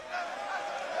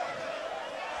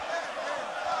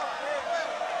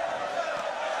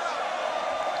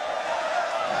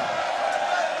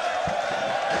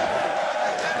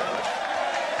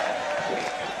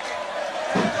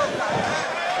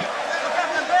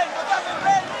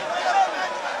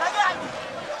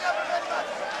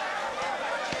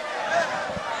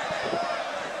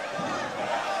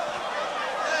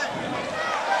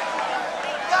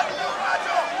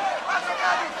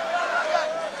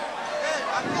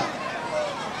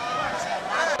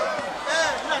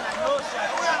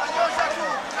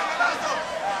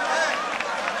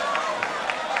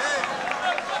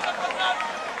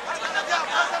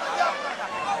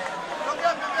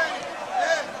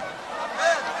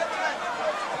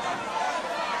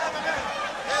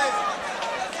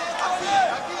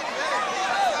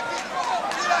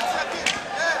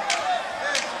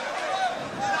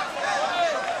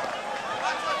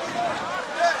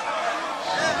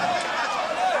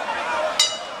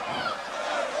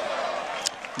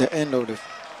 The end of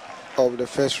the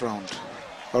first round,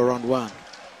 or round one.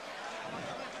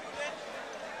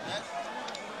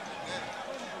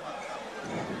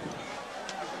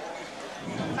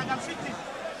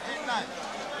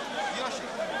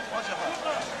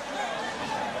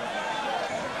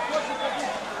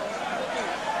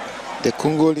 The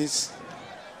Congolese,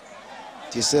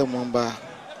 Giselle Mwamba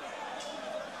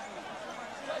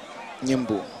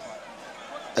Nyambo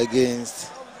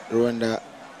against Rwanda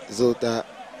Zota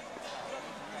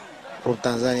from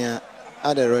Tanzania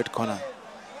at the red corner.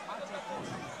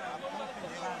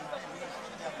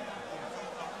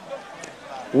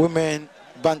 Women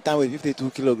bantamweight 52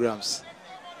 kilograms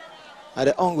at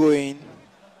the ongoing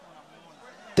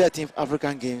 13th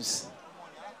African Games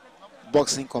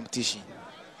boxing competition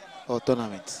or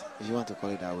tournament, if you want to call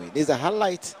it that way. This is a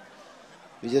highlight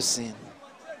we just seen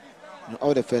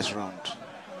of the first round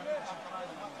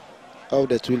of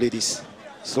the two ladies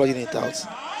slugging it out,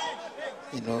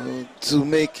 to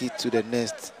make it to the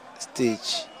next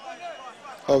stage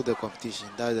of the competition.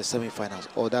 That is the semi-finals,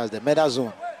 or that's the medal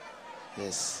zone.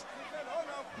 Yes.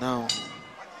 Now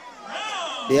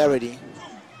they are ready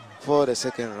for the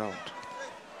second round.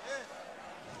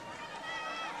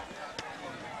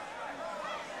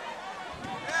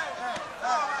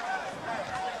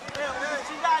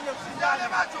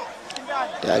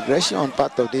 The aggression on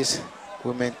part of this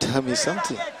women tell me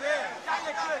something.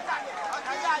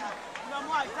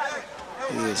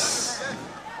 Yes.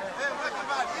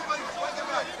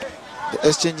 The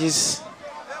exchanges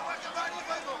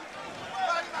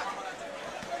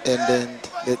and then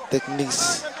the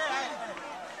techniques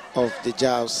of the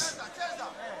jabs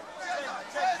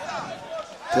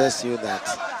tells you that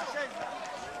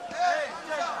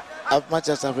as much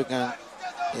as African,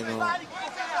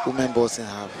 women boxing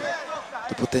have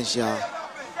the potential,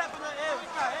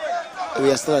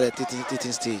 we are still at the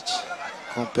teaching stage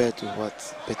compared to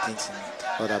what betting in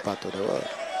other parts of the world.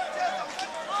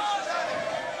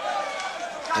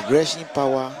 Aggression,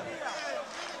 power,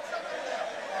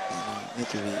 need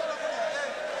to be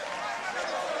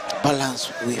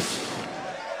balanced with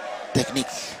technique.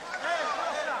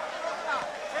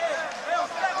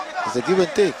 It's a give and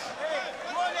take.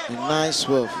 A nice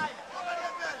swerve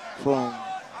from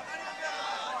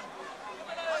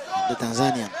the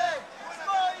Tanzanian.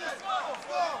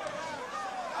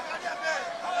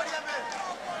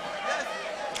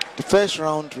 The first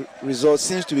round result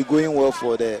seems to be going well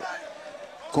for the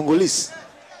Congolese.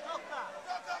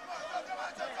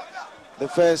 The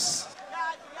first,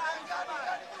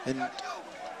 and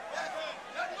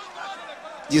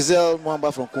Giselle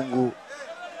Mwamba from Congo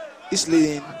is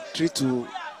leading 3-2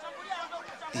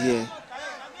 here.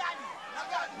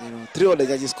 3 of the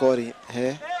judges scored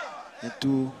here and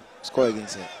 2 score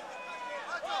against her.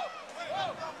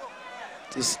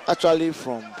 It's actually,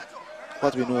 from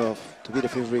what we know of, to be the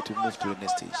favorite to move to the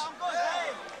next stage.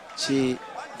 She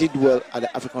did well at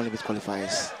the African Olympic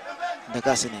qualifiers in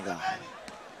Dakar, Senegal.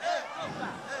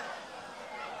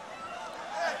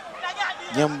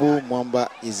 Nyambu Mwamba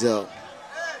Izel,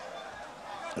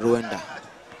 Rwanda.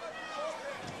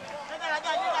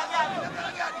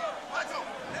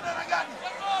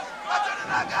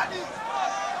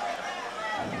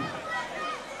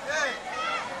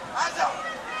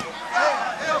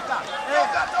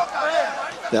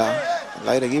 Yeah,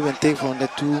 like the give and take from the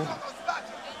 2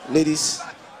 ladies.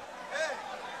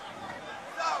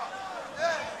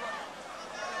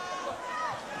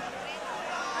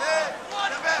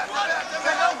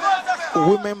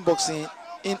 Women boxing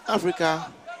in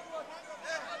Africa,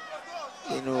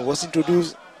 was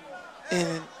introduced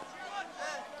in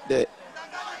the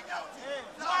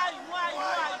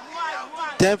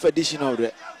 10th edition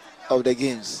of the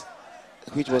games,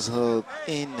 which was held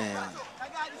in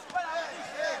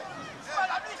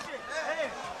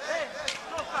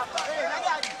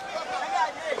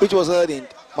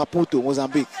Maputo,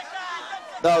 Mozambique.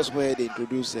 That was where they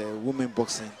introduced women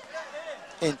boxing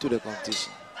into the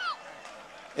competition.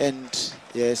 And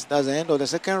yes, that's the end of the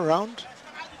second round.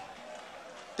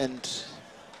 And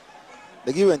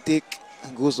the give and take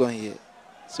goes on here.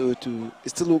 So it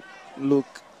still look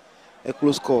a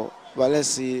close call. But let's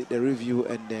see the review,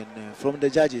 and then from the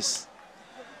judges,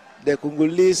 the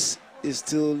Congolese is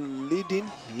still leading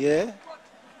here,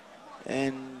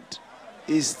 and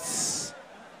it's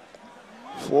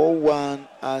 4-1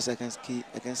 as I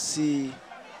can see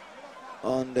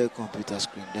on the computer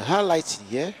screen. The highlights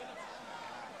here.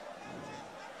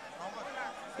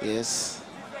 Yes,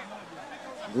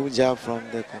 good job from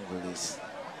the Congolese.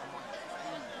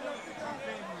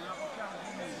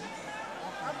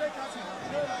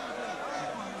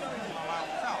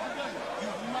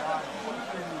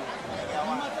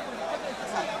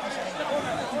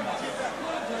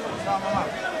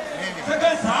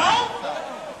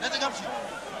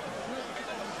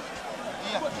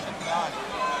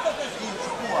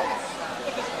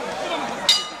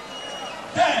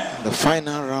 The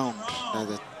final round,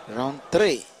 round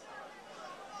 3.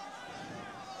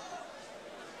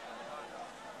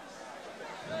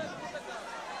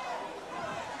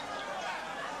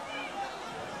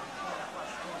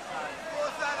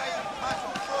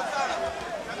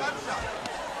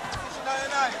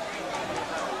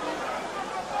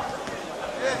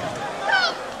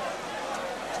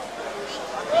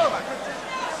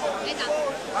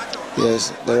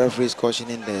 Yes, the referee is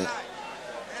cautioning the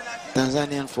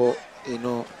Tanzanian for,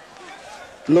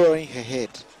 lowering her head,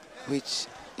 which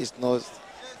is not,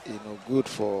 good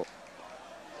for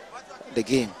the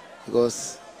game,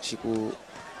 because she could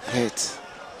hurt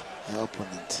her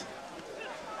opponent.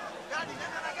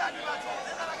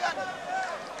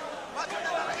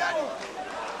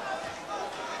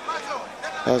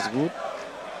 That's good.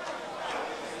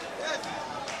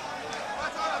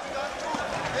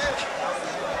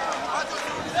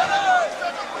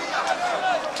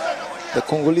 The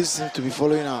Congolese seem to be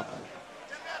following up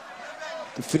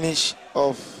to finish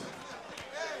off.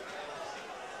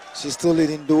 She's still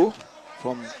leading though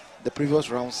from the previous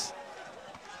rounds.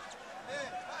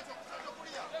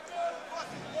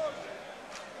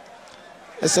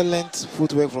 Excellent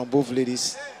footwork from both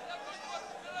ladies.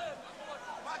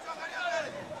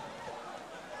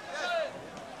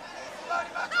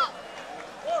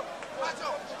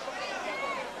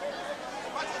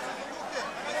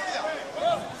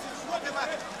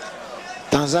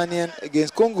 Tanzanian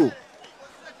against Congo.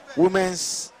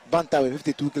 Women's bantamweight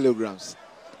 52 kilograms.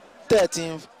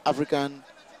 13th African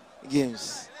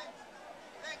Games.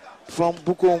 From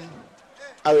Bukom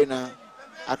Arena,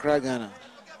 Accra, Ghana.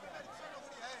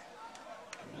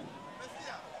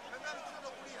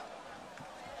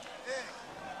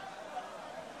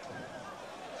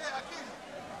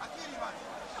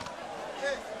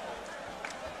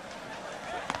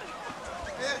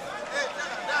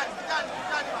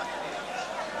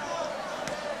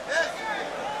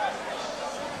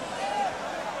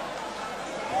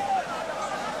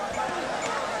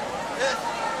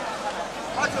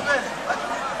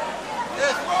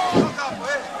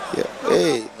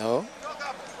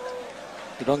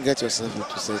 Don't get yourself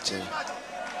into such an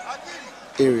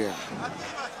area,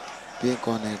 being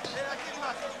cornered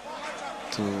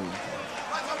to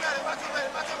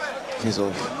face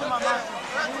off.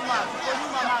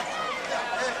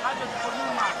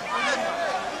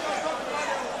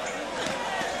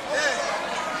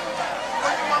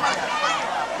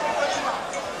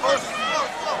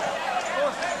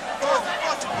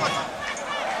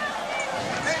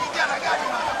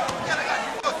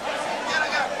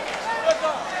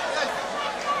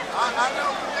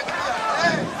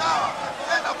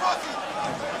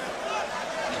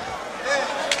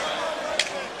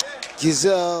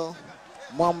 Giselle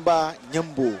Mwamba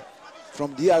Nyambo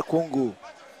from DR Congo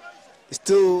is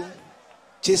still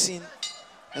chasing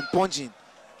and punching.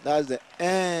 That's the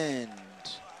end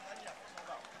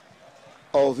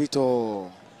of it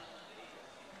all.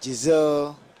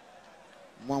 Giselle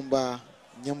Mwamba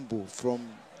Nyambo from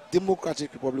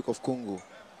Democratic Republic of Congo.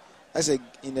 That's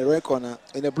in the red corner,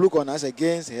 in the blue corner, as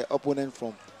against her opponent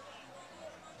from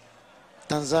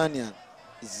Tanzania,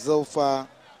 Zulfa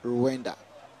Rwanda.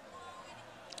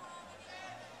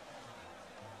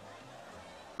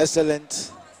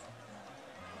 Excellent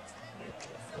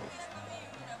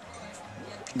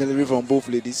delivery from both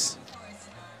ladies.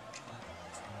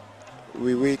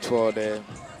 We wait for the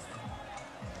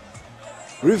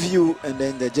review and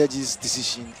then the judge's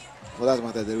decision, for that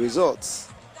matter, the results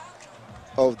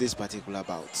of this particular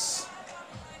bout. So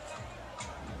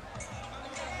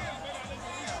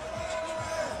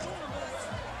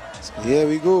here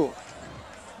we go.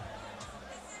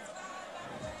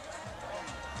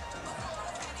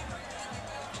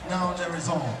 Now the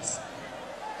results.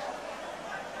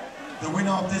 The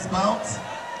winner of this bout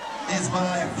is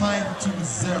by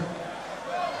 5-0.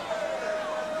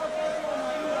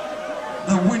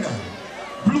 The winner,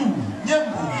 Blue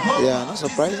Nyambo. Yeah, not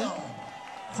surprising.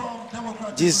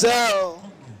 Giselle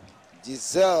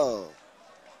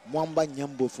Mwamba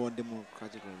Nyambo from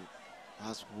Democratic Republic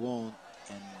has won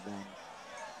and won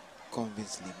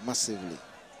convincingly, massively,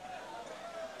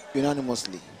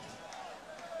 unanimously.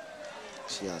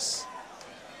 She has,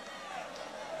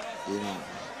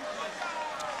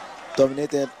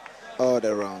 dominated all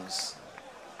the rounds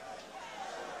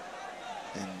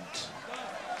and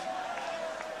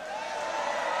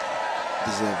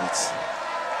deserve it,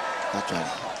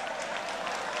 actually.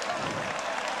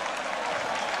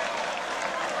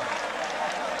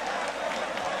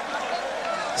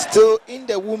 Still in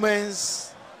the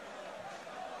women's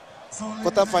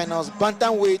quarterfinals,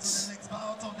 bantamweight,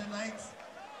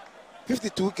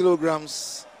 52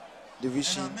 kilograms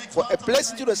division. For a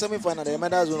place into the semi-final, the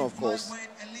medal zone, of course,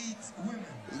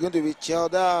 is going to be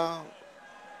Chelda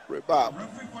Rebab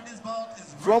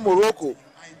from Morocco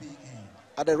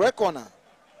at the red corner,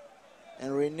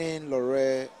 and Renee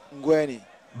Lore Ngweni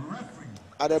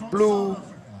at the blue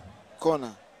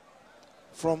corner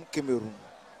from Cameroon.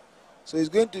 So it's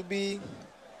going to be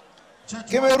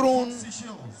Cameroon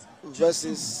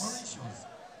versus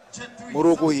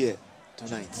Morocco here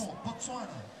tonight.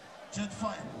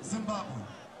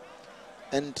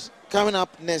 And coming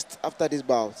up next after this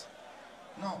bout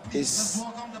is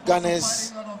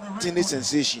Ghana's tennis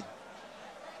sensation,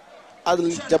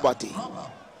 Adelaide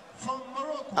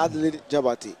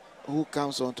Jabati, who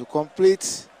comes on to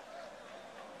complete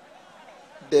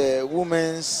the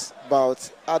women's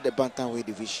bout at the bantamweight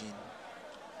division,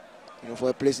 for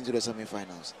a place into the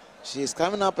semi-finals. She is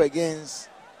coming up against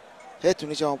her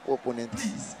Tunisian opponent,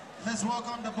 Let's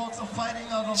welcome the boxer fighting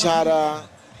out of Chara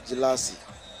Jelasi.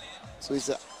 So it's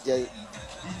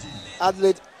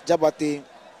Adelaide Jabati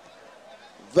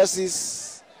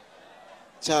versus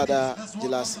Chara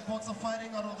Jelasi. the boxer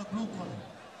fighting out of the blue corner,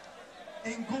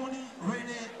 Ngoni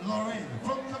Rene Lorraine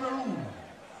from Cameroon.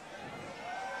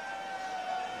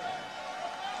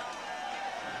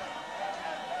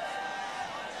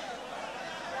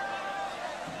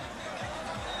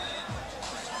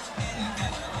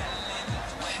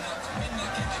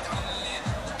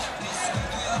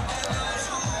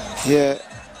 Here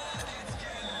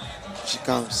she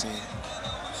comes in.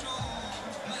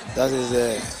 That is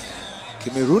a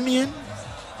Cameroonian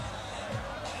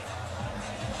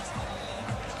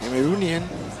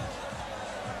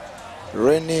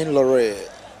René Lore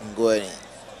Ngweni.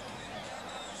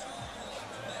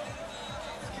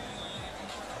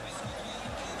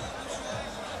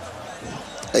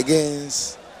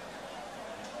 Against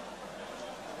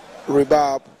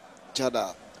Rebab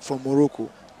Chada from Morocco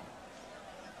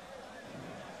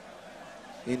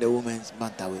in the women's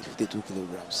bantamweight 52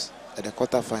 kilograms at the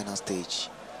quarter-final stage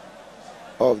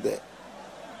of the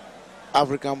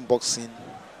African boxing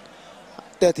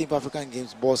 13th African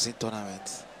Games boxing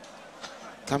tournament,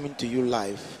 coming to you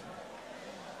live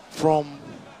from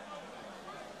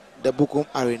the Bukum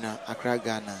Arena, Accra,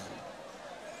 Ghana.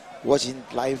 Watching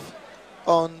live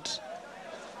on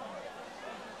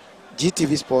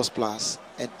GTV Sports Plus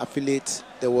and affiliate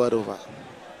the world over.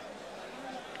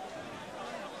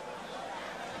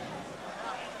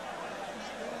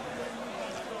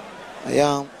 I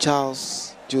am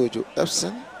Charles Jojo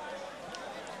Epson,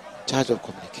 charge of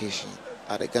communication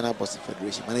at the Ghana Boxing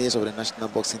Federation, managers of the national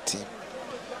boxing team,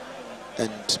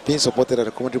 and being supported at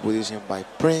the commentary position by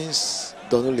Prince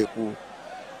Donuleku,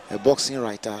 a boxing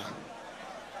writer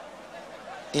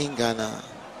in Ghana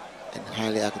and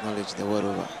highly acknowledged the world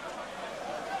over.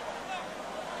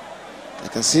 I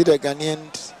can see the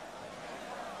Ghanaian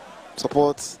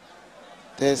support.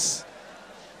 There's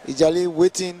Ijali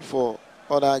waiting for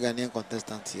other Ghanaian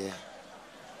contestants here,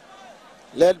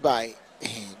 led by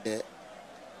the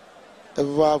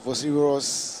ever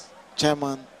vociferous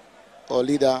chairman or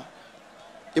leader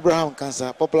Ibrahim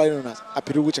Kansa, popularly known as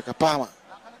Apirugu Chakapama.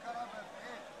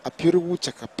 Apirugu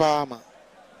Chakapama,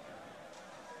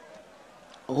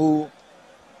 who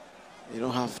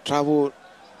have traveled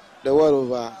the world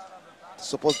over to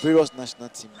support various national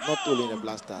teams, not only the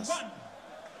Black Stars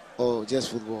or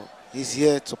just football. He's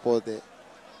here to support the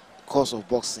cause of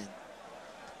boxing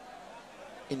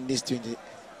in this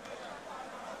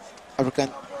African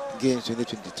Games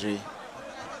 2023,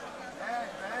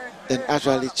 and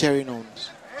actually cheering on,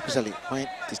 especially when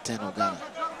it's 10 of Ghana.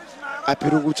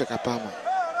 Apirugu Chakapama,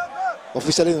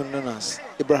 officially known as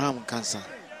Ibrahim Kansa.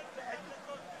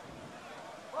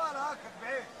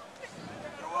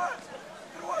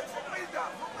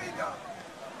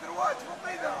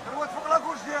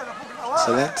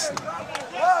 Excellent.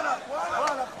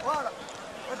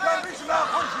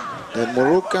 The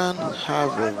Moroccan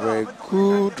have a very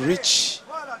good reach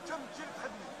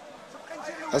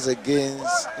as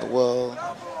against a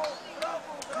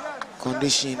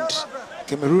well-conditioned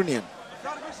Cameroonian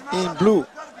in blue.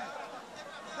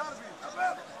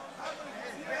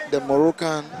 The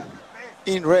Moroccan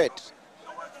in red.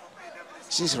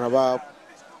 She's Rabab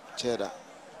Cheddar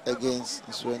against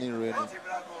Nsweni Reno.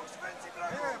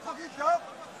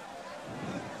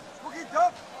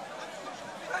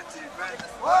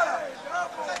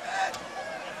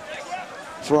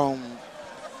 From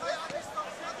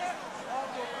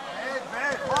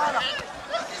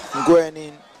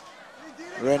Nguyen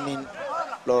Renin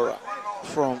Laura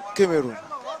from Cameroon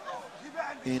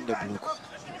in the blue corner.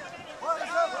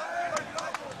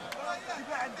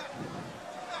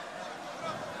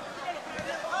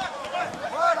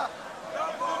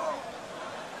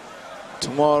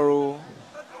 Tomorrow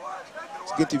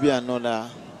it's going to be another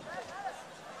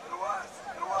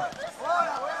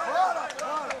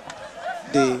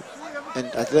day, and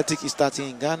athletics is starting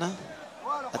in Ghana.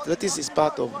 Athletics is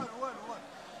part of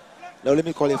the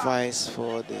Olympic qualifiers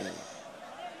for the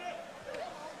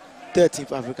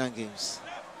 13th African Games.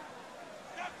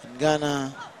 In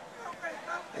Ghana,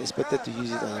 expected to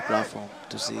use it as a platform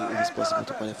to see if it's possible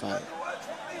to qualify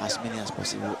as many as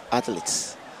possible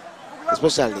athletes,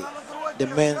 especially the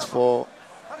men's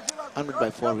 400 by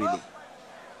 4 relay.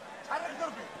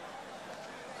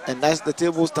 And as the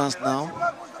table stands now,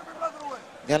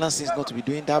 Ghana seems not to be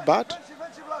doing that bad.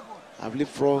 I believe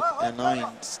Frog are now in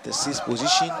the 6th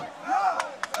position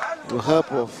with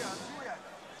help of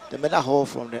the medal haul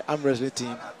from the arm wrestling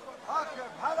team,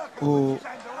 who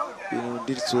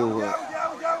did so well.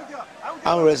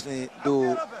 Arm wrestling,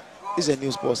 though, is a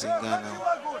new sport in Ghana,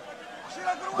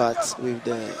 but with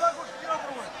the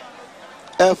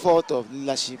effort of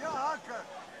leadership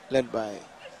led by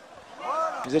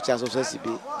Mr. Charles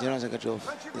Osesibi, General Secretary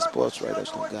of the Sports Writers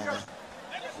of Ghana,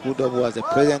 who doubled as the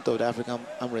president of the African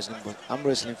Arm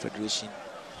Wrestling Federation,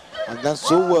 and done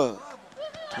so well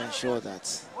to ensure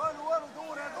that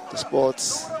the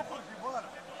sports,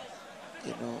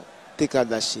 take out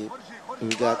that shape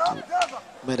with regard to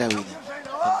medal winning.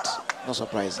 And not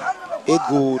surprising, 8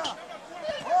 gold,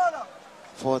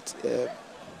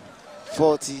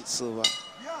 40 silver,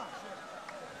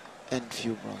 and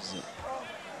few bronze.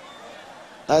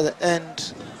 At the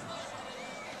end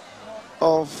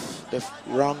of the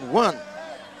round 1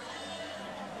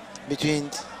 between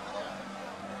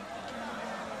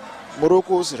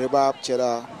Morocco's Rebab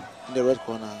Cheddar in the red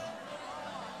corner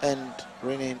and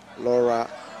Renin Laura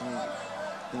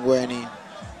Nguyen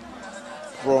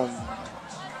from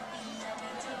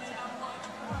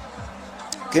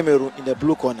Cameroon in the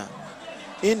blue corner.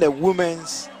 In the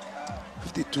women's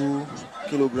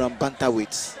 52-kilogram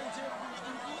bantamweight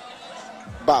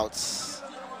bouts,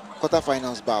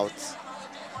 quarterfinals bouts,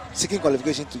 seeking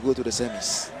qualification to go to the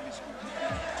semis.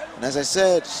 And as I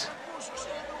said,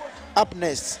 up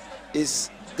next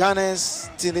is Ghana's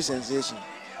teenage sensation,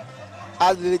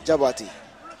 Adli Jabati,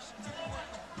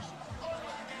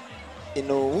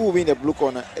 who will be in the blue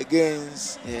corner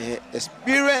against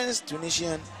experienced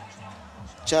Tunisian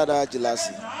Chada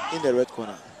Jelassi in the red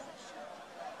corner.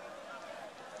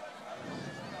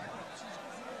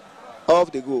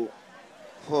 Off they go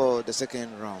for the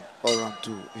second round, or round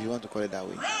 2, if you want to call it that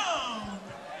way.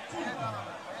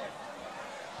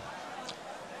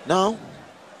 Now,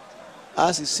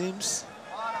 as it seems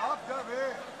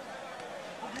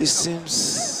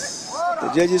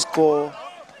the judges' call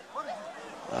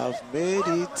have made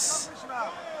it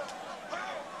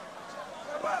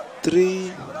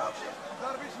 3-2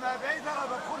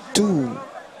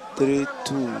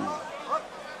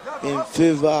 in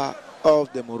favor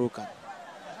of the Moroccan.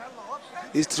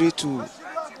 It's 3-2.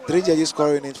 3 judges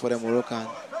scoring it for the Moroccan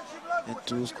and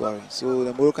 2 scoring. So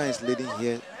the Moroccan is leading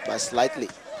here by slightly.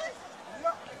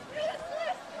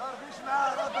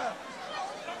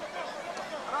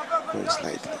 Very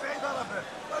slightly.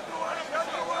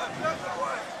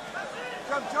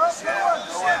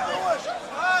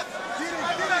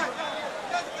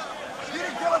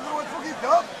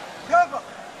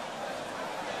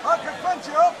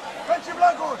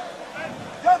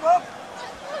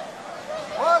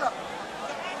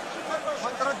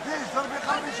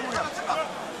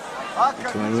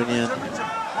 Cameroonian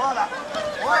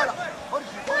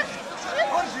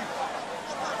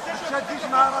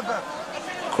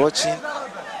crouching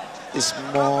is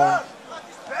more,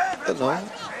 you know,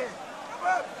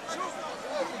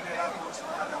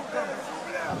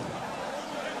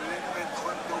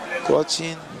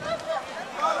 crouching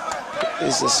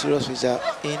is a serious feature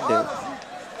in the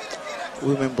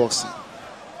women boxing.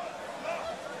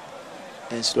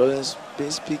 And slowly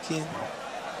speaking,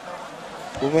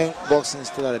 women boxing is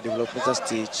still at a developmental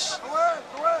stage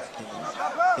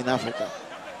in Africa.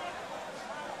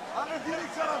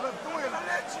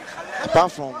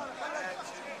 Apart from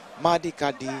Mahdi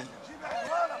Kadi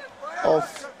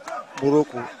of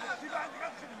Morocco,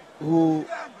 who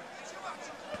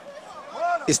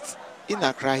is in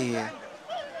Accra here,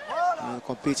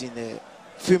 competing in the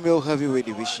female heavyweight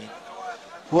division,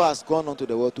 who has gone on to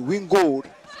the world to win gold.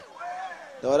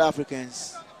 The other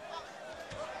Africans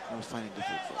will find it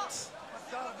difficult.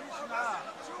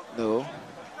 No.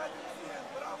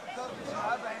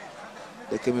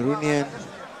 The Cameroonian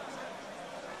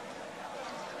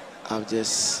have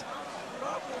just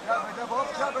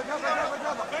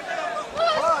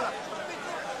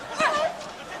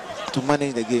to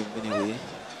manage the game anyway.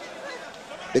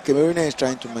 The Cameroonian is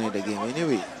trying to manage the game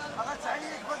anyway.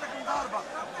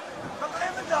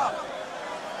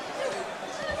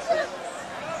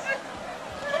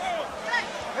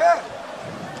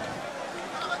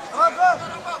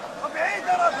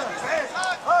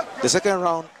 The second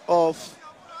round of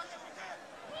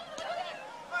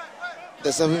the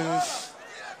 7th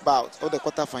bout of the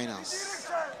quarterfinals.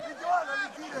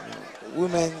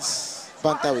 Women's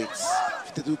bantamweights,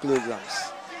 52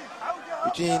 kilograms,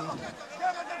 between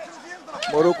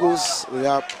Morocco's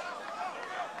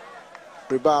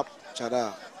Ribab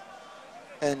Chada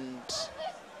and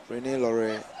René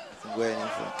Laure from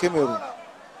Cameroon,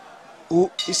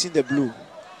 who is in the blue.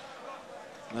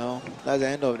 Now that's the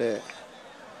end of the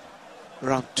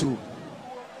round 2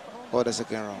 or the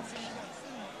second round.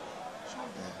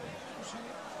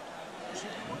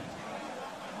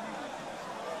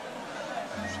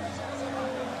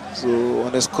 So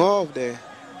on the score of the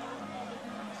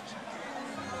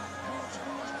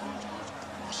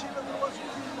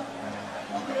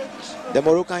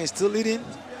Moroccan is still leading.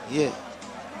 Yeah.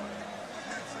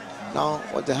 Now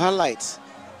what the highlights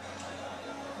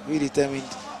we determined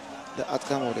the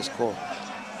outcome of the score.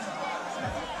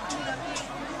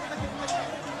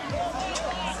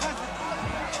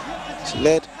 She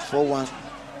led 4-1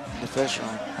 in the first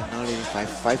round, and now leading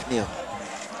 5-0,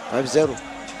 5-0.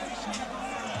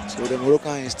 So the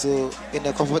Moroccan is still in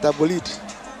a comfortable lead.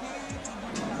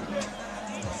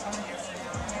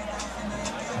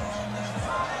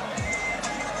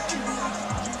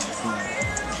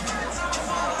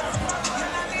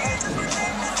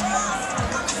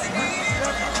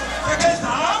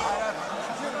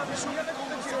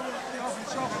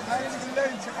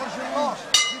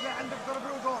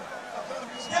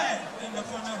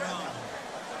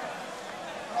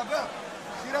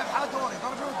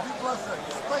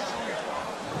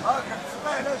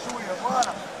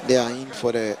 They are in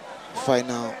for the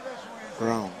final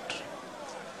round.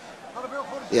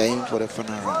 They are in for the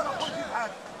final round.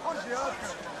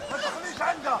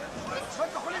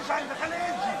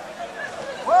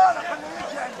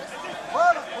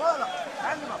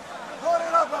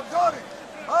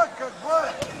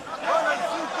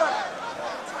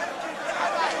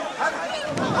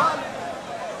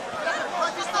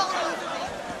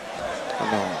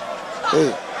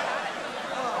 Hey.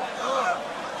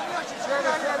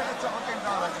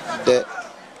 The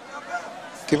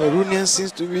Cameroonian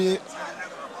seems to be,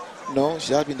 no,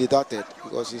 she has been deducted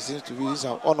because it seems to be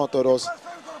some unorthodox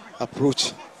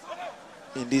approach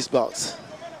in this bout.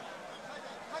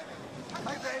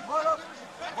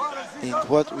 In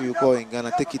what we call in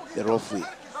Ghana, take it the rough way,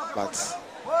 but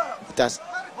it has,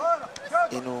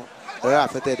 you know,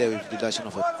 affected her with deduction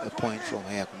of a point from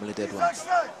her accumulated ones.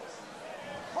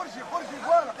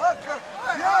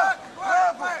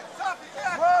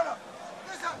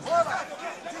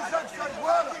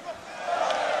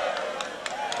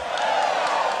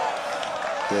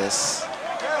 Yes.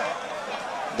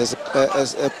 There's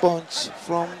a punch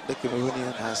from the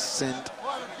Cameroonian has sent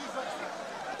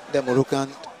the Moroccan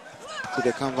to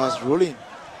the canvas rolling.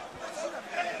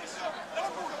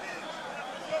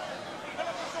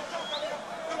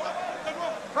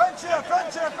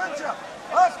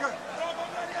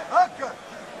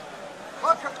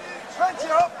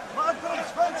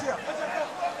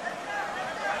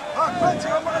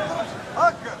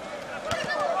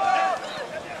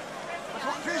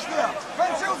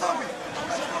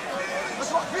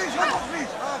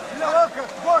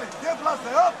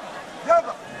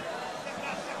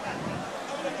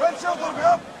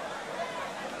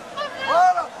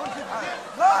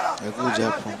 A good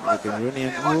job from the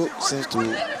Cameroonian, who seems to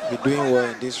be doing well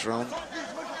in this round,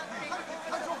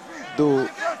 though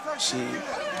she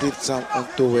did some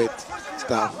untoward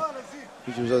stuff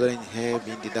which resulted in her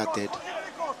being deducted.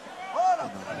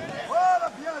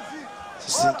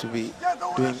 She seems to be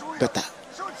doing better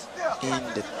in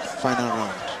the final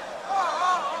round.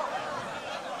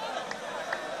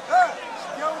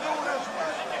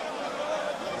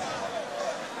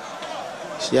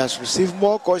 She has received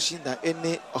more caution than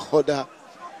any other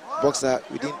boxer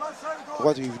within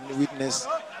what we've witnessed,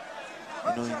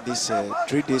 in these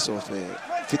 3 days of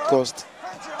fit cost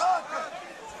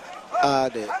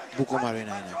at the Bukom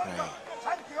Arena in Accra.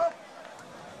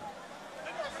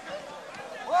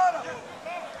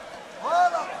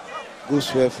 Good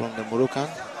swear from the Moroccan,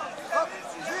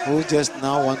 who just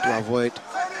now want to avoid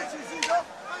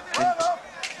and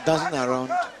dancing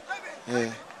around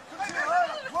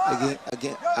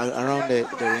again around the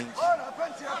ring.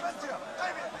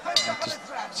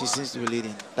 She seems to be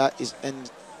leading. That is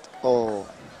end. Oh,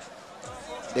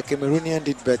 the Cameroonian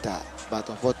did better, but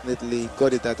unfortunately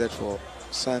got deducted for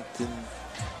something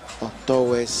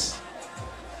untoward,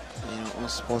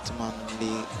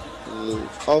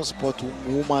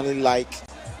 unsportsmanlike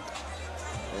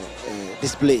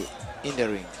display in the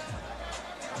ring.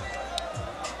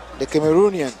 The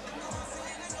Cameroonian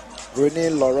Renee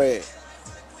Laure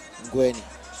Ngweni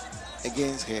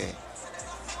against her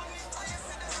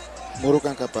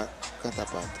Moroccan counterpart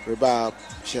Rebab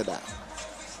Sheda.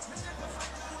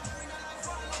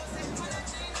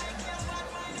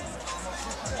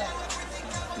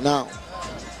 Now,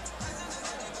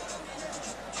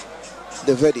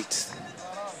 the verdict.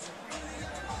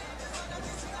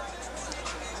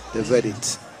 The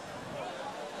verdict.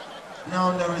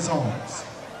 Now the results.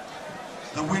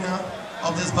 The winner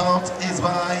of this bout is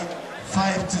by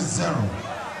 5-0.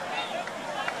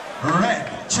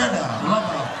 Red Cheddar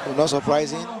Lama. Well, not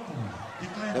surprising,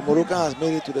 the Moroccan has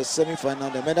made it to the semi-final,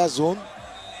 the medal zone,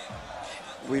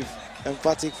 with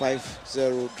emphatic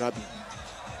 5-0 drubbing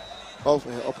of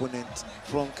her opponent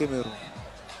from Cameroon.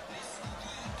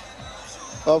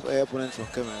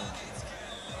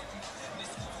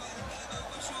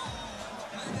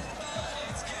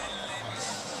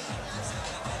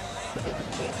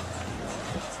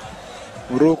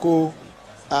 Morocco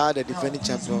are the defending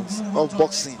champions of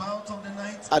boxing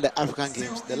at the African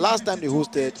Games. The last time they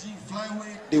hosted,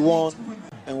 they won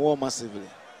and won massively.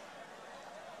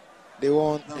 They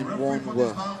won and won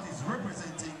well.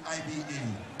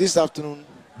 This afternoon,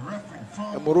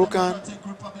 a Moroccan,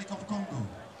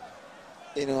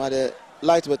 at the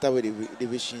light welterweight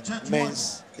division,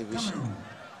 men's division,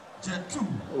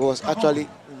 was actually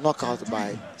knocked out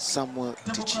by Samuel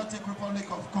Tichy.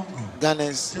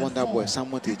 Ghana's wonder boy,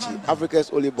 Samuel Tichy,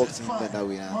 Africa's only boxing medal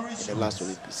winner in the last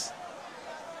Olympics,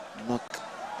 knocked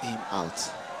him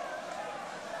out.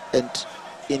 And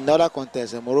in another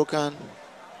contest, a Moroccan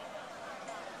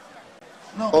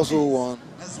also won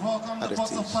at the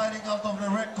stage.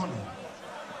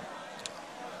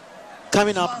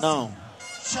 Coming up now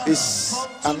is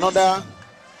another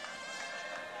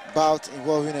bout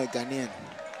involving a Ghanaian,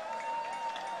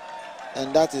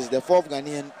 and that is the third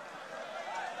Ghanaian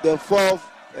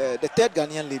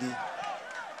lady,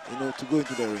 to go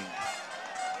into the ring.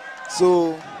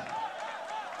 So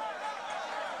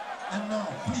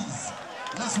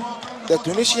the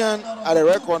Tunisian at the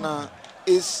red corner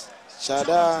is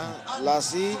Shada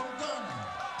Lassie,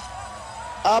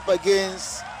 up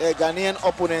against a Ghanaian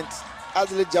opponent,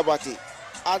 Adelaide Jabati.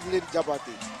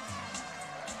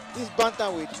 This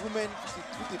bantamweight women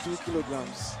 52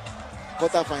 kilograms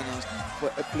quarterfinals for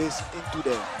a place into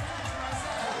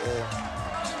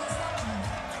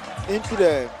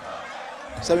the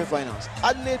semi-finals.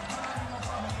 Adelaide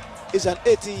is an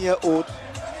 18-year-old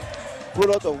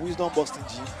product of Wisdom Boxing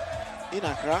Gym in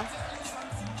Accra.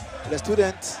 The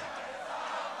student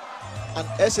an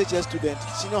SHS student,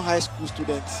 senior high school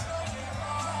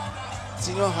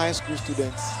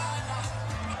student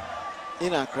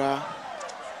in Accra.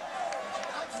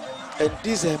 And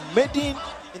this is a maiden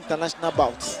international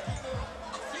bout.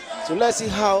 So let's see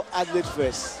how Adelaide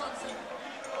fares.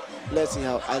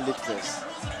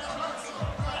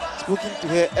 Speaking to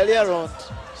her earlier on,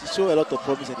 she showed a lot of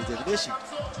promise and determination.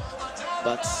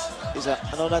 But it's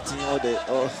another thing all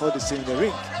the same in the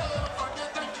ring.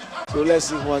 So let's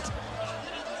see what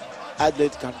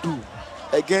Adelaide can do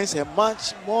against a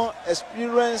much more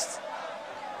experienced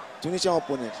Tunisian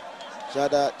opponent,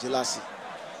 Jada Jelassi.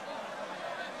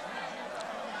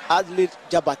 Adelaide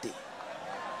Jabate.